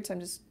little weird, so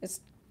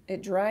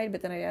it dried,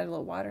 but then I added a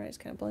little water and I just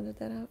kind of blended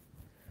that out.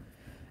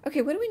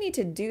 Okay, what do we need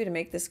to do to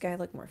make this guy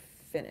look more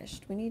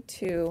finished? I'm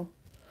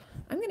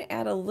going to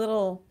add a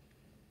little,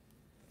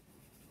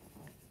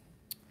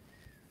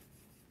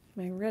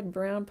 my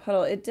red-brown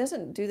puddle. It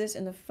doesn't do this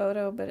in the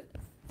photo, but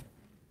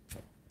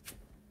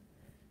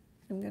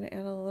I'm going to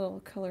add a little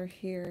color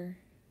here.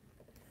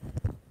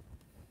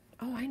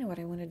 Oh, I know what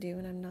I want to do,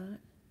 and I'm not.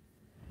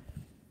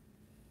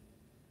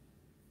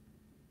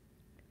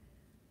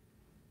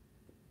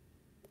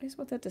 I just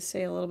want that to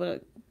say a little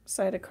bit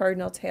side of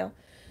cardinal tail.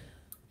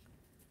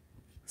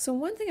 So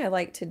one thing I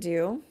like to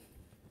do,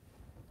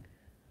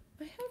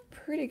 I have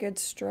pretty good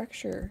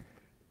structure.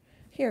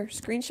 Here,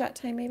 screenshot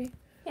time maybe?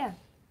 Yeah.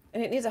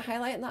 And it needs a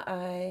highlight in the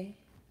eye.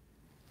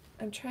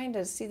 I'm trying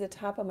to see the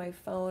top of my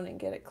phone and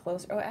get it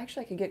closer. Oh,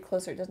 actually I could get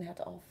closer. It doesn't have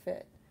to all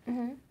fit.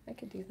 I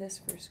could do this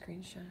for a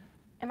screenshot.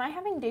 Am I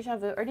having deja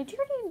vu, or did you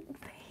already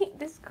paint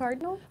this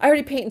cardinal? I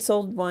already painted and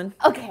sold one.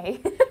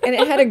 Okay. And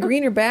it had a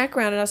greener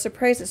background, and I was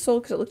surprised it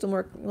sold because it looked a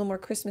little more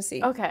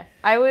Christmassy. Okay.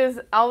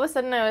 All of a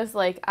sudden I was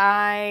like,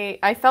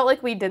 I felt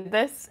like we did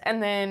this,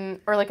 and then,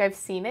 or like I've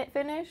seen it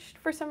finished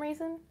for some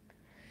reason.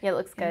 Yeah, it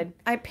looks good.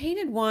 I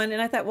painted one,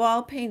 and I thought,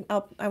 well,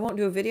 I won't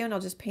do a video, and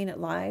I'll just paint it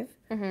live.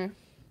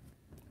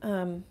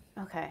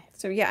 Okay.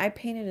 So yeah, I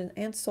painted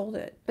and sold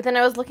it. But then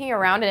I was looking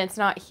around, and it's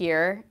not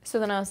here. So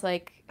then I was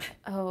like,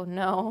 oh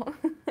no.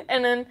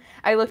 And then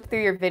I looked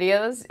through your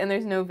videos, and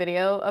there's no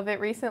video of it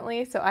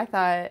recently. So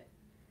I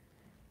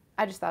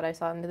just thought I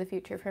saw into the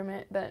future from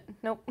it, but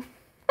nope.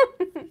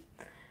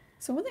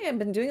 So one thing I've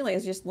been doing lately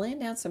is just laying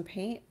down some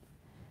paint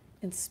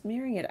and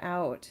smearing it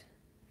out.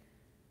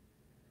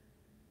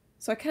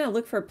 So I kind of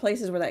look for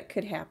places where that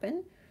could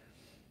happen.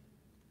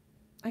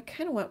 I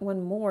kind of want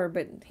one more,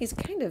 but he's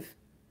kind of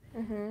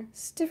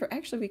stiffer.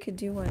 Actually, we could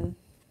do one.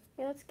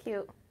 Yeah, that's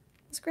cute.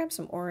 Let's grab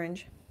some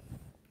orange.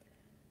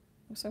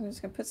 So I'm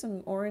just going to put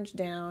some orange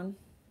down.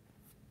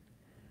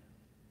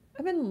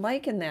 I've been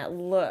liking that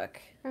look.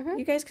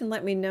 You guys can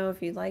let me know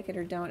if you like it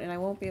or don't, and I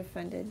won't be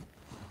offended.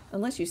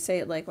 Unless you say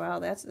it like, wow,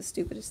 that's the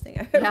stupidest thing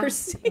I've ever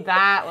seen.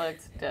 That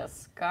looks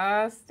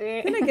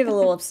disgusting. Then I get a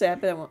little upset,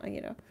 but I won't,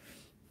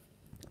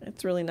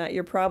 it's really not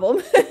your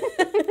problem.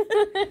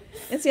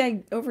 And see,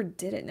 I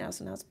overdid it now,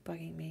 so now it's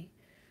bugging me.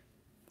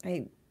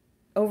 I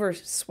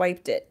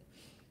over-swiped it.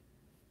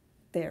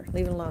 There,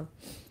 leave it alone.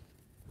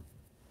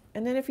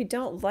 And then if you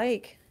don't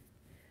like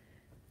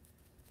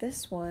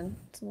this one,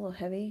 it's a little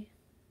heavy.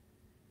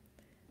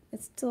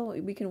 It's still,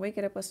 we can wake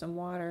it up with some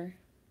water.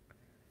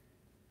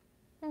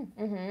 Oh,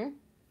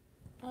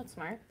 that's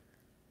smart.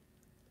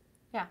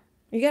 Yeah.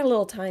 You got a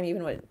little time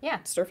even when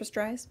surface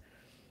dries.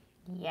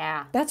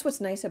 Yeah. That's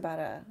what's nice about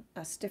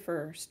a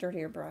stiffer,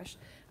 sturdier brush.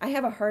 I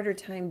have a harder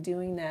time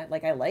doing that.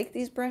 Like, I like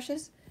these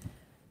brushes,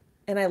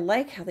 and I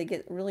like how they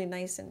get really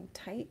nice and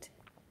tight,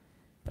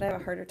 but I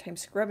have a harder time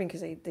scrubbing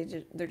because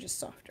they're just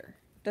softer.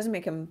 Doesn't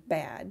make them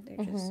bad.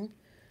 They're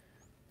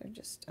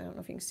just, I don't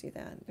know if you can see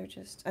that.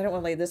 I don't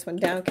want to lay this one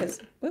down because,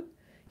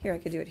 here, I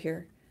could do it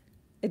here.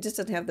 It just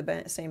doesn't have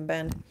the same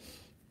bend.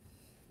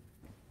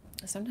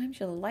 Sometimes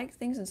you like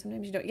things and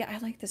sometimes you don't. Yeah, I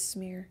like this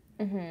smear.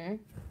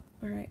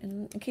 All right,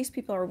 and in case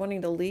people are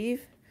wanting to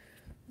leave,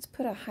 let's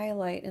put a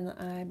highlight in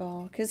the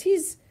eyeball because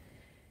he's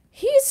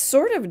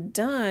sort of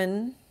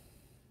done,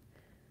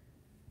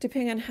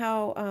 depending on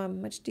how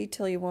much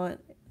detail you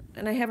want.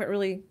 And I haven't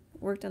really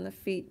worked on the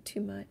feet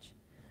too much.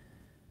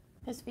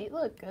 His feet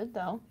look good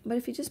though. But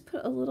if you just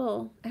put a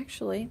little,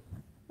 actually,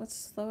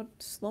 let's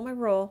slow my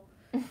roll.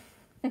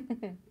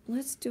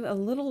 Let's do a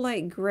little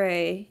light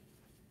gray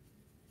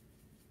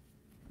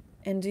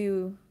and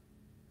do,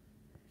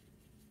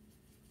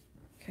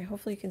 okay,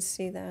 hopefully you can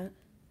see that.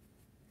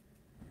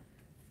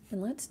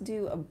 And let's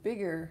do a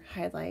bigger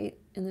highlight,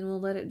 and then we'll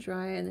let it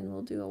dry, and then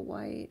we'll do a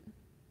white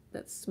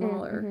that's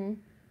smaller.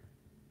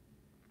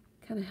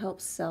 Kind of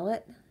helps sell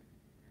it.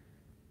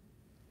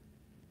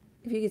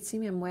 If you could see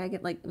me, I'm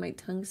wagging, like my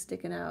tongue's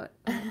sticking out.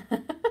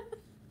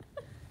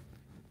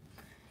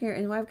 Here,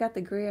 and while I've got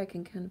the gray, I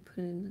can kind of put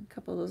in a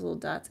couple of those little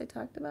dots I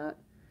talked about.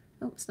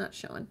 Oh, it's not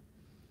showing.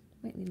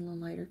 Might need a little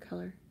lighter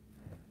color.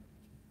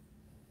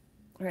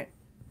 All right.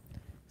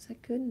 Is that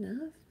good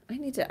enough?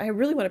 I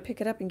really want to pick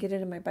it up and get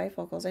it in my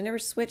bifocals. I never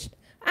switched.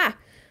 I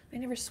I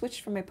never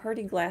switched from my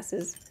party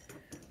glasses.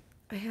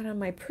 I had on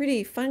my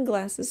pretty fun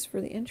glasses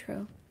for the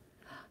intro.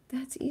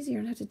 That's easier.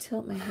 I don't have to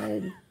tilt my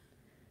head.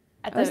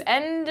 At the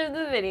end of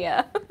the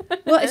video.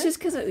 Well, it's just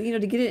because, you know,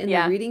 to get it in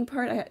Yeah. the reading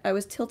part, I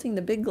was tilting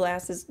the big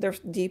glasses. They're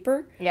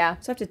deeper. Yeah.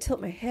 So I have to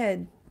tilt my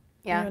head.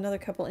 Yeah. You know, another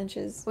couple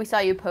inches. We saw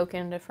you poke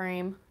into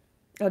frame.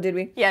 Oh, did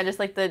we? Yeah, just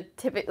like the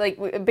tip,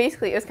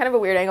 basically, it was kind of a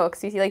weird angle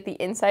because you see like the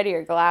inside of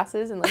your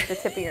glasses and like the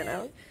tip of your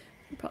nose.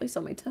 You probably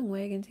saw my tongue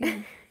wagging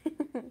too.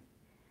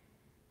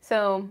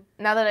 So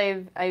now that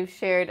I've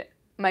shared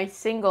my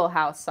single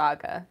house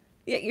saga,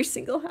 Yeah, your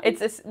single house.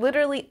 it's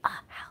literally a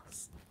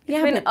house.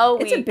 Yeah, been but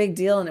a it's a week. big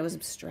deal and it was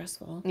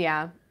stressful.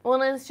 Yeah. Well,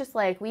 and it's just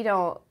like we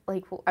don't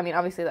like. I mean,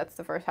 obviously that's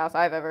the first house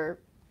either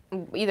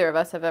of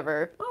us have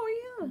ever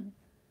Oh, yeah.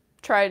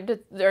 tried to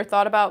or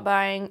thought about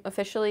buying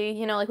officially.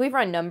 You know, like we've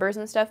run numbers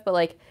and stuff, but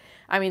like,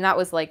 I mean, that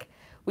was like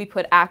we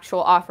put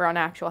actual offer on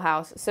actual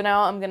house. So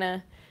now I'm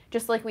gonna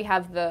just like we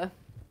have the,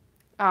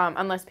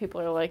 unless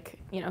people are like,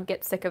 you know,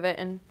 get sick of it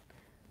and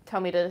tell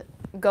me to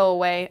go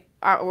away.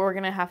 We're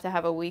gonna have to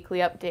have a weekly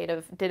update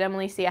of did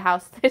Emily see a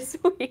house this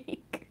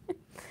week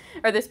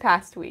or this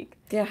past week?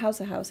 Yeah, how's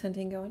the house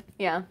hunting going?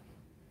 Yeah.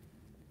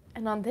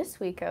 And on this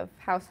week of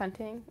house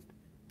hunting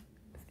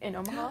in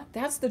Omaha,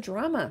 That's the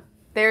drama.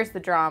 there's the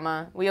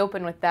drama. We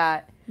open with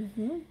that.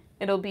 Mm-hmm.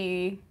 It'll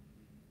be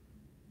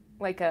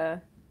like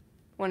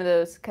one of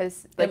those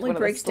because like Emily one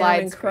breaks of the down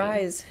slide and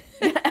screens.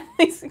 cries.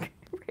 Emily's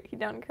breaking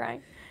down and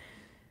crying.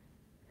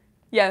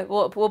 Yeah,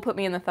 we'll put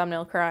me in the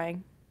thumbnail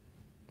crying.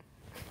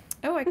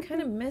 Oh, I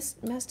kind of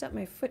messed up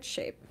my foot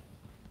shape.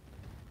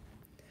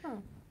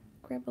 Oh.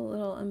 Grab a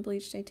little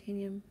unbleached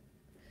titanium.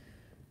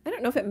 I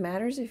don't know if it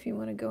matters if you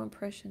want to go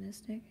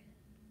impressionistic.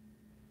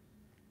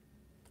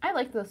 I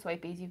like those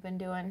swipies you've been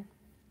doing.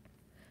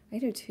 I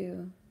do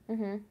too.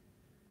 Mm-hmm.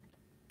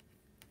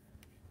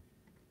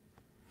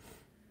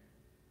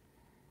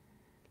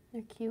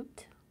 They're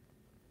cute.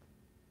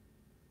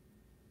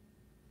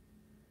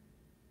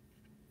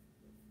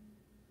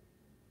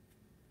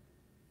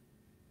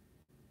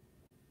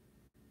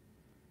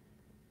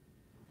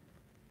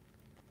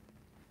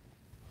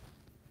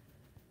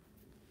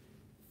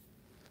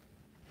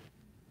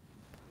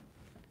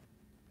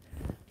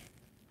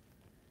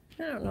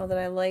 I don't know that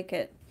I like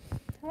it.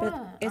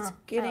 But it's I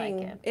getting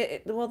like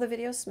it. well, the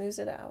video smooths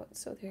it out,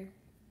 so there.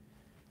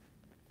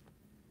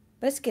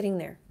 But it's getting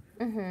there.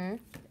 Mm-hmm.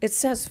 It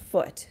says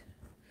foot.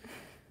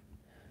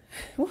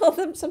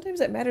 Well, sometimes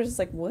that matters. It's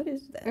like, what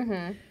is that?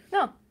 Mm-hmm.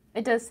 No,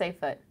 it does say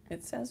foot.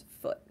 It says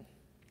foot.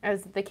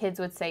 As the kids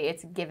would say,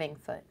 it's giving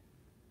foot.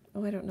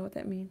 Oh, I don't know what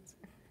that means.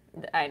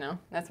 I know.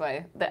 That's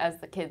why, as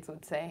the kids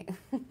would say.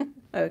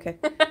 Okay.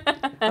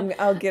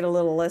 I'll get a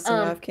little lesson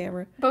off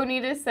camera.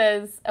 Bonita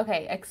says,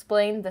 okay,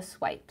 explain the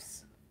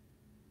swipes.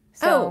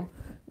 So,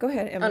 go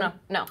ahead, Oh, Emily.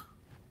 no.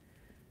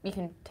 You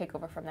can take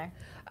over from there.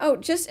 Oh,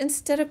 just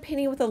instead of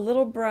painting with a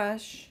little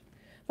brush,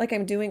 like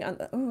I'm doing on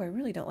the... Oh, I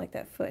really don't like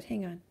that foot.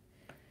 Hang on.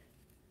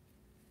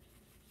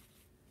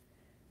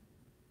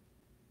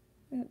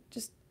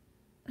 Just,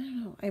 I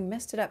don't know. I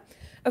messed it up.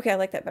 Okay, I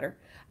like that better.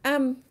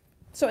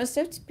 So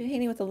instead of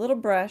painting with a little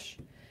brush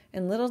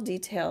and little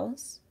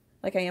details,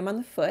 like I am on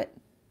the foot,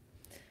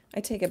 I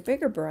take a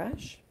bigger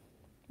brush.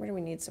 Where do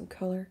we need some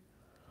color?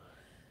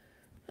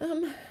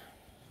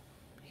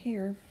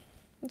 Here.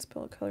 Let's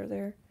put a color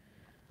there.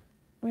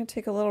 I'm going to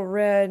take a little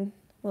red,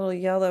 a little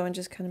yellow, and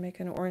just kind of make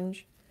an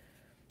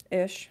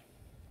orange-ish.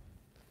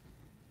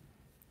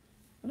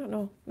 I don't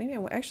know. Maybe I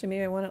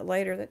want it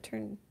lighter. That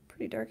turned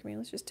pretty dark on me.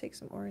 Let's just take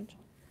some orange.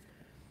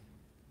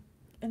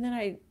 And then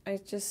I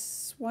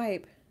just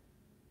swipe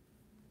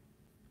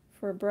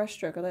for a brush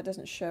stroke. Oh, that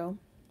doesn't show.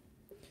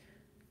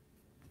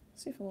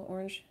 Let's see if a little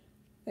orange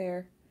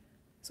there.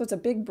 So it's a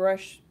big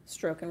brush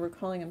stroke, and we're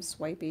calling them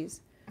swipies.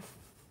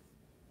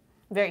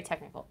 Very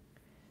technical.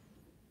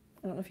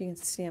 I don't know if you can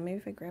see them. Maybe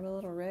if I grab a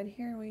little red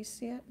here, will you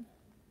see it?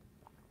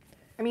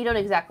 I mean, you don't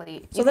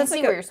exactly. So You that's can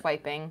see like where you're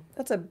swiping.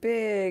 That's a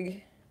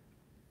big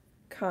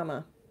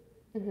comma.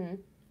 Mm-hmm.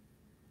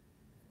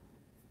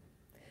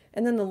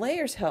 And then the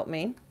layers help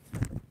me.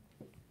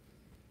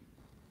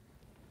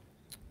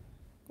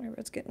 My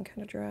red's getting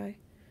kind of dry.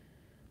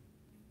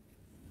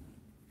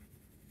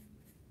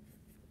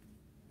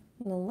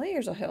 And the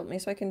layers will help me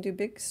so I can do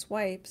big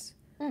swipes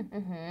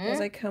Mm-hmm.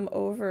 as I come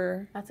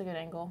over That's a good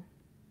angle.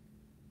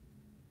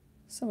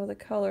 some of the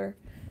color.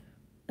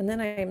 And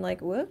then I'm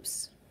like,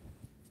 whoops.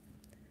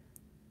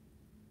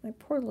 My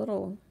poor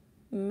little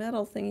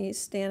metal thing he's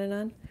standing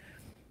on.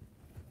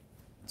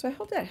 So I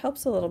hope that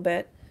helps a little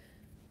bit.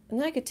 And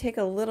then I could take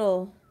a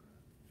little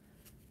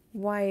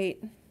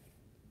white,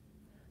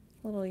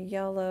 little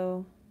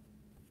yellow,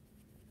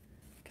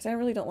 because I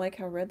really don't like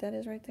how red that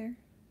is right there.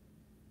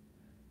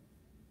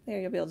 There,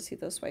 you'll be able to see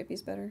those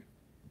swipies better.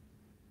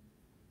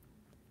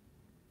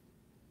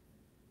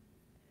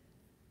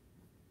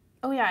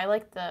 Oh yeah, I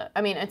like the.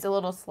 I mean, it's a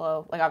little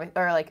slow.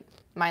 Like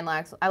mine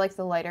lags. I like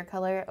the lighter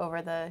color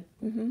over the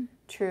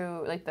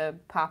true, like the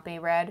poppy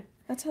red.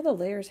 That's how the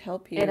layers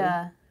help you.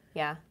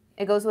 Yeah.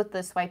 It goes with the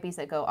swipies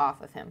that go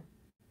off of him.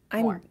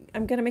 more.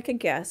 I'm going to make a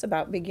guess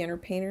about beginner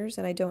painters,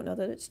 and I don't know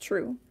that it's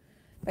true.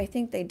 But I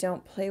think they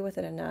don't play with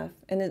it enough.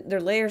 And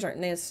their layers aren't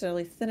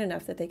necessarily thin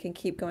enough that they can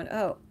keep going,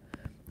 oh,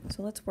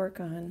 so let's work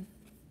on.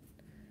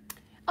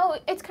 Oh,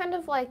 it's kind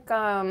of like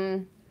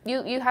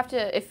you have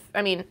to,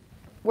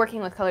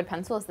 working with colored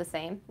pencil is the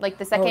same. Like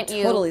the second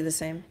totally the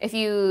same. If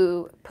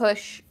you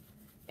push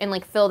and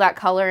like fill that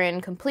color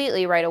in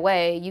completely right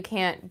away, you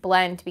can't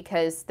blend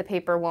because the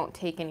paper won't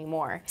take any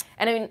more.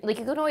 And I mean, like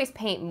you can always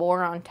paint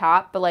more on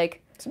top, but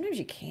like sometimes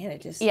you can't.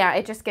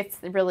 It just gets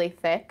really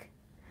thick.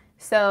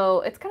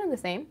 So it's kind of the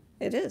same.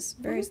 It is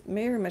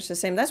very much the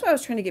same. That's why I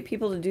was trying to get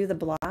people to do the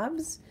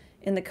blobs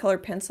in the color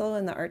pencil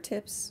and the art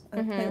tips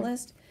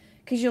playlist.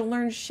 Because you'll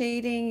learn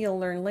shading, you'll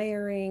learn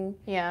layering.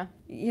 Yeah.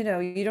 You know,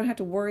 you don't have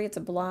to worry it's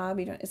a blob.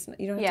 You don't have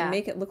to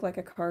make it look like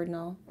a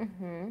cardinal.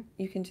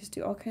 You can just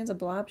do all kinds of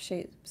blob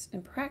shapes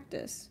and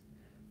practice.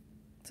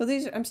 So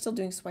I'm still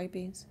doing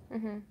swipies.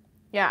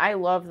 Yeah, I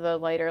love the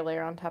lighter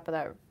layer on top of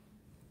that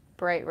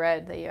bright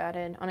red that you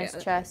added on his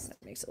chest.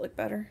 That makes it look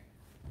better.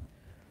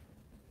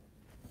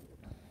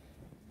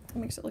 It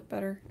makes it look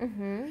better.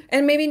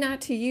 And maybe not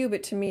to you,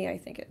 but to me, I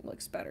think it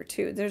looks better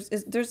too.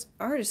 There's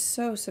art is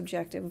so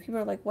subjective. When people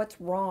are like, what's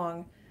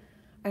wrong?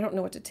 I don't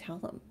know what to tell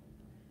them.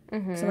 So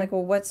I'm like,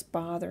 well, what's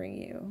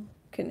bothering you?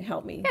 Can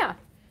help me.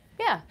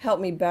 Yeah. Help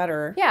me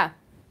better. Yeah.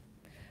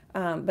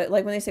 But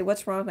like when they say,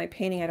 what's wrong with my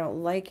painting? I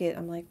don't like it.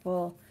 I'm like,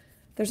 well,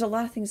 there's a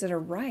lot of things that are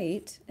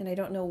right, and I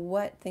don't know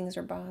what things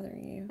are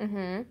bothering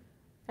you.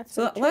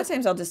 So a lot of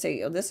times I'll just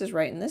say, oh, this is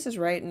right and this is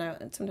right,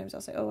 and sometimes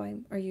I'll say, oh,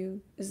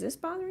 is this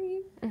bothering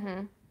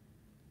you?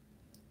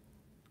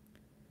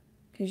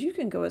 Because you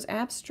can go as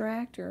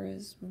abstract or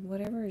as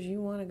whatever as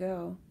you want to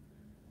go.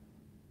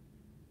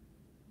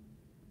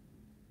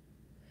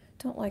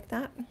 Don't like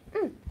that.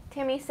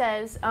 Tammy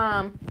says,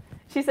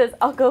 she says,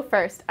 I'll go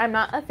first. I'm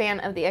not a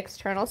fan of the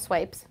external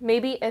swipes.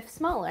 Maybe if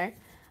smaller.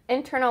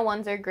 Internal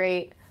ones are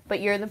great,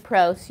 but you're the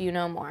pro, so you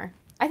know more.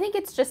 I think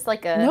it's just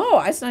like a... No,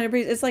 it's not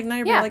everybody. It's like not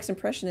everybody likes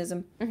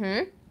impressionism.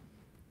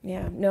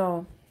 Yeah,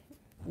 no.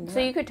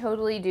 So you could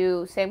totally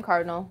do same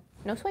cardinal,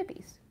 no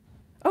swipies.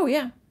 Oh,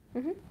 yeah.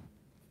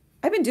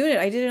 I've been doing it.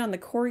 I did it on the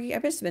corgi.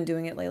 I've just been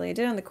doing it lately. I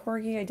did it on the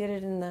corgi. I did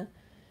it in the...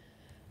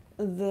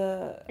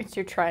 It's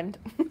your trend.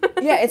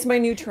 Yeah, it's my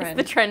new trend.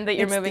 It's the trend that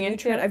you're moving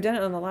into. Trend. I've done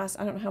it on the last,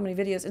 I don't know how many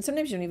videos, and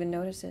sometimes you don't even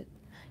notice it.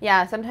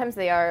 Yeah, sometimes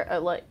they are a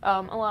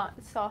lot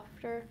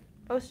softer.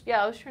 I was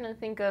trying to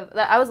think of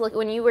that.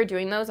 When you were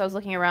doing those, I was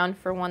looking around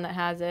for one that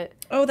has it.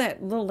 Oh,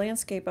 that little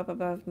landscape up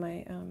above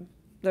my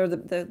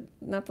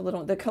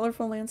the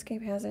colorful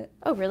landscape has it.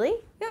 Oh, really?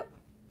 Yep.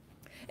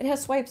 It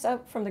has swipes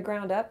up from the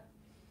ground up.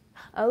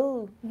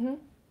 Oh.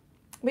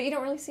 But you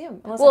don't really see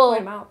them unless I point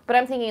them out. But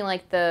I'm thinking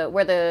like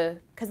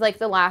because like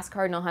the last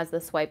cardinal has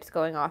the swipes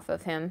going off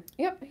of him.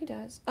 Yep, he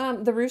does.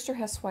 The rooster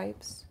has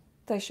swipes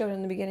that I showed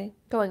in the beginning.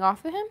 Going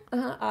off of him?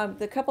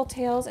 The couple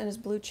tails and his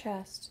blue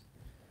chest.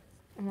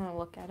 I'm gonna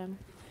look at him.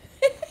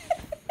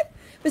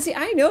 But see,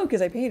 I know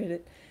because I painted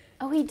it.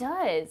 Oh, he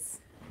does.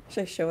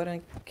 Should I show it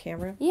on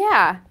camera?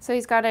 Yeah. So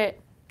he's got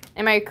it.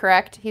 Am I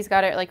correct? He's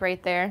got it like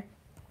right there.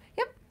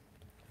 Yep.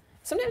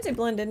 Sometimes they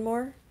blend in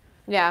more.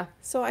 Yeah.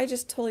 So I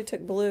just totally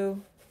took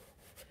blue.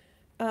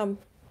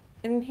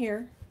 In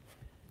here.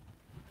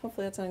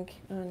 Hopefully that's on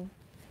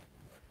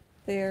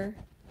there.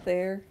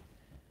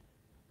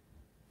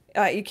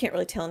 You can't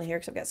really tell in here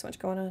because I've got so much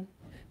going on.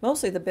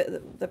 Mostly the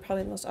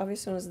probably the most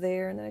obvious one was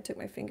there, and then I took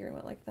my finger and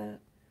went like that.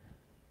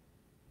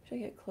 Should I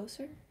get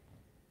closer?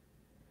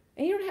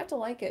 And you don't have to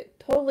like it.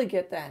 Totally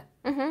get that.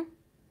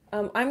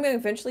 I'm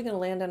eventually going to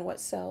land on what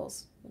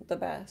sells the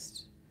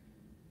best.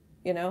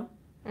 You know?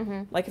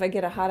 Like if I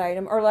get a hot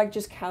item, or like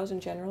just cows in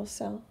general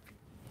sell.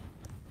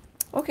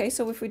 Okay,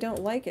 so if we don't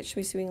like it, should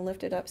we see if we can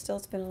lift it up? Still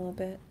spin a little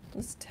bit.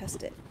 Let's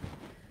test it.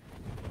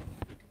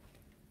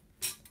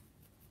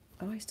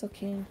 Oh, I still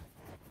can.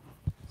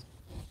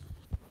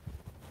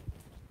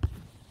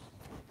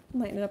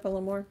 Lighten it up a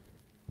little more.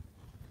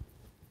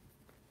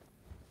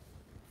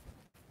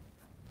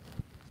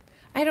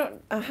 I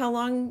don't, how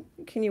long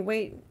can you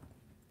wait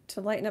to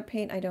lighten up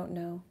paint? I don't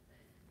know.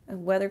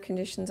 Weather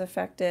conditions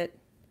affect it.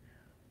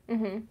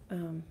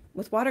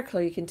 With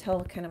watercolor, you can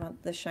tell kind of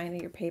the shine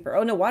of your paper.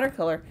 Oh no,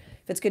 watercolor,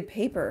 if it's good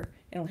paper,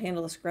 it'll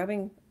handle the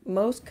scrubbing.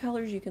 Most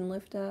colors you can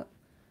lift up.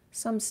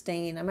 Some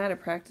stain. I'm out of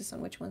practice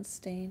on which ones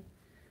stain.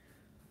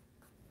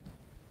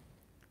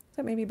 Is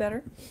that maybe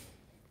better?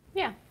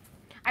 Yeah.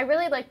 I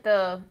really like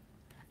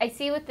I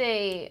see what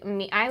I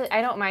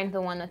don't mind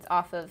the one that's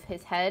off of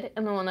his head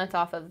and the one that's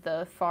off of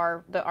the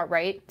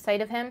right side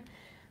of him,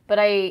 but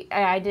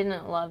I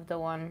didn't love the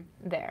one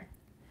there.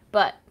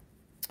 But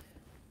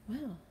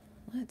well,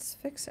 let's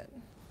fix it.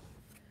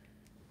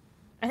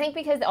 I think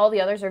because all the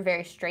others are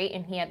very straight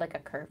and he had like a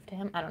curve to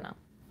him. I don't know.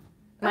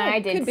 My eye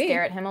did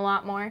stare at him a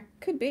lot more.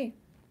 Could be.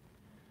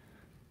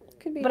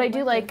 But I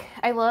do like,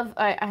 I love,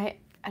 I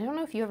don't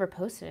know if you ever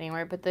posted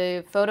anywhere, but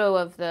the photo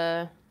of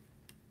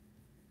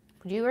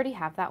do you already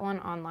have that one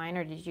online,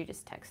 or did you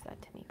just text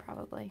that to me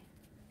probably?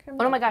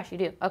 Oh my gosh, you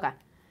do. Okay.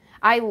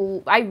 I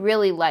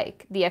really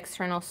like the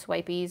external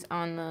swipies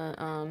on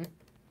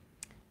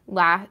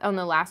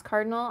the last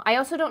Cardinal. I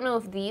also don't know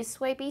if these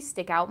swipies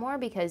stick out more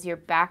because your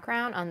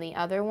background on the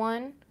other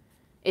one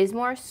is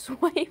more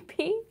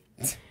swipey.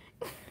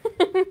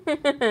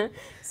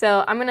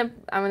 So I'm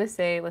gonna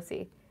say, let's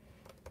see,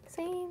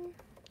 same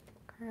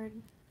card.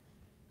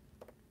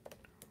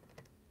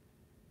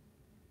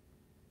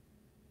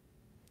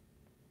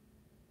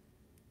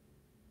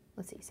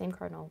 Let's see, same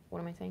Cardinal. What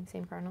am I saying?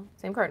 Same Cardinal?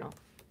 Same Cardinal.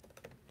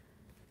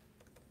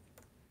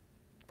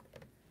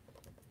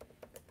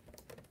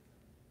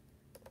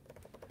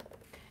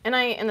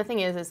 And the thing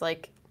is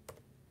like,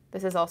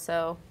 this is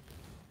also...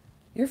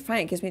 You're fine.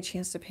 It gives me a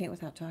chance to paint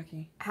without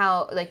talking.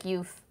 How, like,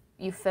 you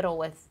fiddle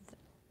with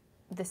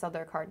this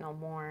other Cardinal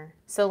more.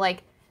 So,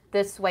 like, the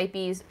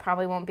swipies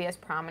probably won't be as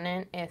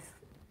prominent if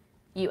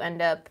you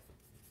end up,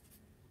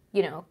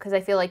 you know, because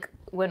I feel like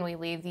when we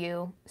leave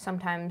you,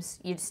 sometimes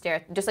you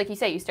stare, just like you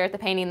say, you stare at the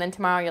painting, and then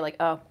tomorrow you're like,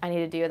 oh, I need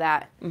to do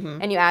that. Mm-hmm.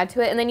 And you add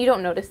to it, and then you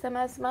don't notice them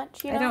as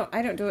much, you know?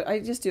 I don't do it. I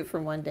just do it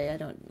for one day. I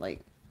don't,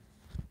 like...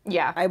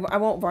 Yeah. I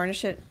won't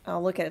varnish it.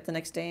 I'll look at it the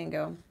next day and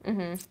go,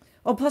 mm-hmm.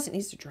 Oh, plus it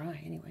needs to dry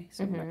anyway,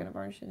 so mm-hmm. I'm not going to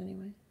varnish it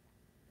anyway.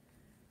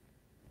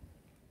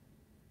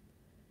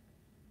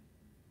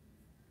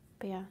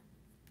 But yeah.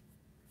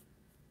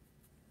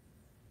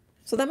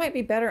 So that might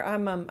be better.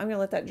 I'm going to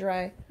let that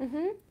dry.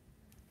 Mm-hmm.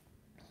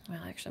 Well,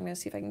 actually, I'm going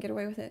to see if I can get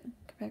away with it.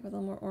 Come back with a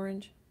little more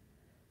orange.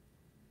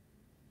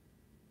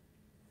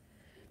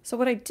 So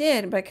what I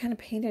did, but I kind of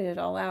painted it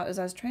all out, is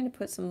I was trying to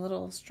put some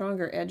little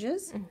stronger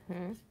edges.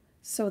 Mm-hmm.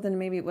 So then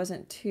maybe it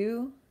wasn't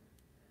too...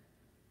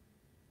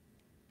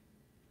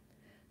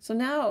 So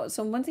now,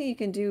 so one thing you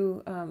can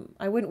do,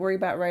 I wouldn't worry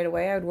about right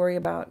away. I would worry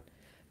about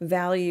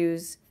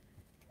values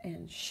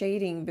and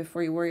shading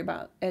before you worry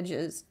about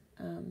edges.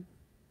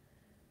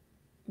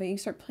 But you can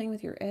start playing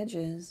with your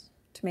edges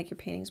to make your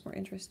paintings more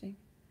interesting.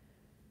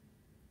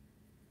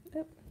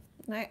 Yep.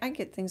 And I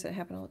get things that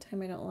happen all the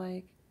time I don't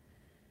like.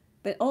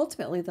 But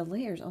ultimately, the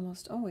layers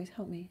almost always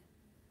help me.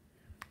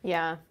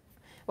 Yeah.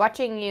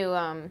 Watching you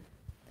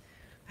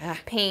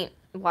paint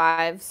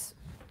lives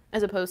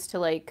as opposed to,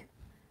 like,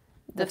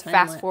 the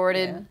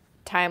fast-forwarded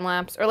time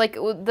lapse, or like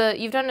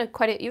you've done a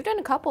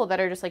couple that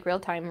are just like real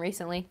time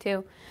recently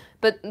too,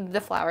 but the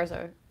flowers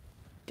are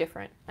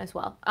different as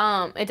well.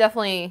 I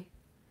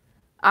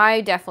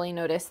definitely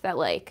noticed that,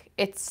 like,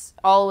 it's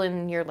all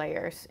in your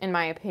layers, in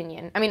my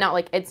opinion. I mean, not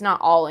like it's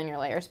not all in your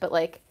layers, but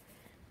like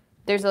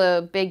there's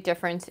a big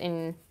difference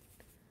in,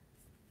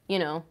 you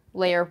know,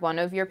 layer 1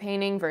 of your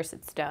painting versus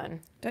it's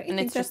done. Don't you and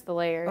think it's just the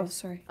layers. Oh,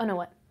 sorry. Oh no,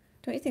 what?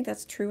 Don't you think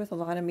that's true with a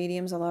lot of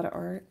mediums, a lot of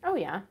art? Oh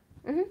yeah.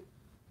 Mhm.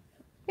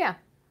 Yeah.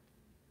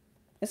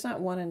 It's not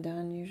one and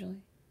done,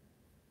 usually.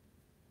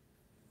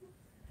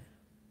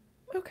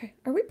 Okay.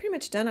 Are we pretty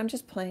much done? I'm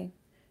just playing.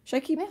 Should I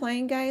keep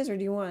playing, guys, or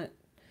do you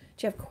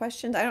have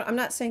questions? I'm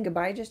not saying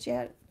goodbye just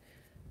yet,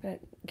 but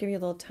give you a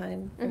little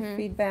time for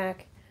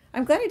feedback.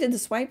 I'm glad I did the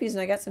swipies and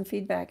I got some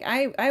feedback.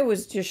 I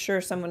was just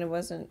sure someone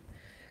wasn't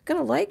going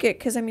to like it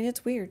because, I mean,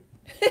 it's weird.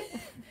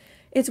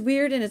 It's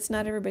weird and it's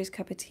not everybody's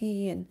cup of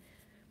tea. And,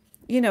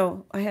 you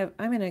know,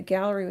 I'm in a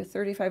gallery with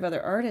 35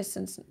 other artists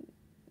and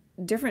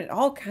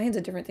all kinds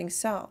of different things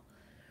sell.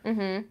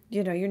 Mm-hmm.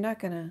 You know, you're not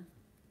gonna.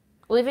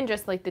 Well, even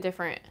just like the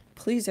different.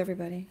 Please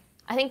everybody.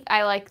 I think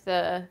I like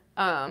the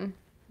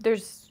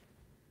there's.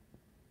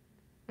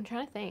 I'm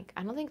trying to think.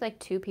 I don't think like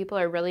 2 people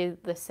are really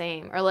the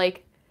same, or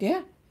like.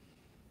 Yeah.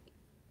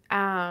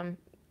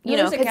 You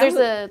know, because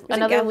there's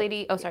another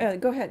lady. Oh, sorry.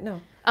 Go ahead.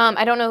 No.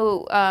 I don't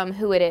know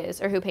who it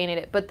is or who painted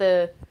it, but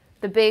the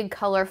big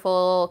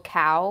colorful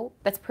cow.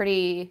 That's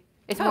pretty.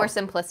 It's more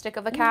simplistic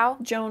of a cow.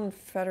 Joan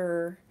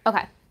Federer.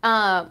 Okay.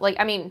 Like,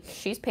 I mean,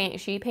 she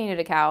painted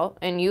a cow,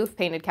 and you've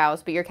painted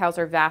cows, but your cows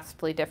are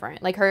vastly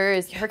different. Like,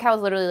 her cow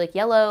is literally, like,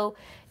 yellow,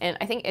 and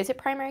I think, is it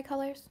primary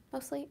colors,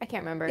 mostly? I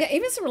can't remember. Yeah,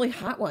 even some really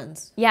hot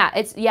ones. Yeah,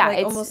 it's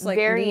almost like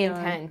very neon.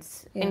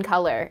 intense in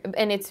color,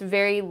 and it's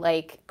very,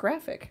 like...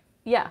 Graphic.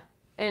 Yeah,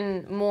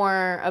 and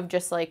more of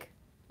just, like,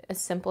 a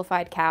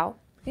simplified cow.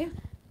 Yeah.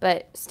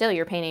 But still,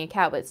 you're painting a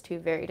cow, but it's 2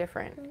 very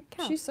different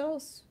cows. She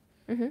sells.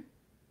 Mm-hmm.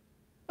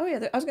 Oh,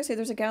 yeah, I was going to say,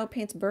 there's a gal who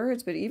paints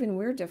birds, but even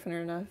we're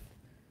different enough.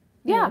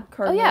 Yeah.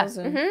 Cardinals.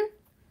 Oh, yeah. Mm-hmm.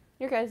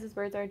 Your guys'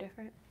 birds are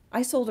different.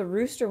 I sold a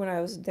rooster when I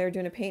was there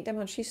doing a paint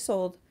demo, and she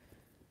sold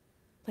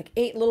like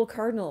 8 little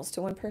cardinals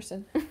to one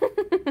person.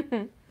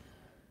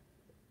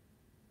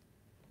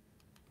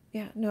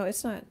 Yeah, no,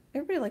 it's not.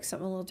 Everybody likes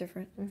something a little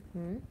different.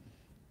 Mm-hmm.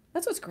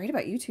 That's what's great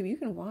about YouTube. You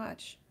can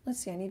watch. Let's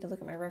see, I need to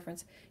look at my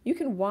reference. You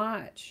can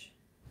watch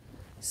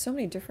so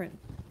many different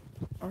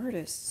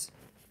artists.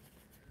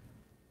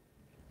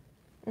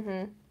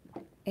 Mm-hmm.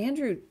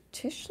 Andrew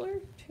Tischler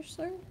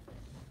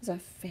is a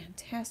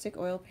fantastic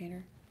oil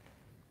painter.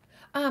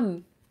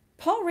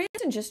 Paul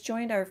Ranson just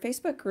joined our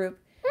Facebook group,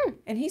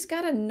 and he's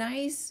got a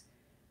nice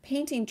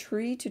painting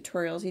tree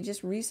tutorials he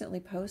just recently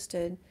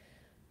posted.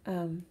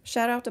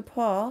 Shout out to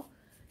Paul.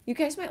 You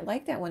guys might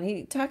like that one.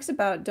 He talks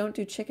about don't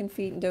do chicken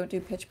feet and don't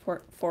do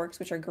pitchforks,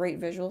 which are great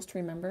visuals to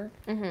remember.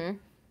 Mm-hmm.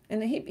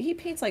 And he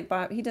paints like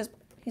Bob. He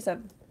He's a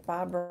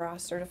Bob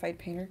Ross certified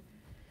painter.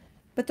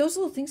 But those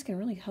little things can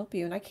really help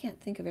you, and I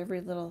can't think of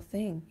every little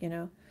thing, you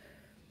know.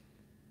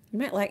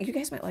 You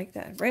guys might like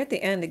that. Right at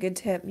the end, a good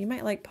tip. You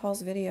might like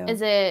Paul's video.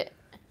 Is it?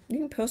 You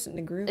can post it in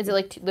the group. Is it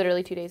like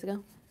literally 2 days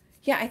ago?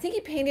 Yeah, I think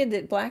he painted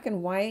it black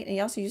and white, and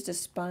he also used a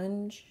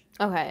sponge.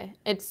 Okay,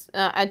 it's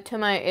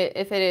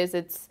if it is,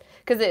 it's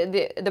because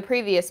the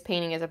previous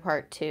painting is a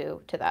part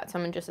 2 to that, so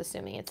I'm just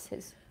assuming it's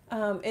his.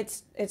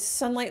 It's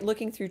sunlight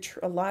looking through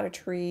a lot of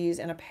trees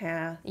and a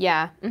path.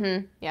 Yeah.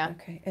 Yeah.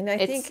 Okay, and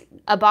I think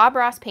a Bob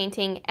Ross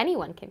painting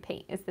anyone can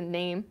paint is the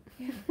name.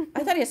 Yeah.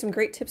 I thought he had some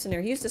great tips in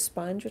there. He used a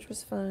sponge, which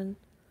was fun.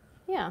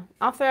 Yeah,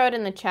 I'll throw it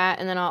in the chat,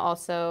 and then I'll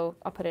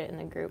put it in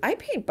the group. I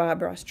paint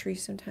Bob Ross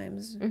trees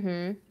sometimes.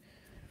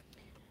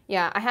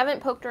 Yeah, I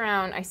haven't poked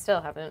around. I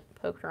still haven't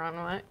poked around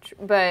much,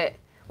 but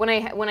when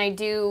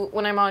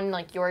I'm on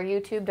like your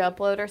YouTube to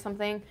upload or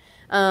something,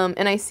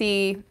 and I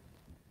see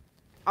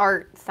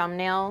art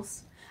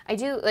thumbnails, I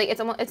do like it's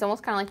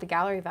almost kind of like the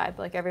gallery vibe.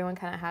 Like everyone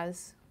kind of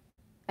has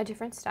a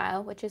different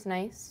style, which is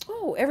nice.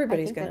 Oh,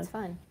 everybody's I think that's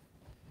fun.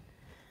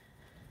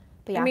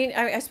 But yeah. I mean,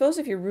 I suppose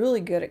if you're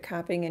really good at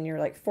copying and you're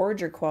like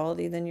forger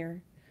quality, then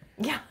you're.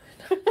 Yeah.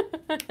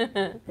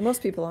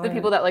 Most people are. The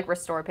people that like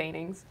restore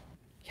paintings.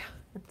 Yeah.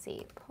 Let's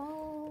see.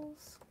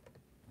 Paul's.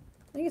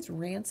 I think it's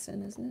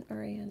Ranson, isn't it?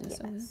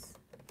 R-A-N-S-O-N. Yes.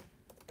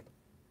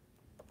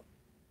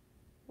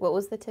 What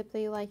was the tip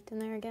that you liked in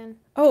there again?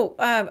 Oh,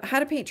 how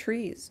to paint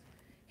trees.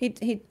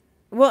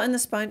 Well, in the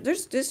sponge,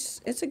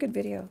 it's a good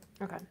video.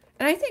 Okay.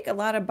 And I think a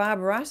lot of Bob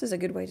Ross is a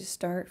good way to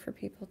start for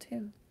people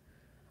too.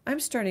 I'm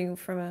starting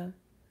from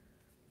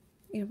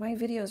my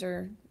videos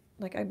are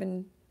like I've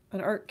been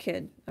an art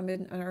kid. I've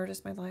been an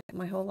artist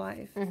my whole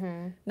life.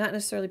 Not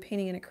necessarily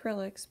painting in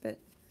acrylics, but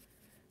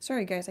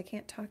sorry guys, I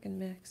can't talk and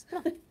mix.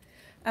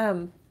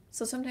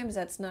 So sometimes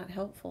that's not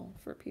helpful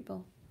for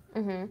people.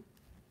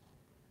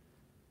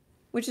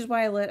 Which is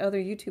why I let other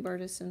YouTube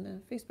artists in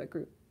the Facebook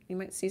group. You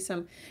might see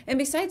some. And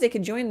besides, they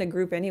could join the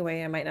group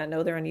anyway. I might not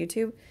know they're on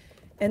YouTube.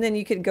 And then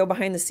you could go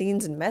behind the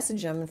scenes and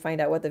message them and find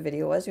out what the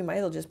video was. You might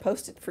as well just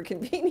post it for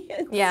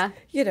convenience. Yeah.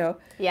 You know.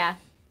 Yeah.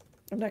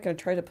 I'm not going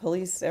to try to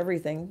police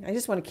everything. I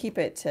just want to keep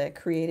it to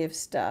creative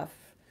stuff.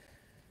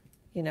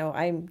 You know,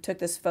 I took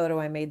this photo.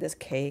 I made this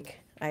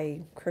cake.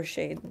 I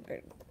crocheted.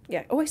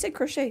 Yeah. Oh, I said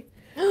crochet.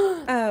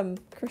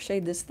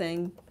 Crocheted this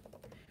thing.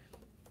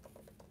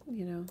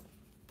 You know.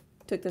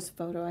 Took this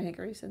photo. I think I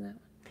already said that one.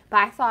 But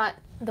I thought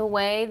the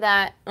way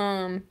that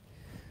I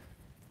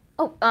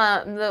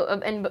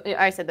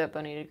said that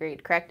Bonita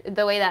agreed, correct?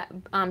 The way that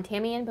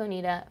Tammy and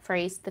Bonita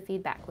phrased the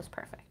feedback was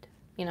perfect.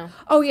 You know.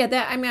 Oh yeah,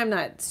 that. I mean, I'm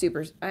not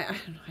super. I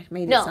don't know. I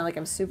made it sound like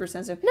I'm super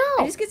sensitive. No.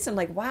 I just get some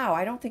like, wow.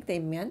 I don't think they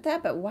meant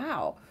that, but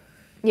wow.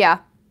 Yeah.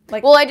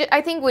 Like, well,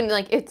 I think when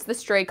like it's the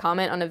stray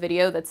comment on a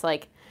video that's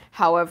like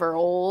however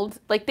old,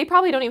 like they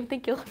probably don't even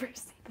think you'll ever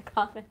see the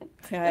comment.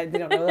 Yeah, they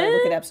don't know that I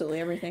look at absolutely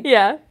everything.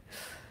 Yeah.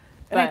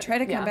 And I try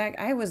to come back.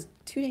 I was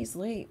 2 days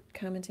late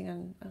commenting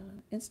on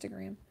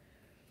Instagram.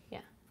 Yeah.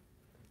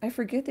 I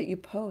forget that you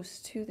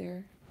post too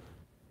there.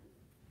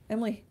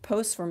 Emily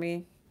posts for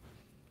me,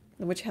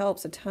 which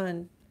helps a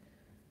ton.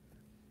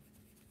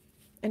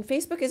 And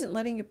Facebook isn't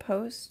letting you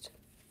post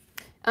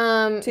to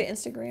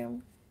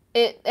Instagram.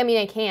 I mean,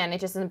 I can. It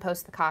just doesn't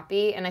post the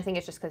copy, and I think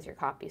it's just because your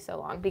copy's so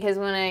long. Because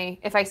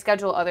if I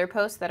schedule other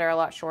posts that are a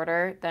lot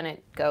shorter, then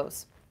it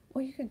goes.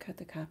 Well, you can cut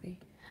the copy.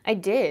 I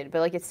did, but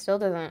like it still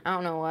doesn't. I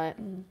don't know what.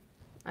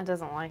 It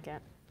doesn't like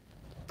it.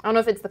 I don't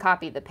know if it's the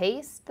copy, the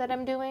paste that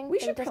I'm doing. We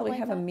should probably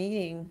have a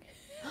meeting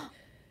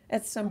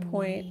at some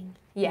point.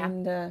 Yeah.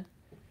 And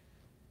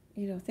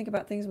think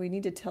about things we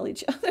need to tell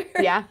each other.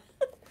 Yeah.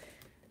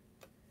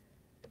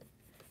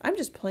 I'm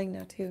just playing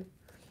now too.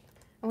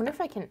 I wonder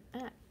if I can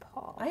add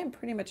Paul. I am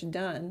pretty much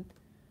done.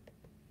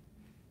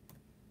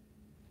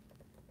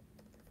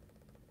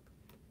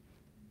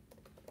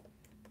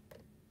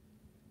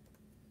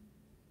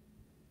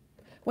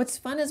 What's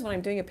fun is when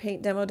I'm doing a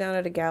paint demo down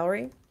at a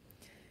gallery.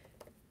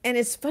 And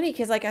it's funny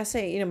because, like I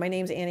say, my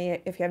name's Annie.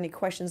 If you have any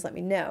questions, let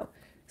me know.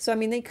 So, I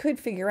mean, they could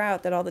figure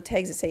out that all the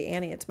tags that say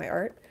Annie, it's my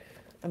art.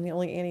 I'm the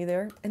only Annie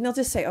there. And they'll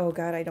just say, oh,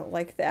 God, I don't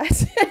like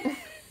that.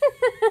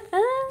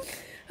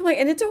 I'm like,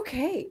 and it's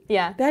okay.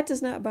 Yeah. That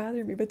does not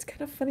bother me. But it's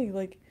kind of funny.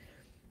 Like,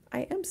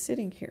 I am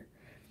sitting here.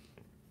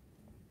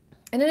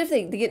 And then if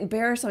they get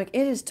embarrassed, I'm like,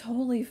 it is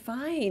totally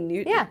fine.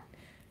 Yeah.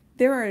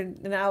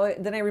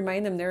 Then I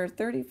remind them there are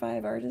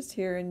 35 artists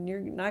here, and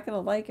you're not going to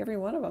like every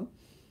one of them.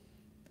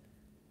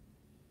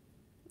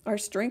 Our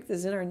strength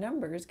is in our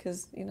numbers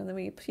because, then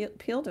we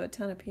appeal to a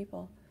ton of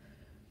people.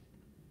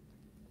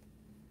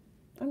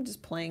 I'm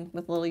just playing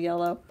with little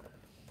yellow.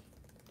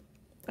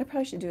 I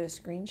probably should do a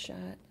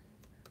screenshot.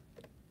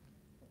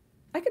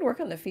 I could work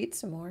on the feet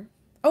some more.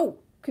 Oh,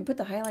 could put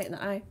the highlight in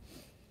the eye.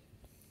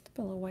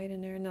 Put a little white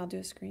in there, and I'll do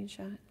a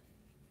screenshot.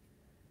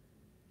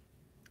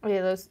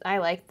 Yeah,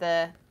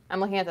 I'm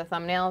looking at the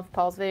thumbnail of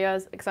Paul's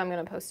videos because I'm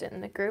going to post it in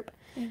the group.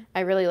 Yeah. I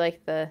really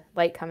like the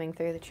light coming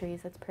through the trees.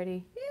 That's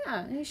pretty.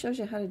 Yeah, and he shows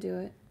you how to do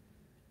it.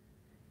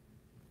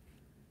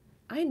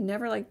 I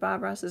never liked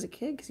Bob Ross as a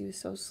kid because he was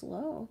so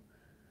slow.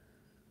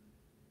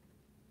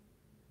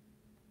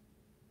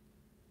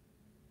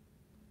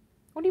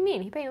 you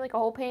mean? He painted like a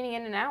whole painting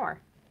in an hour.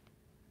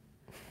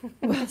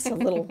 Well, it's a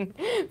little...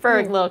 For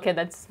a little kid,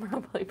 that's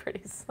probably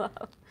pretty slow.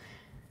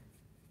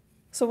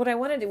 So what I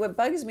want to do, what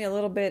bugs me a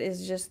little bit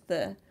is just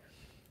I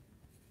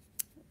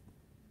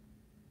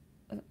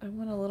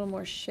want a little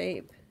more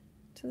shape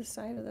to the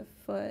side of the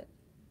foot.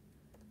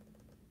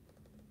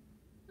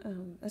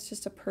 That's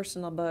just a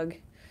personal bug.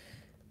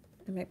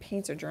 And my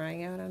paints are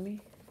drying out on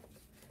me.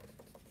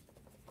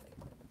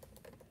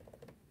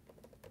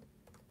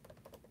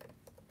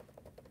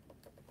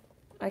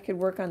 I could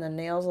work on the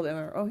nails a little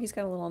bit more. Oh, he's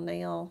got a little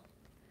nail.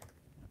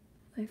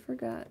 I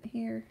forgot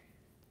here.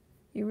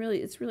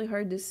 It's really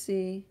hard to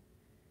see.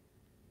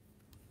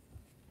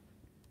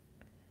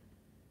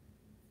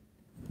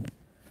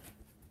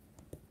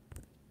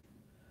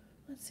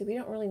 Let's see, we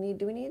don't really need,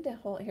 do we need to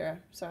hold,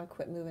 here, so I'll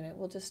quit moving it.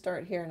 We'll just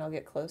start here and I'll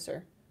get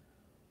closer.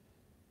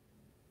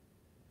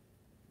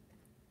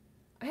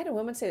 I had a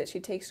woman say that she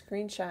takes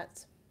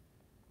screenshots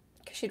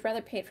because she'd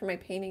rather paint for my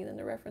painting than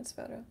the reference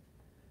photo.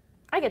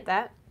 I get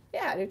that.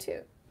 Yeah, I do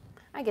too.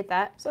 I get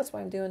that. So that's why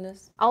I'm doing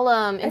this. I'll,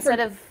 instead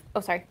of, oh,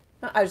 sorry.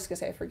 I was just gonna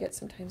say I forget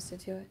sometimes to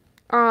do it.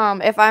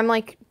 If I'm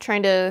like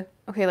trying to,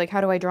 okay, like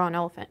how do I draw an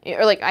elephant?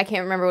 Or like I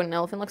can't remember what an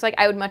elephant looks like.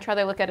 I would much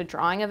rather look at a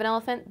drawing of an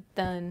elephant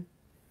than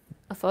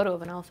a photo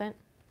of an elephant.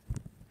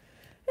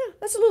 Yeah,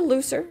 that's a little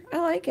looser. I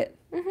like it.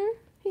 Mm-hmm.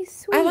 He's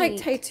sweet. I like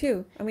tight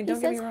too. I mean,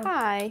 don't get me wrong. He says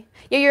hi.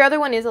 Yeah, your other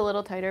one is a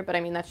little tighter, but I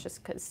mean that's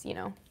just because you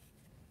know,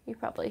 you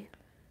probably.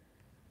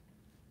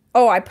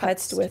 Oh, I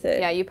putzed with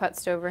it. Yeah, you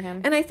putzed over him.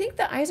 And I think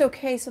the eye's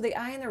okay. So the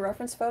eye in the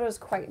reference photo is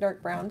quite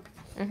dark brown.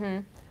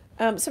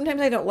 Mm-hmm.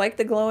 Sometimes I don't like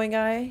the glowing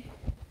eye,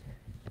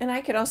 and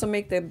I could also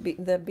make the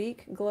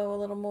beak glow a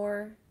little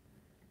more.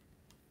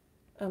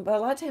 But a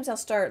lot of times I'll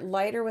start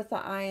lighter with the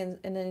eye and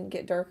then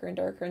get darker and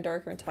darker and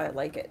darker until I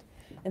like it.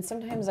 And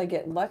sometimes I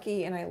get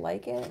lucky and I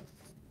like it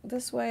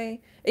this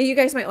way. You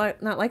guys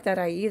might not like that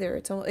eye either.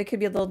 It could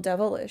be a little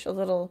devilish, a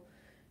little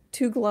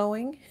too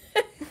glowing.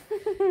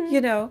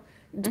 You know,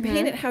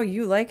 paint it how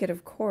you like it,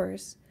 of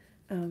course.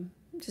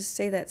 Just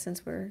say that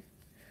since we're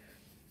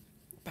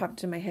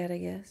popped in my head, I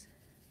guess.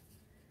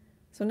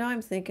 So now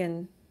I'm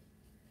thinking,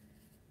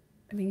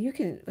 I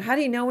mean, how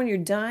do you know when you're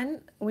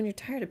done? When you're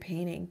tired of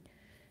painting.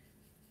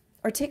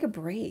 Or take a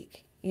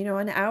break. You know,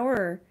 an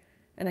hour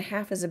and a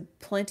half is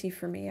plenty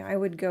for me. I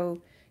would go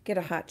get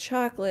a hot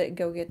chocolate,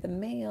 go get the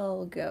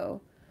mail,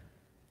 go,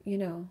 you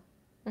know.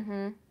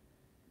 Mm-hmm.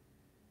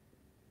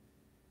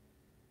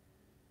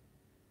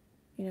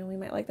 You know, we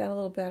might like that a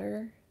little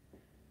better.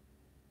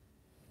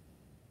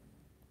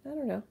 I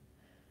don't know.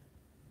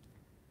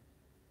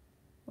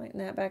 Lighten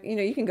that back. You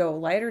know, you can go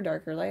lighter,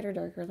 darker, lighter,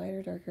 darker,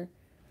 lighter, darker.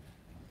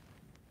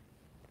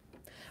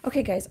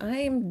 Okay, guys, I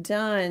am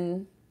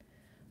done.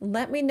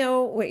 Let me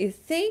know what you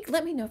think.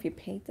 Let me know if you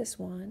paint this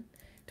one.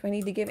 Do I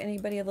need to give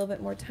anybody a little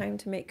bit more time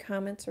to make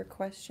comments or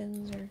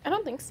questions? Or I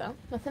don't think so.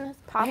 Nothing has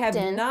popped in. I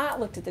have not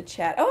looked at the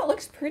chat. Oh, it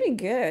looks pretty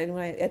good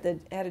when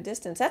at a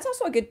distance. That's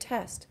also a good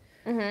test.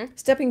 Mm-hmm.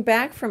 Stepping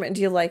back from it,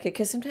 do you like it?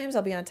 Because sometimes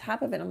I'll be on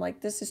top of it. I'm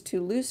like, this is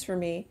too loose for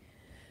me.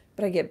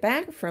 But I get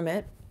back from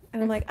it,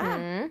 and I'm like,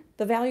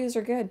 the values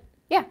are good.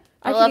 Yeah,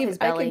 I love his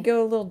belly. I could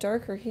go a little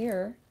darker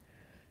here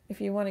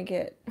if you want to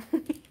get...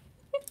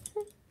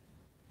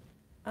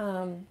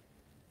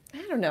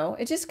 I don't know.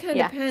 It just kind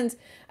of depends.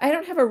 I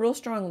don't have a real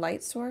strong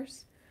light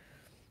source.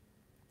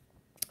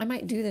 I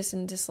might do this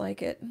and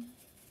dislike it.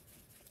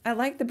 I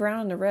like the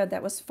brown and the red.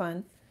 That was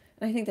fun.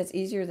 And I think that's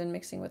easier than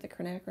mixing with the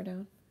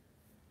quinacridone.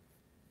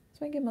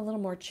 So I give him a little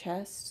more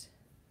chest.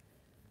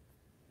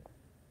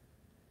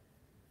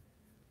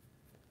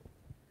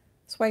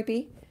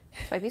 Swipey.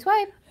 Swipey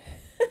swipe.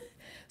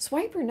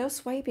 Swipe or no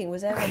swiping?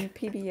 Was that on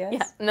PBS?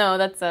 Yeah. No,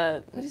 that's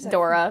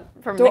Dora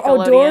from Nickelodeon.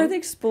 Oh, Dora the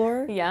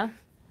Explorer? Yeah.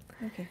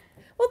 Okay.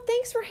 Well,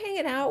 thanks for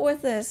hanging out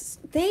with us.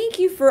 Thank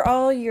you for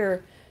all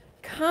your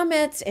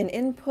comments and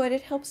input.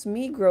 It helps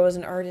me grow as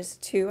an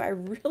artist, too. I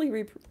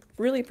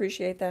really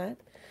appreciate that.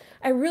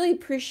 I really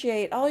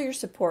appreciate all your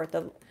support.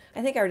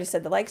 I think I already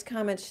said the likes,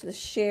 comments, the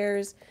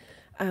shares,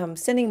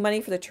 sending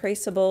money for the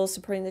Traceables,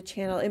 supporting the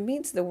channel. It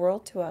means the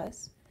world to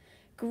us.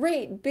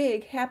 Great,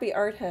 big, happy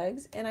art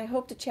hugs, and I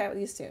hope to chat with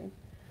you soon.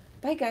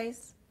 Bye,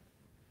 guys.